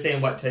to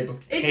understand what type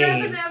of pain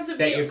doesn't have to that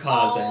be you're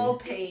causing. All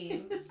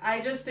pain.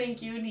 I just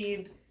think you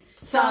need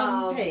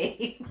some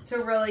pain to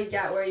really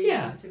get where you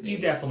need to be. You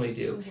definitely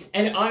do.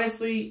 And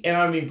honestly, and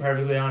I'm being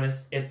perfectly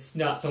honest, it's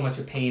not so much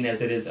a pain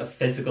as it is a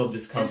physical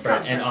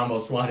discomfort. And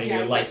almost wanting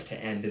your life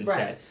to end instead.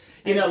 Right.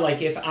 You know,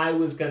 like if I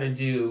was going to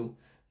do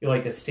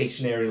like a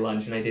stationary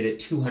lunge and I did it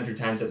 200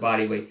 times at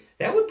body weight,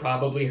 that would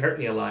probably hurt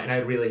me a lot and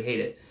I'd really hate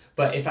it.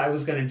 But if I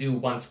was going to do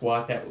one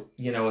squat that,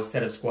 you know, a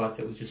set of squats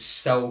that was just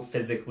so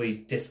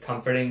physically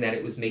discomforting that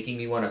it was making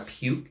me want to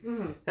puke,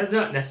 that's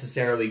not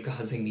necessarily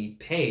causing me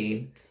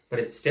pain, but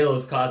it still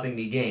is causing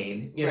me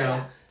gain, you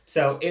know?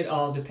 So it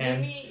all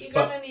depends. You're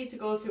going to need to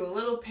go through a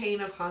little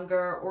pain of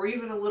hunger or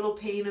even a little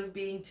pain of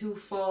being too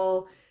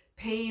full,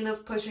 pain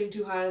of pushing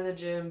too hard in the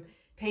gym,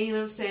 pain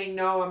of saying,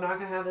 no, I'm not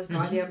going to have this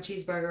goddamn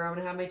cheeseburger, I'm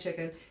going to have my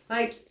chicken.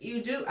 Like,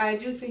 I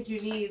do think you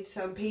need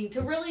some pain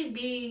to really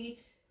be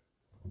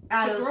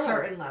at a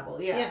certain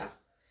level, yeah.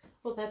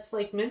 Well, that's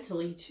like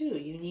mentally, too.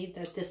 You need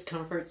that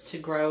discomfort to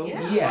grow,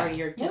 or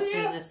you're just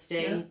going to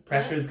stay. Yeah.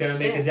 Pressure's going to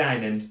make a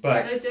diamond,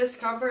 but... the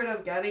discomfort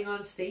of getting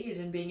on stage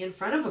and being in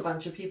front of a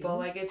bunch of people,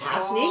 like, it's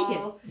half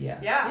naked.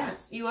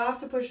 Yes. You have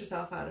to push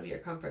yourself out of your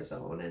comfort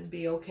zone and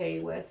be okay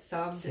with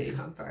some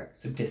discomfort.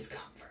 So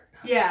discomfort.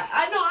 Yeah,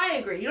 I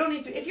agree. You don't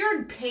need to... If you're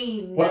in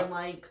pain, then,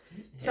 like,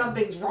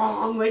 something's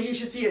wrong. Like, you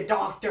should see a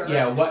doctor.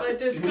 Yeah,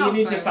 we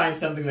need to find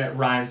something that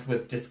rhymes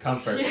with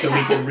discomfort so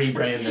we can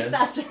rebrand this.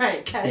 That's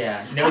right, guys.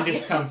 Yeah, no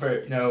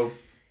discomfort, no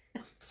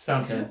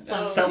something.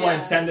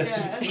 Someone send us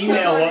an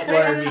email what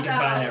word we can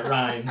find that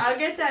rhymes. I'll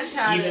get that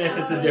tatted. Even if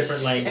it's a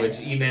different language,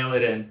 email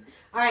it in.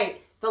 All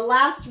right, the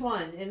last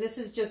one, and this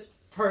is just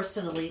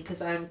personally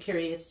because I'm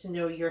curious to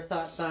know your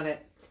thoughts on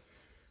it.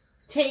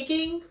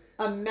 Taking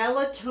a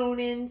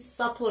melatonin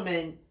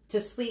supplement to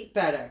sleep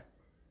better.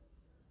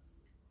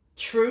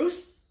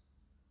 Truth?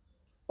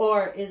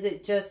 Or is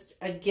it just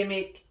a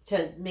gimmick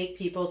to make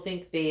people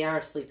think they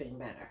are sleeping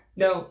better?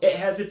 No, it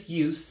has its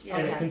use,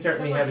 and it can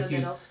certainly have its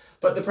use.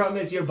 But the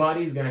problem is your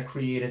body's going to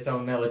create its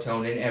own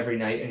melatonin every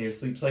night in your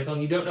sleep cycle,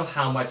 and you don't know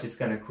how much it's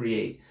going to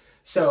create.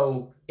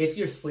 So if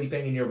you're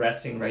sleeping and you're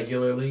resting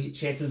regularly,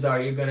 chances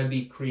are you're going to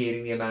be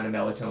creating the amount of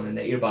melatonin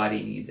that your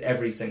body needs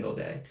every single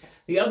day.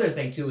 The other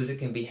thing, too, is it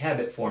can be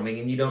habit forming,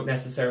 and you don't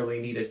necessarily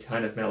need a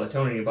ton of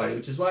melatonin in your body,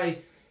 which is why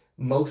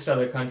most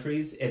other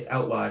countries, it's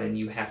outlawed and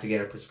you have to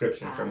get a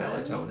prescription for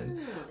melatonin.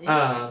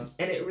 And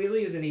it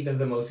really isn't even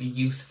the most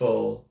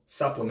useful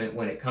supplement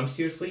when it comes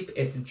to your sleep.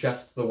 It's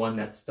just the one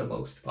that's the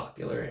most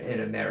popular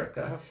in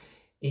America.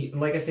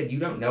 Like I said, you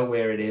don't know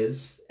where it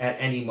is at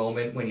any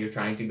moment when you're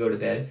trying to go to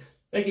bed.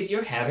 Like, if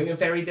you're having a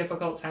very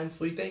difficult time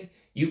sleeping,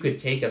 you could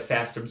take a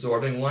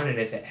fast-absorbing one, and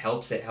if it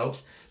helps, it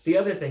helps. The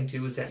other thing,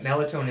 too, is that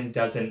melatonin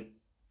doesn't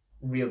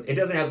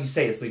help you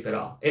stay asleep at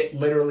all. It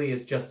literally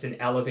is just an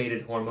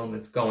elevated hormone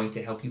that's going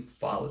to help you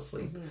fall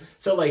asleep.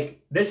 So,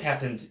 like, this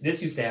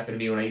used to happen to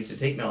me when I used to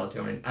take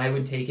melatonin. I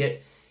would take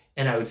it,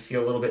 and I would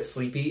feel a little bit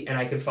sleepy, and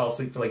I could fall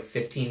asleep for like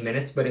 15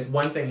 minutes, but if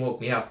one thing woke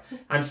me up,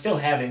 I'm still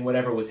having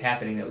whatever was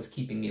happening that was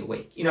keeping me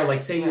awake. You know,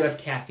 like, say you have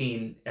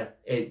caffeine at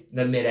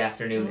the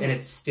mid-afternoon, and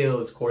it still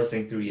is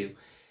coursing through you,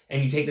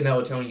 and you take the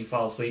melatonin, you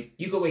fall asleep,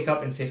 you could wake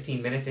up in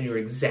 15 minutes, and you're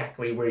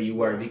exactly where you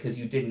were because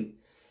you didn't.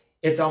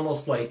 It's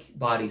almost like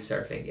body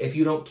surfing. If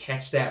you don't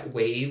catch that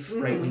wave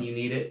right when you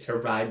need it to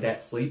ride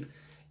that sleep,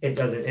 it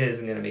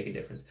isn't going to make a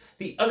difference.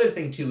 The other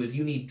thing, too, is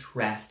you need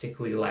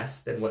drastically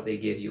less than what they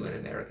give you in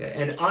America.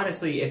 And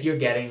honestly, if you're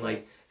getting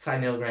like 5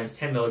 milligrams,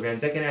 10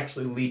 milligrams, that can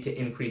actually lead to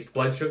increased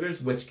blood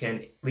sugars, which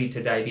can lead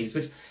to diabetes,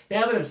 which,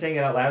 now that I'm saying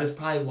it out loud, is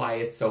probably why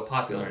it's so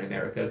popular in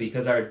America,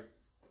 because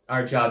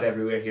our job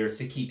everywhere here is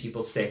to keep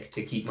people sick,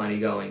 to keep money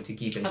going, to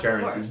keep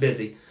insurances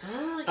busy.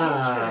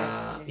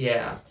 Interesting.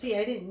 Yeah. See,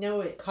 I didn't know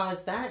it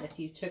caused that if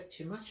you took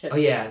too much of it. Oh,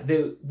 yeah.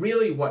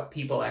 Really what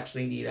people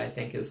actually need, I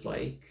think, is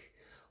like,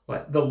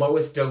 the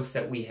lowest dose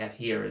that we have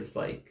here is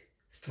like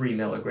 3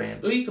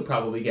 milligrams. Well, you could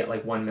probably get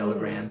like 1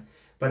 milligram,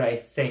 but I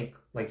think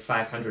like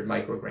 500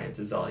 micrograms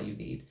is all you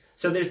need.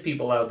 So there's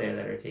people out there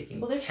that are taking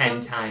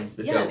 10 times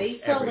the dose every night. Yeah, they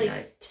sell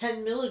like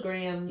 10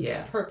 milligrams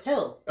per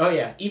pill. Oh,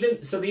 yeah.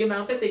 Even so, the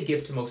amount that they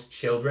give to most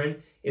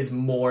children is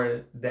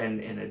more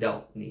than an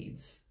adult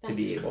needs to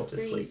be able to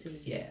sleep.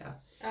 Yeah.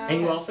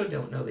 And you also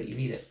don't know that you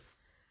need it.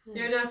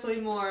 You're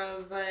definitely more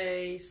of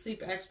a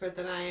sleep expert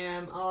than I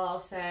am. All I'll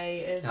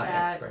say is Not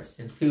that...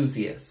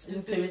 Enthusiast.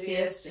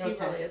 Enthusiast. He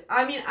really is.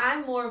 I mean,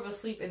 I'm more of a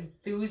sleep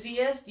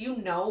enthusiast. You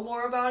know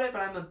more about it,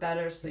 but I'm a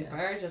better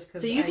sleeper just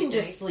because So you can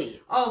just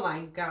sleep. Oh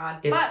my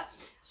God. But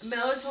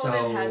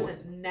melatonin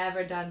hasn't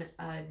never done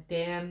a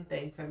damn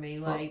thing for me.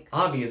 Like,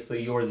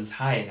 obviously, yours is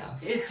high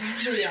enough. It's,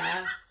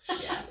 yeah.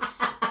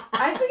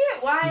 I forget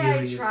why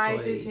I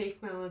tried to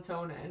take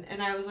melatonin,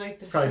 and I was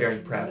like, this probably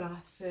during prep.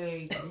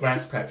 Nothing.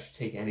 Last prep should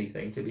take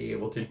anything to be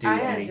able to do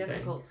anything. anything. I had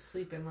difficult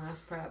sleeping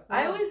last prep.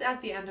 I always,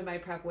 at the end of my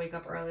prep, wake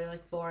up early,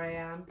 like 4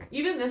 a.m.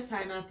 Even this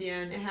time at the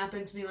end, it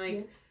happened to me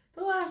like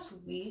the last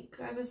week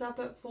I was up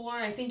at 4.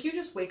 I think you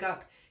just wake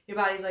up. Your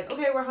body's like,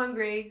 okay, we're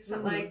hungry. So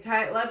like,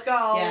 let's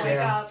go. Wake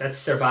up. That's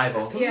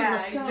survival.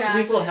 Yeah,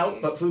 exactly. Sleep will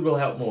help, but food will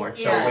help more.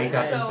 So wake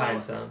up and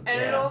find some. And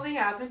it only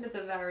happened at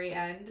the very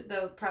end.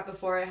 The prep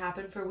before it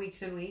happened for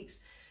weeks and weeks.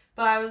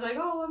 But I was like,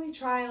 oh, let me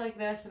try like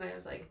this. And I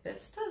was like,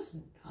 this does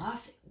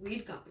nothing.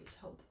 Weed gummies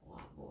help a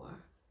lot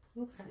more.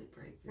 Sleep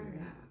right through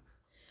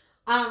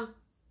that.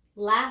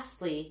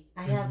 Lastly,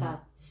 I have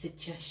a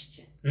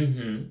suggestion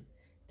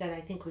that I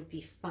think would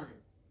be fun.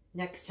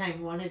 Next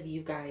time one of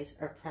you guys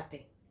are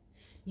prepping,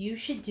 you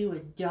should do a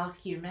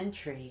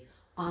documentary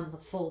on the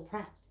full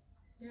prep.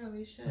 Yeah,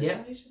 we should.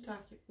 Yeah. We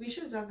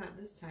should have done that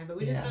this time, but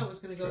we didn't know it was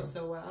going to go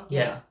so well.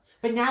 Yeah.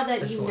 But now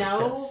that you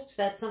know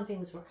that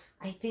something's wrong,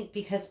 I think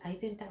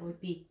that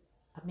would be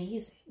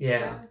amazing.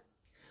 Yeah.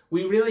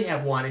 We really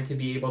have wanted to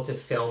be able to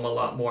film a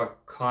lot more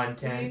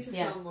content. We need to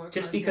film more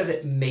just content. because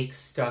it makes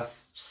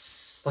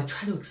stuff, like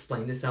trying to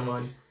explain to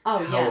someone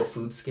how a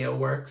food scale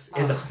works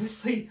is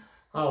honestly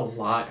a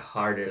lot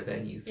harder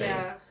than you think.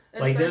 Yeah.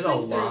 Like, there's a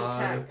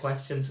lot of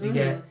questions we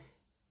get.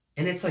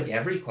 And it's like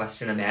every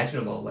question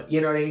imaginable. Like,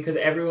 you know what I mean? Because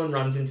everyone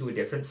runs into a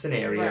different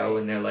scenario.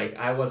 And they're like,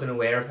 I wasn't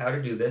aware of how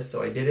to do this,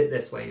 so I did it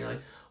this way. And you're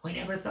like, well, I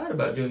never thought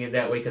about doing it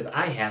that way because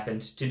I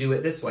happened to do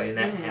it this way. And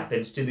that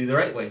happened to do the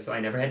right way. So I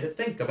never had to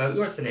think about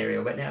your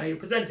scenario. But now you're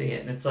presenting it.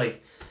 And it's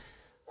like...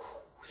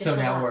 So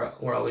now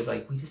we're always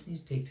like, we just need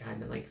to take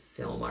time and like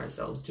film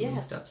ourselves doing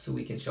stuff so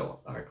we can show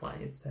our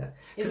clients that.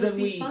 Because then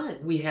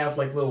we have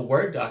like little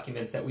Word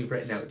documents that we've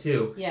written out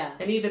too. Yeah.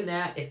 And even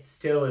that, it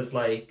still is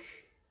like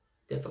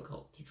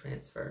difficult to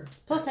transfer.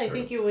 Plus, I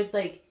think it would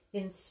like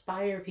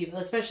inspire people,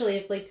 especially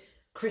if like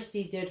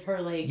Kristy did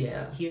her like,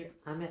 here,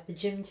 I'm at the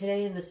gym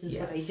today and this is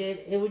what I did.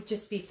 It would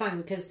just be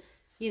fun because,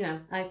 you know,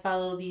 I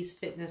follow these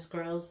fitness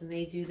girls and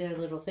they do their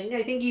little thing.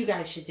 I think you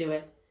guys should do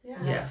it. Yeah.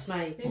 That's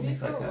my... Maybe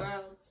for like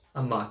Worlds.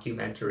 A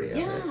mockumentary of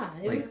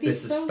it. It like, would be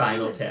this so is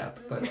Spinal fun. Tap,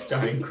 but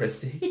starring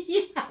Kristy.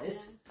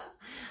 Yes.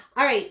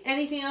 All right.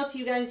 Anything else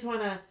you guys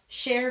want to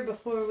share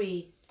before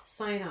we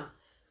sign off?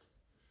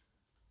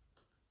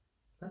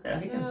 Not that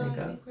I can think of.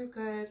 I think we're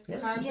good. Yeah.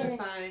 Carbs are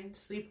fine.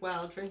 Sleep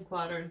well. Drink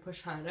water and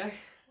push harder.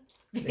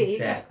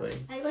 Exactly.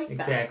 I like that.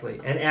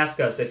 Exactly. And ask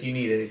us if you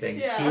need anything.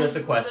 Yeah, Shoot us a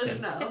let us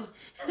question. know.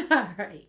 All right.